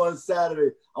see you on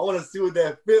Saturday. I want to see what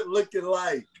that fit looking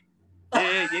like.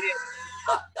 Yeah.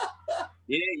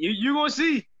 Yeah, you gonna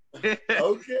see.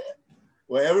 Okay.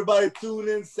 Well, everybody tune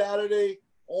in Saturday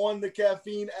on the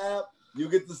Caffeine app. You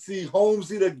get to see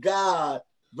Holmesy the God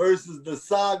versus the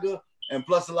Saga, and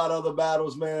plus a lot of other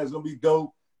battles, man. It's going to be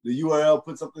dope. The URL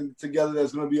put something together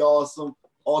that's going to be awesome.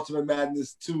 Ultimate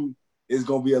Madness 2 is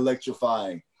going to be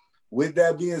electrifying. With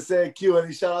that being said, Q,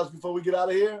 any shout-outs before we get out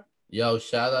of here? Yo,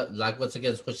 shout out, like once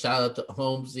again, shout out to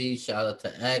Holmesy, shout out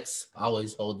to X,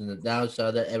 always holding it down. Shout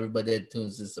out to everybody that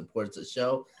tunes and supports the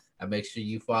show. And make sure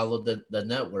you follow the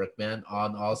network, man,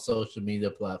 on all social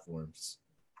media platforms.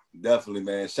 Definitely,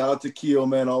 man. Shout out to Keo,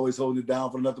 man, always holding it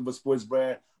down for Nothing But Sports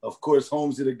brand. Of course,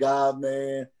 Holmesy the God,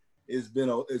 man. It's been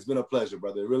a pleasure,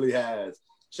 brother. It really has.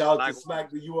 Shout out to Smack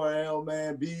the URL,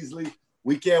 man. Beasley.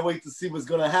 We can't wait to see what's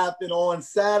gonna happen on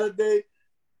Saturday.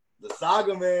 The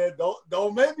Saga, man,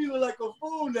 don't make me look like a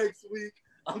fool next week.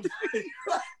 I'm telling you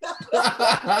right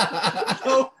now.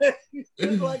 Don't make me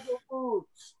look like a fool.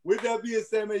 With that being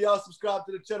said, man, y'all subscribe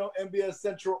to the channel NBS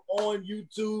Central on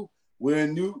YouTube.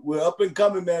 We're up and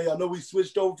coming, man. Y'all know we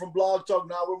switched over from Blog Talk.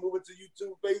 Now we're moving to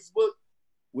YouTube, Facebook.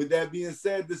 With that being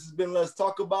said, this has been Let's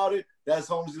Talk About It. That's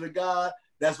Holmesy the God.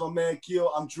 That's my man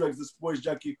Keel. I'm Trex the Sports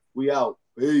Junkie. We out.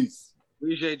 Peace.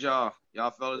 Appreciate y'all.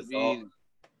 Y'all fellas be easy.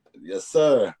 Yes,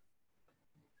 sir.